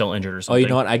while he's still injured or Oh, something. you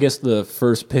know what? I guess the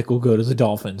first pick will go to the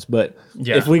Dolphins, but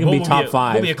Yeah, if we can be we'll top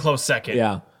 5, we'll be a close second.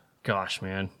 yeah. Gosh,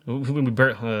 man,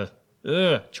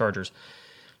 Chargers.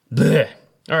 Blech.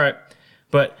 All right,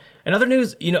 but. In other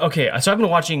news, okay, so I've been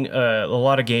watching a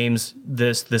lot of games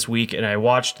this week, and I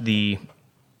watched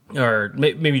or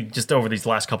maybe just over these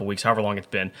last couple weeks, however long it's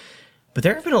been. But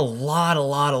there have been a lot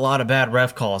of bad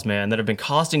ref calls, man, that have been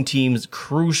costing teams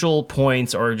crucial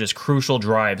points or just crucial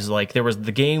drives. Like there was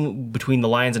the game between the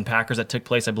Lions and Packers that took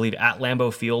place, I believe, at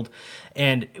Lambeau Field.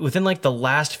 And within like the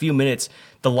last few minutes,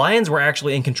 the Lions were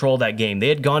actually in control of that game. They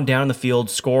had gone down the field,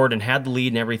 scored, and had the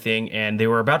lead and everything. And they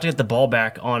were about to get the ball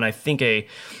back on, I think, it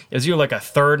was either like a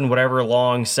third and whatever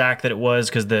long sack that it was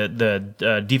because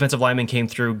the defensive lineman came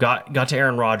through, got to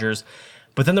Aaron Rodgers.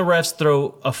 But then the refs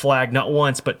throw a flag not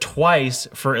once but twice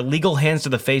for illegal hands to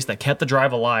the face that kept the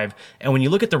drive alive. And when you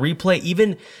look at the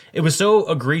replay, it was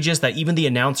so egregious that even the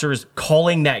announcers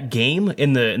calling that game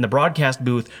in the broadcast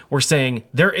booth were saying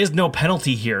there is no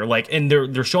penalty here. And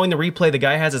they're showing the replay. The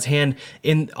guy has his hand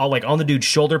on the dude's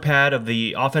shoulder pad of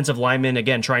the offensive lineman,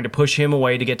 again trying to push him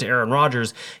away to get to Aaron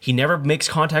Rodgers. He never makes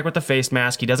contact with the face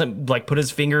mask. He doesn't put his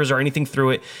fingers or anything through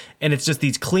it. And it's just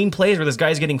these clean plays where this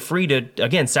guy's getting free to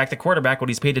again sack the quarterback, what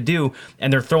he's paid to do,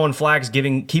 and they're throwing flags,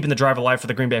 keeping the drive alive for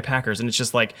the Green Bay Packers. And it's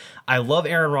just like, I love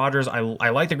Aaron Rodgers. I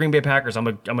like the Green Bay Packers. I'm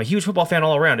a huge football fan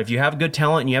all around. If you have good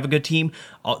talent and you have a good team,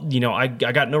 I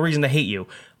got no reason to hate you.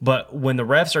 But when the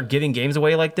refs are giving games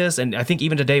away like this, and I think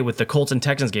even today with the Colts and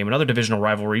Texans game, another divisional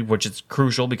rivalry, which is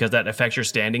crucial because that affects your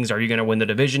standings. Are you going to win the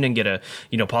division and get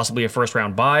possibly a first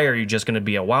round bye? Or are you just going to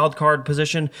be a wild card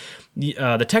position?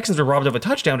 The Texans were robbed of a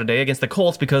touchdown today against the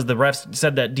Colts because the refs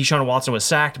said that Deshaun Watson was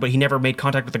sacked, but he never made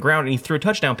contact with the ground and he threw a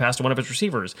touchdown pass to one of his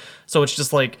receivers. So it's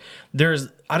just like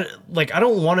I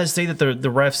don't want to say that the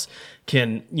refs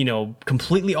can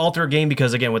completely alter a game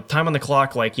because again with time on the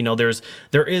clock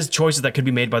there is choices that could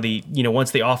be made by the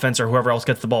once the offense or whoever else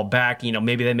gets the ball back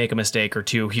maybe they make a mistake or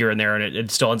two here and there and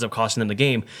it still ends up costing them the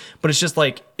game. But it's just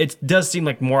like it does seem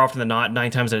like more often than not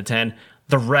 9 times out of 10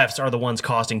 the refs are the ones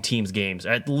costing teams games,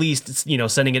 at least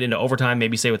sending it into overtime,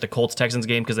 maybe say with the Colts Texans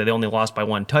game because they only lost by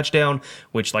 1 touchdown,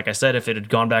 which like I said, if it had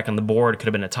gone back on the board it could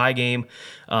have been a tie game.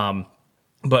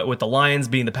 But with the Lions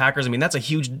beating the Packers, that's a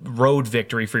huge road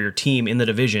victory for your team in the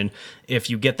division if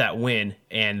you get that win.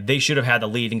 And they should have had the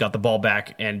lead and got the ball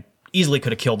back and easily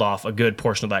could have killed off a good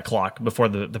portion of that clock before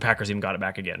the Packers even got it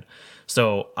back again.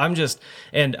 So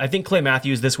and I think Clay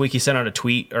Matthews this week, he sent out a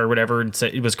tweet or whatever and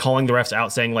said, it was calling the refs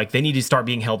out saying they need to start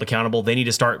being held accountable. They need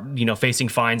to start, facing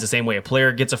fines the same way a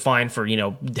player gets a fine for,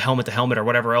 helmet to helmet or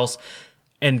whatever else.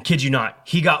 And kid you not,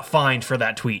 he got fined for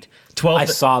that tweet. I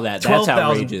saw that. That's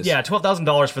outrageous. Yeah,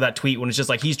 $12,000 for that tweet when it's just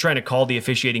like he's trying to call the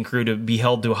officiating crew to be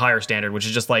held to a higher standard, which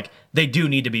is just like they do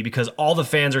need to be because all the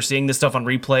fans are seeing this stuff on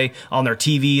replay on their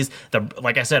TVs.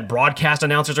 Like I said, broadcast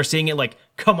announcers are seeing it. Like,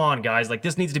 come on, guys. Like,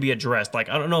 this needs to be addressed. Like,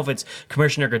 I don't know if it's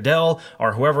Commissioner Goodell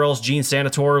or whoever else, Gene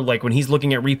Santor, like when he's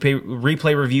looking at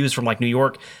replay reviews from like New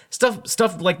York,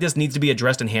 stuff like this needs to be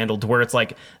addressed and handled to where it's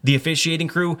like the officiating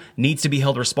crew needs to be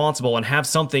held responsible and have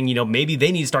something, maybe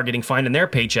they need to start getting fined in their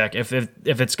paycheck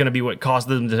if it's going to be what costs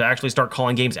them to actually start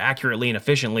calling games accurately and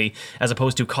efficiently, as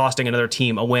opposed to costing another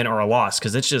team a win or a loss.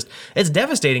 Because it's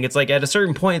devastating. It's like at a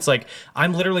certain point, it's like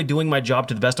I'm literally doing my job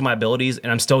to the best of my abilities,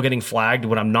 and I'm still getting flagged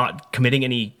when I'm not committing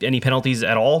any penalties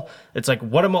at all. It's like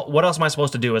what else am I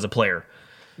supposed to do as a player?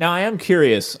 Now, I am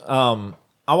curious.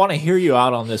 I want to hear you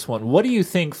out on this one. What do you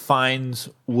think fines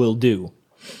will do?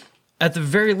 At the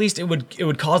very least, it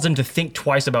would cause them to think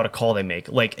twice about a call they make,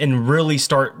 and really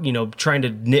start, trying to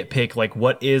nitpick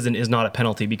what is and is not a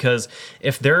penalty. Because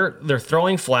if they're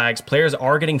throwing flags, players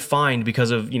are getting fined because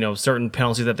of certain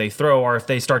penalties that they throw, or if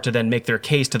they start to then make their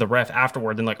case to the ref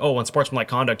afterward, then on sportsmanlike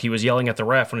conduct, he was yelling at the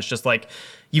ref, and it's just like,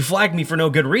 you flagged me for no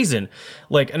good reason.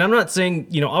 And I'm not saying,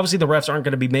 obviously the refs aren't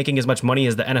going to be making as much money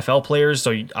as the NFL players,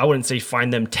 so I wouldn't say fine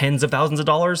them tens of thousands of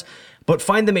dollars, but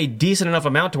find them a decent enough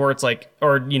amount to where it's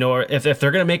if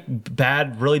they're going to make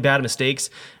really bad mistakes,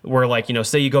 where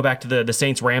say you go back to the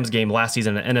Saints-Rams game last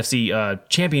season, an NFC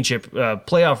championship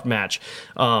playoff match,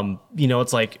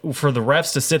 it's like for the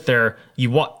refs to sit there,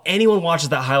 anyone watches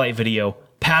that highlight video,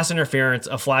 pass interference,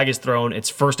 a flag is thrown,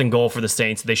 it's 1st and goal for the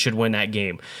Saints, they should win that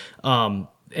game. And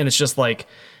it's just like,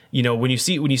 when you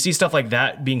see stuff like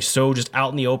that being so just out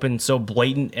in the open, so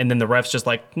blatant, and then the refs just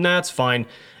like, nah, it's fine.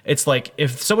 It's like,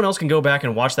 if someone else can go back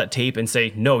and watch that tape and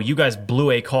say, no, you guys blew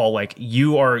a call,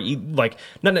 you are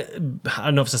not, I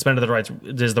don't know if suspended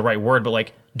is the right word,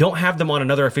 but don't have them on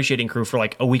another officiating crew for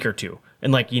a week or two.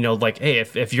 And hey,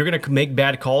 if you're going to make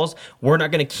bad calls, we're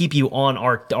not going to keep you on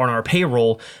our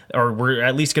payroll, or we're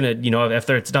at least going to,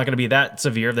 if it's not going to be that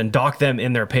severe, then dock them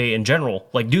in their pay in general.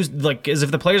 As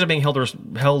if the players are being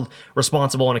held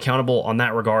responsible and accountable on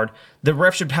that regard, the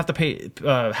ref should have to pay,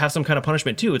 have some kind of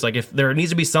punishment too. It's like, if there needs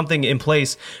to be something in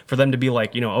place for them to be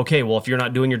okay, well, if you're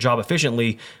not doing your job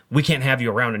efficiently, we can't have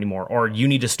you around anymore, or you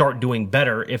need to start doing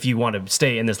better if you want to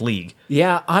stay in this league.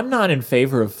 Yeah, I'm not in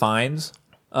favor of fines.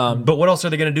 But what else are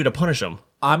they going to do to punish them?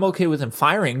 I'm okay with them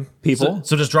firing people.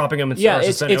 So just dropping them.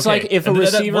 It's like if a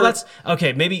receiver. That's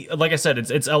okay. Maybe, like I said,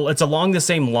 it's along the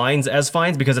same lines as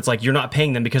fines, because it's like you're not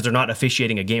paying them because they're not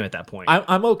officiating a game at that point.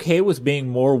 I'm okay with being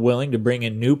more willing to bring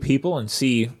in new people and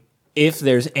see if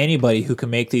there's anybody who can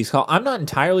make these calls. I'm not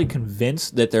entirely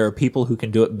convinced that there are people who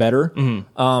can do it better.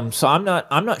 Mm-hmm. So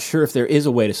I'm not sure if there is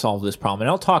a way to solve this problem, and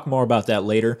I'll talk more about that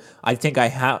later. I think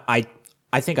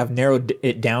I've narrowed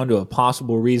it down to a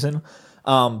possible reason.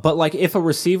 But if a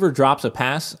receiver drops a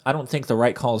pass, I don't think the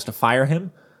right call is to fire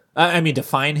him. To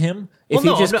fine him. I'm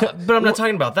not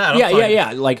talking about that.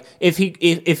 Yeah.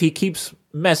 If he keeps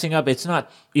messing up, it's not,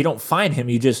 you don't fine him.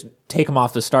 You just take him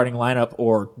off the starting lineup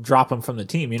or drop him from the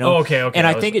team. Okay. And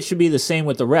I think it should be the same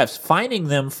with the refs. Fining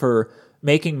them for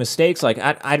making mistakes.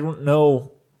 I don't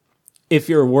know if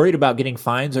you're worried about getting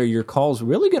fines. Are your calls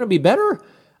really going to be better?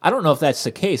 I don't know if that's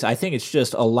the case. I think it's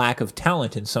just a lack of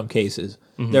talent in some cases.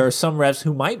 Mm-hmm. There are some refs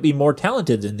who might be more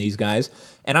talented than these guys,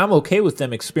 and I'm okay with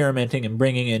them experimenting and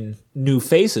bringing in new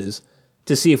faces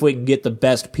to see if we can get the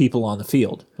best people on the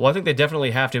field. Well, I think they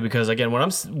definitely have to, because again,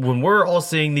 when we're all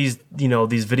seeing these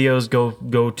these videos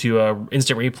go to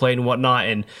instant replay and whatnot,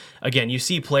 and again, you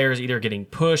see players either getting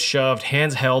pushed, shoved,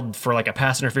 hands held for a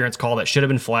pass interference call that should have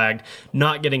been flagged,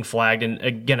 not getting flagged, and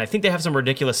again, I think they have some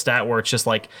ridiculous stat where it's just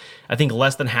I think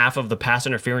less than half of the pass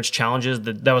interference challenges,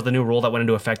 that was the new rule that went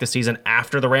into effect this season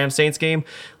after the Rams-Saints game.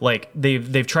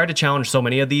 They've tried to challenge so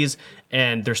many of these,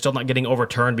 and they're still not getting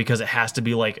overturned because it has to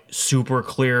be super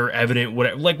clear, evident,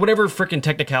 whatever freaking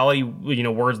technicality,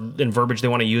 words and verbiage they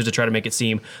want to use to try to make it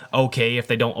seem okay if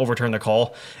they don't overturn the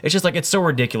call. It's just it's so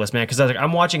ridiculous, man, because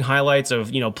I'm watching highlights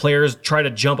of players try to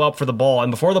jump up for the ball, and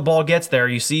before the ball gets there,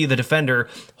 you see the defender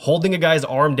holding a guy's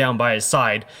arm down by his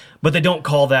side, but they don't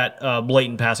call that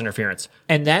blatant pass interference.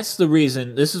 And that's the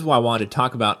reason, this is why I wanted to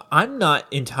talk about, I'm not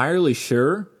entirely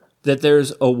sure that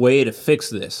there's a way to fix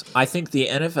this. I think the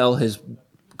NFL has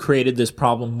created this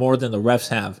problem more than the refs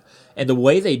have. And the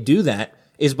way they do that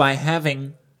is by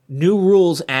having new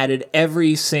rules added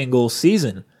every single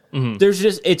season.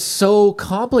 Mm-hmm. It's so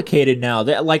complicated now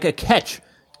that a catch,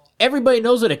 everybody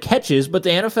knows what a catch is, but the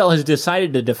NFL has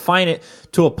decided to define it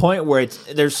to a point where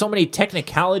there's so many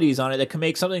technicalities on it that can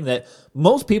make something that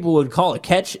most people would call a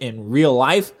catch in real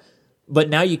life, but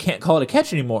now you can't call it a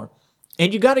catch anymore.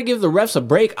 And you got to give the refs a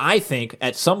break, I think,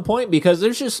 at some point, because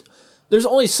there's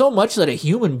only so much that a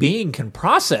human being can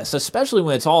process, especially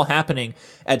when it's all happening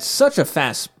at such a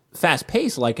fast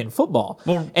pace like in football.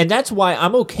 Well, and that's why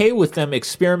I'm okay with them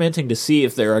experimenting to see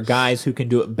if there are guys who can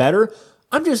do it better.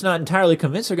 I'm just not entirely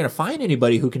convinced they're going to find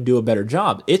anybody who can do a better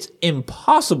job. It's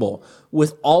impossible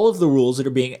with all of the rules that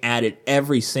are being added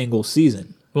every single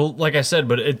season. Well, like I said,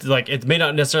 but it's like it may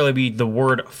not necessarily be the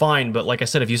word fine, but like I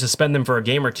said, if you suspend them for a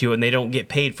game or two and they don't get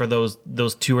paid for those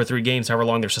 2 or 3 games, however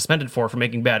long they're suspended for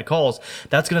making bad calls,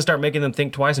 that's going to start making them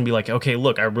think twice and be like, okay,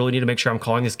 look, I really need to make sure I'm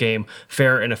calling this game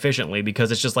fair and efficiently,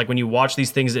 because it's just like when you watch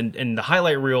these things in the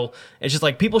highlight reel, it's just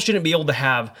like people shouldn't be able to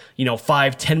have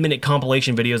 5-10 minute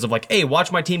compilation videos of like, hey, watch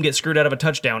my team get screwed out of a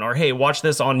touchdown, or hey, watch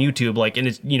this on YouTube, like, and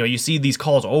it's you see these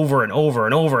calls over and over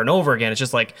and over and over again. It's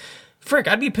just like, frick,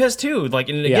 I'd be pissed too. Like,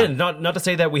 and again, not to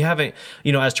say that we haven't,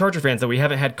 as Charger fans, that we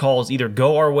haven't had calls either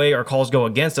go our way or calls go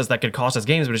against us that could cost us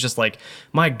games, but it's just like,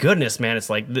 my goodness, man, it's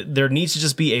like there needs to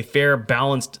just be a fair,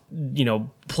 balanced,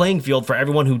 playing field for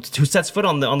everyone who sets foot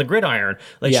on the gridiron.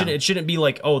 Like, it shouldn't be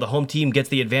like, oh, the home team gets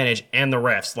the advantage and the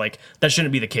refs. Like, that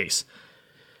shouldn't be the case.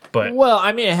 But well,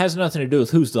 I mean, it has nothing to do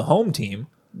with who's the home team.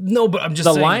 No, but I'm just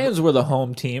saying. The Lions were the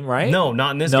home team, right? No,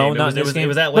 not in this game. It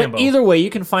was at Lambeau. But either way, you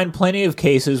can find plenty of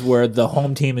cases where the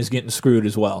home team is getting screwed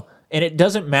as well. And it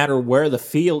doesn't matter where the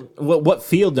field, what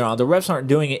field they're on. The refs aren't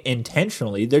doing it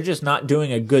intentionally. They're just not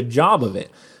doing a good job of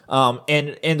it.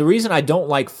 And the reason I don't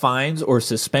like fines or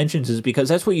suspensions is because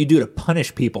that's what you do to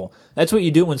punish people. That's what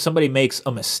you do when somebody makes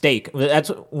a mistake. That's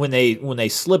when they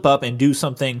slip up and do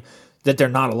something that they're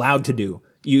not allowed to do.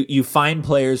 You fine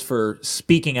players for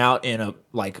speaking out in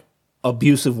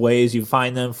abusive ways. You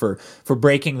fine them for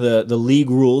breaking the league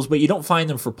rules, but you don't fine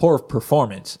them for poor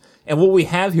performance. And what we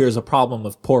have here is a problem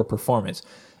of poor performance.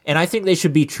 And I think they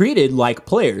should be treated like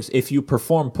players. If you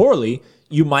perform poorly,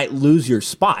 you might lose your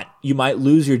spot. You might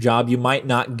lose your job. You might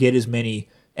not get as many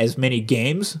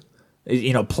games,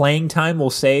 playing time, we'll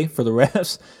say, for the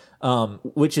refs.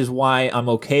 Which is why I'm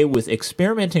okay with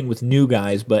experimenting with new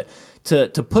guys, but to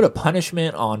put a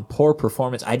punishment on poor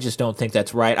performance, I just don't think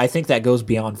that's right. I think that goes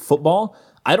beyond football.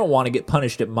 I don't want to get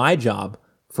punished at my job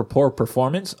for poor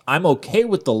performance. I'm okay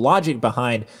with the logic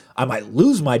behind I might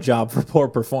lose my job for poor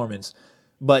performance,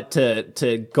 but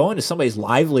to go into somebody's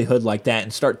livelihood like that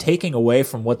and start taking away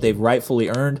from what they've rightfully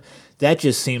earned, that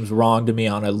just seems wrong to me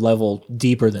on a level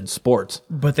deeper than sports.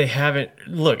 But they haven't.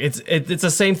 Look, it's the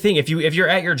same thing. If you're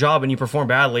at your job and you perform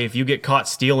badly, if you get caught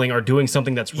stealing or doing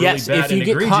something that's really bad and egregious, if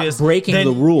you get caught breaking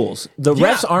the rules, the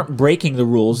refs aren't breaking the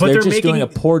rules. They're just doing a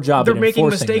poor job. They're making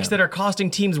mistakes that are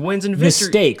costing teams wins and victory.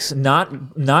 Mistakes,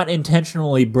 not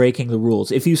intentionally breaking the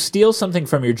rules. If you steal something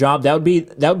from your job, that would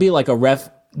be like a ref.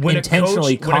 When a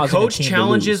coach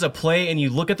challenges a play and you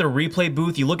look at the replay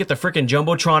booth, you look at the freaking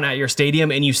Jumbotron at your stadium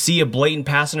and you see a blatant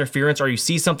pass interference, or you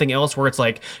see something else where it's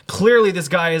like, clearly this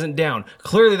guy isn't down.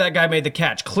 Clearly that guy made the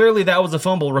catch. Clearly that was a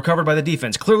fumble recovered by the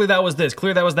defense. Clearly that was this.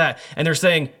 Clearly that was that. And they're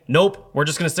saying, nope, we're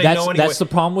just going to say no anyway. That's the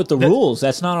problem with the rules.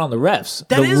 That's not on the refs.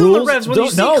 That is on the refs.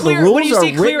 When you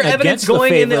see clear evidence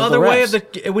going in the other way of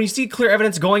when you see clear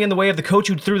evidence going in the way of the coach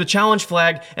who threw the challenge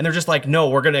flag, and they're just like, no,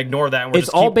 we're going to ignore that. And it's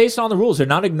all based on the rules. They're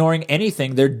not ignoring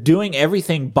anything. They're doing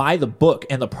everything by the book,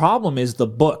 and the problem is the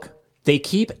book. They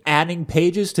keep adding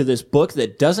pages to this book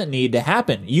that doesn't need to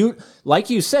happen. Like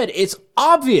you said, it's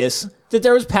obvious that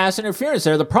there was pass interference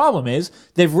there. The problem is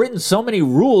they've written so many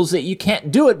rules that you can't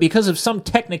do it because of some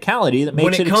technicality that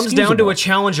makes it excusable. When it comes down to a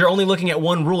challenge, you're only looking at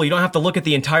one rule. You don't have to look at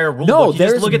the entire rule book. You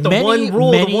just look at the one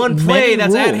rule, the one play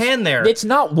that's at hand there. It's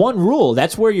not one rule.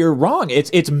 That's where you're wrong.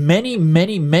 It's many,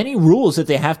 many, many rules that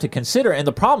they have to consider. And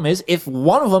the problem is if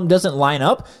one of them doesn't line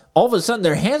up, all of a sudden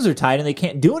their hands are tied and they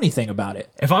can't do anything about it.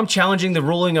 If I'm challenging the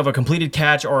ruling of a completed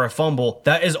catch or a fumble,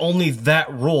 that is only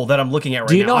that rule that I'm looking at right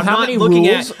now. Do you know how many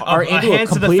rules are into a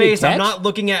completed catch? I'm not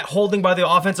looking at holding by the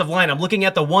offensive line. I'm looking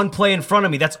at the one play in front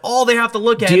of me. That's all they have to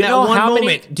look at in that one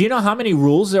moment. Do you know how many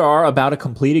rules there are about a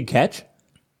completed catch?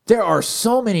 There are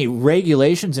so many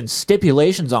regulations and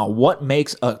stipulations on what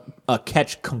makes a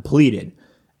catch completed.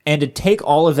 And to take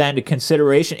all of that into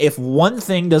consideration, if one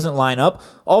thing doesn't line up,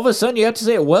 all of a sudden you have to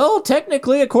say, well,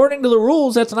 technically, according to the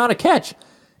rules, that's not a catch.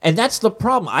 And that's the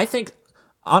problem.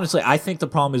 Honestly, I think the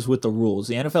problem is with the rules.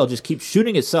 The NFL just keeps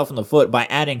shooting itself in the foot by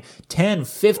adding 10,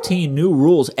 15 new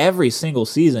rules every single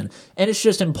season. And it's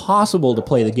just impossible to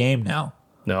play the game now.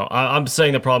 No, I'm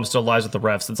saying the problem still lies with the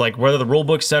refs. It's like whether the rule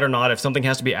book's set or not, if something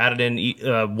has to be added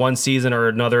in one season or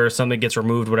another, something gets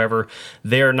removed, whatever,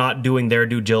 they're not doing their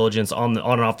due diligence on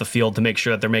and off the field to make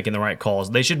sure that they're making the right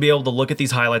calls. They should be able to look at these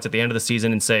highlights at the end of the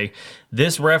season and say,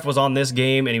 this ref was on this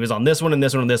game and he was on this one and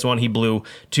this one and this one. He blew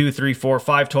 2, 3, 4,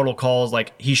 5 total calls.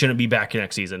 Like, he shouldn't be back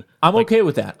next season. I'm okay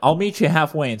with that. I'll meet you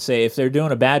halfway and say, if they're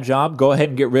doing a bad job, go ahead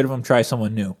and get rid of them, try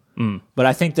someone new. But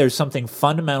I think there's something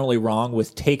fundamentally wrong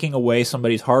with taking away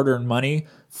somebody's hard-earned money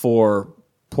for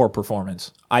poor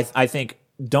performance. I think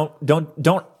don't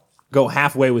go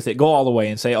halfway with it. Go all the way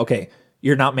and say, okay,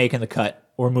 you're not making the cut.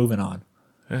 We're moving on.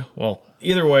 Yeah, well,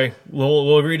 either way,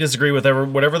 we'll agree to disagree with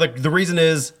whatever the reason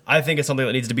is. I think it's something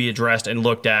that needs to be addressed and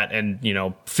looked at and,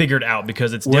 figured out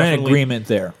because it's We're in definitely agreement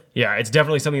there. Yeah, it's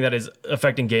definitely something that is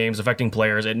affecting games, affecting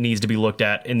players. It needs to be looked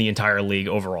at in the entire league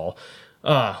overall.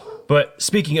 But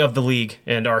speaking of the league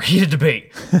and our heated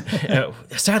debate,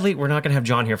 sadly, we're not going to have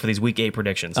John here for these Week 8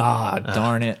 predictions.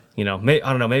 Darn it. I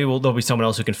don't know. Maybe there'll be someone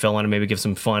else who can fill in and maybe give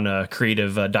some fun,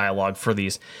 creative dialogue for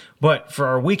these. But for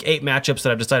our Week 8 matchups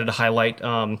that I've decided to highlight,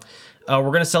 we're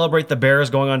going to celebrate the Bears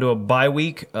going on to a bye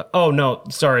week. They're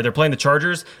playing the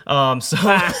Chargers.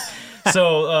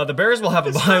 So the Bears will have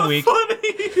a bye week.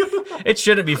 It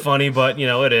shouldn't be funny, but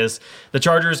it is. The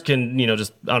Chargers can,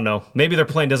 just I don't know. Maybe their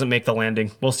plane doesn't make the landing.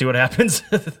 We'll see what happens.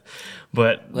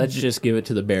 But let's just give it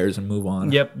to the Bears and move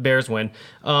on. Yep, Bears win.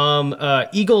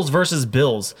 Eagles versus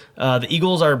Bills. The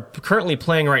Eagles are currently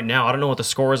playing right now. I don't know what the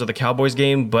score is of the Cowboys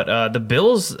game, but the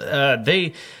Bills,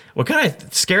 what kind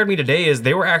of scared me today is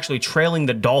they were actually trailing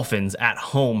the Dolphins at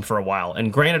home for a while.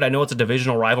 And granted, I know it's a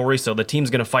divisional rivalry, so the team's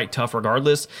going to fight tough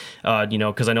regardless,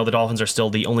 because I know the Dolphins are still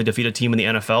the only defeated team in the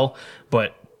NFL.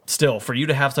 But still, for you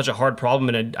to have such a hard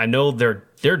problem, and I know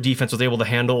their defense was able to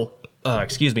handle, Tom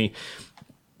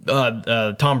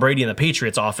Brady and the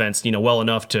Patriots offense, well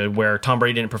enough to where Tom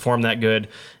Brady didn't perform that good,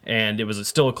 and it was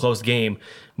still a close game.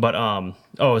 But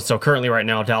so currently right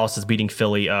now Dallas is beating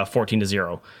Philly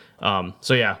 14-0.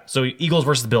 So Eagles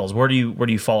versus Bills. Where do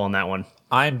you fall on that one?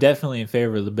 I'm definitely in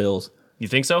favor of the Bills. You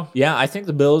think so? Yeah, I think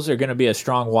the Bills are going to be a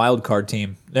strong wild card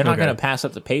team. They're not Okay. going to pass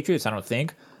up the Patriots, I don't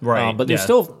think. Right, but they're yeah.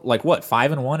 still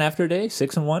 5-1 after today,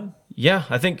 6-1. Yeah,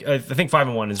 I think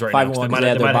 5-1 is right 5-1 now. 'cause they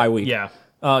had their bye week. Yeah.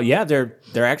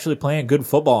 They're actually playing good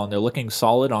football and they're looking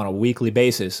solid on a weekly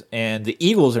basis. And the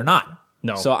Eagles are not.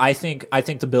 No. So I think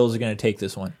the Bills are going to take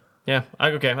this one. Yeah,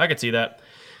 I could see that.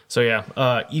 So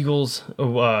yeah, Eagles.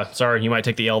 Sorry, you might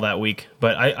take the L that week,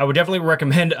 but I would definitely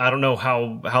recommend. I don't know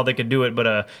how they could do it,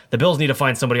 but the Bills need to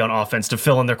find somebody on offense to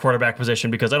fill in their quarterback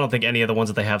position because I don't think any of the ones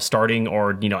that they have starting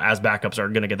or as backups are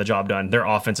going to get the job done. Their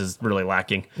offense is really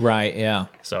lacking. Right. Yeah.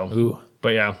 So, Ooh.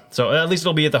 But yeah, so at least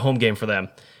it'll be at the home game for them.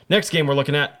 Next game we're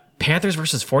looking at. Panthers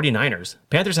versus 49ers.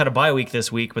 Panthers had a bye week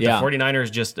this week, but Yeah. the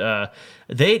 49ers just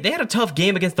they had a tough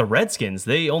game against the Redskins.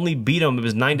 They only beat them. It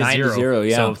was 9-0. 9-0,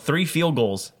 yeah. So 3 field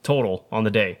goals total on the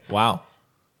day. Wow.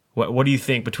 What do you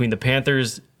think between the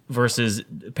Panthers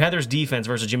defense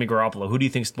versus Jimmy Garoppolo? Who do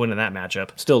you think's winning that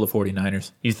matchup? Still the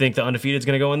 49ers. You think the undefeated's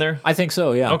going to go in there? I think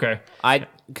so, yeah. Okay.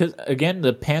 Because again,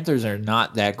 the Panthers are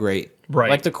not that great. Right.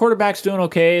 Like the quarterback's doing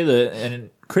okay, and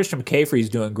Christian McCaffrey's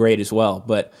doing great as well,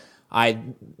 but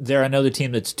they're another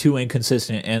team that's too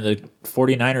inconsistent, and the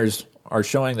 49ers are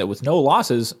showing that with no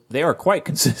losses, they are quite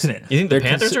consistent. You think the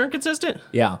Panthers are inconsistent?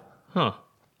 Yeah. Huh.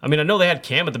 I mean, I know they had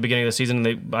Cam at the beginning of the season,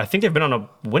 and I think they've been on a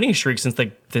winning streak since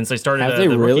they started. Have they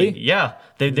the really? Rookie. Yeah,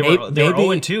 they were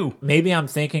 0-2. Maybe I'm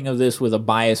thinking of this with a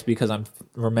bias because I'm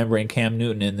remembering Cam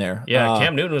Newton in there. Yeah,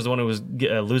 Cam Newton was the one who was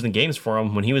losing games for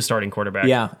him when he was starting quarterback.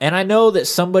 Yeah, and I know that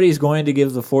somebody's going to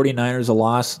give the 49ers a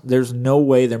loss. There's no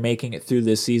way they're making it through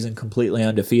this season completely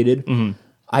undefeated. Mm-hmm.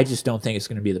 I just don't think it's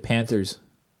going to be the Panthers.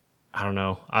 I don't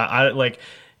know. I like...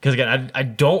 Because again, I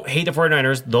don't hate the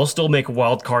 49ers. They'll still make a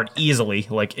wild card easily,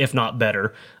 like if not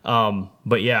better.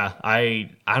 But yeah,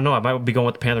 I don't know. I might be going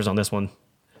with the Panthers on this one.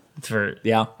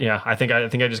 Yeah. I think I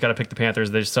just got to pick the Panthers.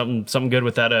 There's something good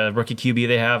with that rookie QB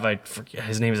they have. I forget,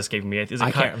 his name is escaping me.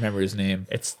 Can't remember his name.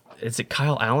 Is it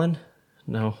Kyle Allen?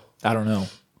 No. I don't know.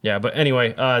 Yeah, but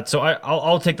anyway, so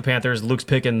I'll take the Panthers. Luke's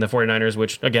picking the 49ers,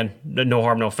 which, again, no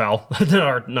harm, no foul.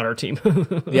 not our team.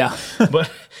 Yeah. But,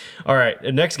 all right,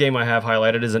 the next game I have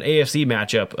highlighted is an AFC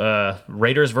matchup,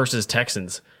 Raiders versus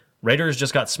Texans. Raiders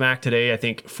just got smacked today, I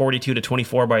think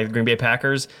 42-24 by the Green Bay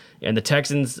Packers. And the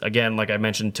Texans, again, like I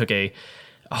mentioned, took a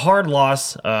hard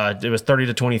loss. It was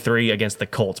 30-23 against the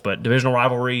Colts, but divisional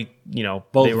rivalry,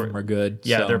 Both of them are good.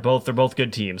 Yeah, so. they're both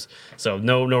good teams. So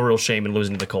no real shame in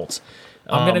losing to the Colts.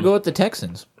 I'm going to go with the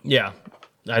Texans. Yeah.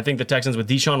 I think the Texans with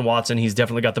Deshaun Watson, he's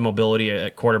definitely got the mobility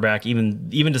at quarterback. Even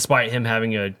despite him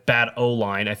having a bad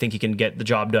O-line, I think he can get the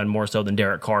job done more so than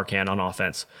Derek Carr can on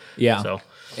offense. Yeah. So,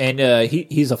 and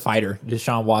he's a fighter.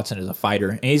 Deshaun Watson is a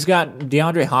fighter. And he's got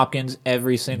DeAndre Hopkins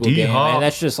every single game. And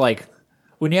that's just like,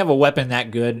 when you have a weapon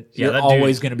that good, you're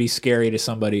always going to be scary to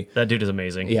somebody. That dude is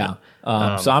amazing. Yeah.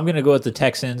 So I'm going to go with the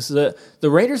Texans. The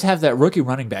Raiders have that rookie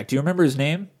running back. Do you remember his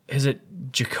name? Is it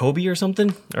Jacoby or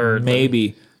something? Or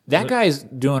maybe. That guy's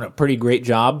doing a pretty great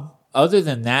job. Other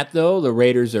than that, though, the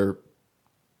Raiders are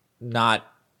not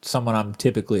someone I'm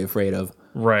typically afraid of.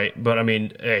 Right, but I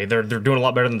mean, hey, they're doing a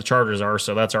lot better than the Chargers are,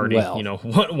 so that's already one up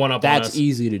on us. That's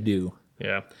easy to do.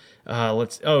 Yeah.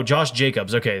 Josh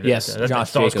Jacobs. Okay. Yes, Josh Josh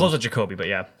So I was Jacobs. close to Jacoby, but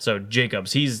yeah. So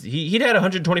Jacobs, he had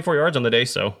 124 yards on the day,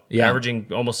 so Yeah. averaging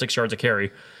almost 6 yards a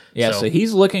carry. Yeah, so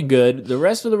he's looking good. The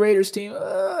rest of the Raiders team,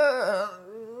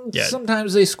 Yeah.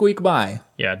 sometimes they squeak by.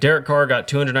 Yeah, Derek Carr got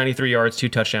 293 yards, 2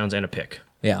 touchdowns, and a pick.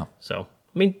 Yeah. So,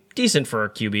 I mean, decent for a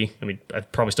QB. I mean,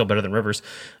 probably still better than Rivers.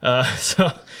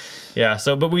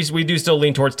 But we do still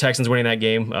lean towards Texans winning that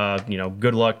game.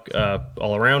 Good luck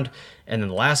all around. And then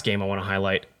the last game I want to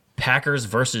highlight, Packers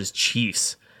versus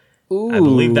Chiefs. Ooh. I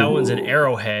believe that one's an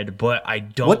Arrowhead, but I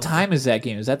don't... What time is that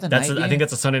game? Is that the night game? I think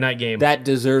that's a Sunday night game. That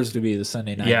deserves to be the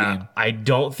Sunday night game. I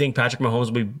don't think Patrick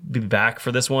Mahomes will be back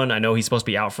for this one. I know he's supposed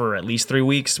to be out for at least 3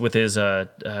 weeks with his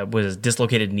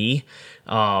dislocated knee.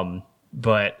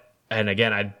 And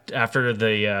again, after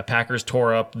the Packers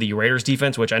tore up the Raiders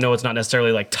defense, which I know it's not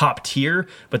necessarily like top tier,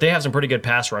 but they have some pretty good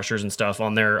pass rushers and stuff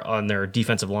on their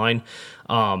defensive line.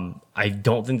 I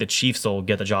don't think the Chiefs will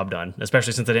get the job done,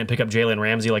 especially since they didn't pick up Jalen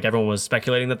Ramsey like everyone was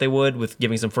speculating that they would with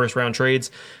giving some first round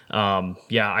trades.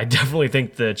 I definitely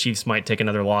think the Chiefs might take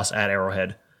another loss at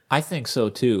Arrowhead. I think so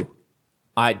too.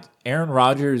 Aaron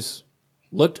Rodgers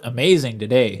looked amazing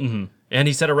today. Mm-hmm. And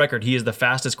he set a record. He is the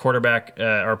fastest quarterback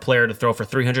or player to throw for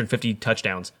 350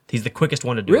 touchdowns. He's the quickest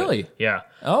one to do it. Really? Yeah.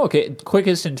 Oh, okay.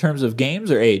 Quickest in terms of games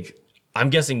or age? I'm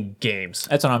guessing games.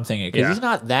 That's what I'm thinking. Because he's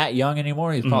not that young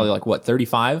anymore. He's probably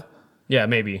 35? Yeah,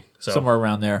 maybe. So Somewhere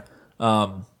around there.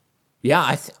 I'm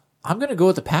going to go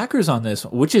with the Packers on this,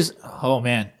 which is, oh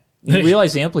man. You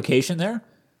realize the implication there?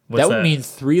 What's that would that? mean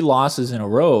 3 losses in a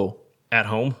row At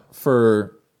home.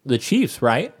 for the Chiefs,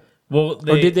 right? Well,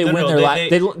 Or did they win their last?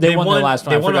 They won their last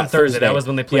one. They I won on forgot, Thursday. That was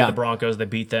when they played Yeah. the Broncos. They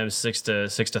beat them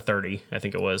 6-30. I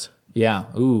think it was. Yeah.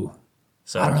 Ooh.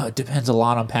 So I don't know. It depends a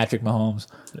lot on Patrick Mahomes.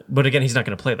 But again, he's not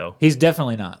going to play though. He's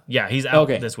definitely not. Yeah, he's out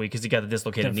Okay. this week because he got the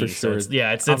dislocated For knee. sure. So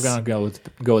it's I'm gonna go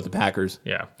with the Packers.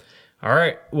 yeah. All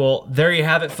right. Well, there you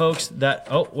have it, folks.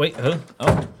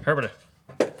 Herbert.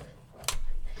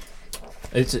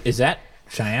 Is that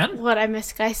Cheyenne? What I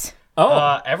missed, guys.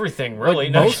 Oh, Everything really.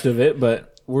 like most of it, but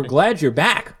we're glad you're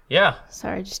back. Yeah.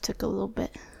 Sorry, I just took a little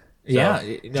bit. Yeah,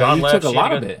 John you left. took a She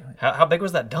lot had of to it. go- How big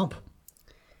was that dump?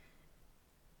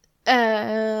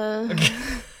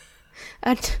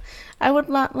 I would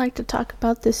not like to talk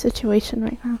about this situation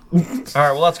right now. All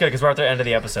right. Well, that's good because we're at the end of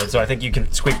the episode, so I think you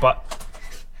can squeak by.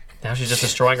 Now she's just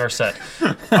destroying our set.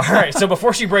 All right, so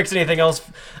before she breaks anything else,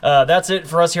 that's it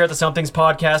for us here at the Somethings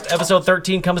Podcast. Episode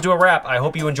 13 comes to a wrap. I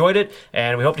hope you enjoyed it,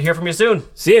 and we hope to hear from you soon.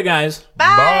 See you guys.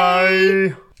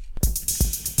 Bye.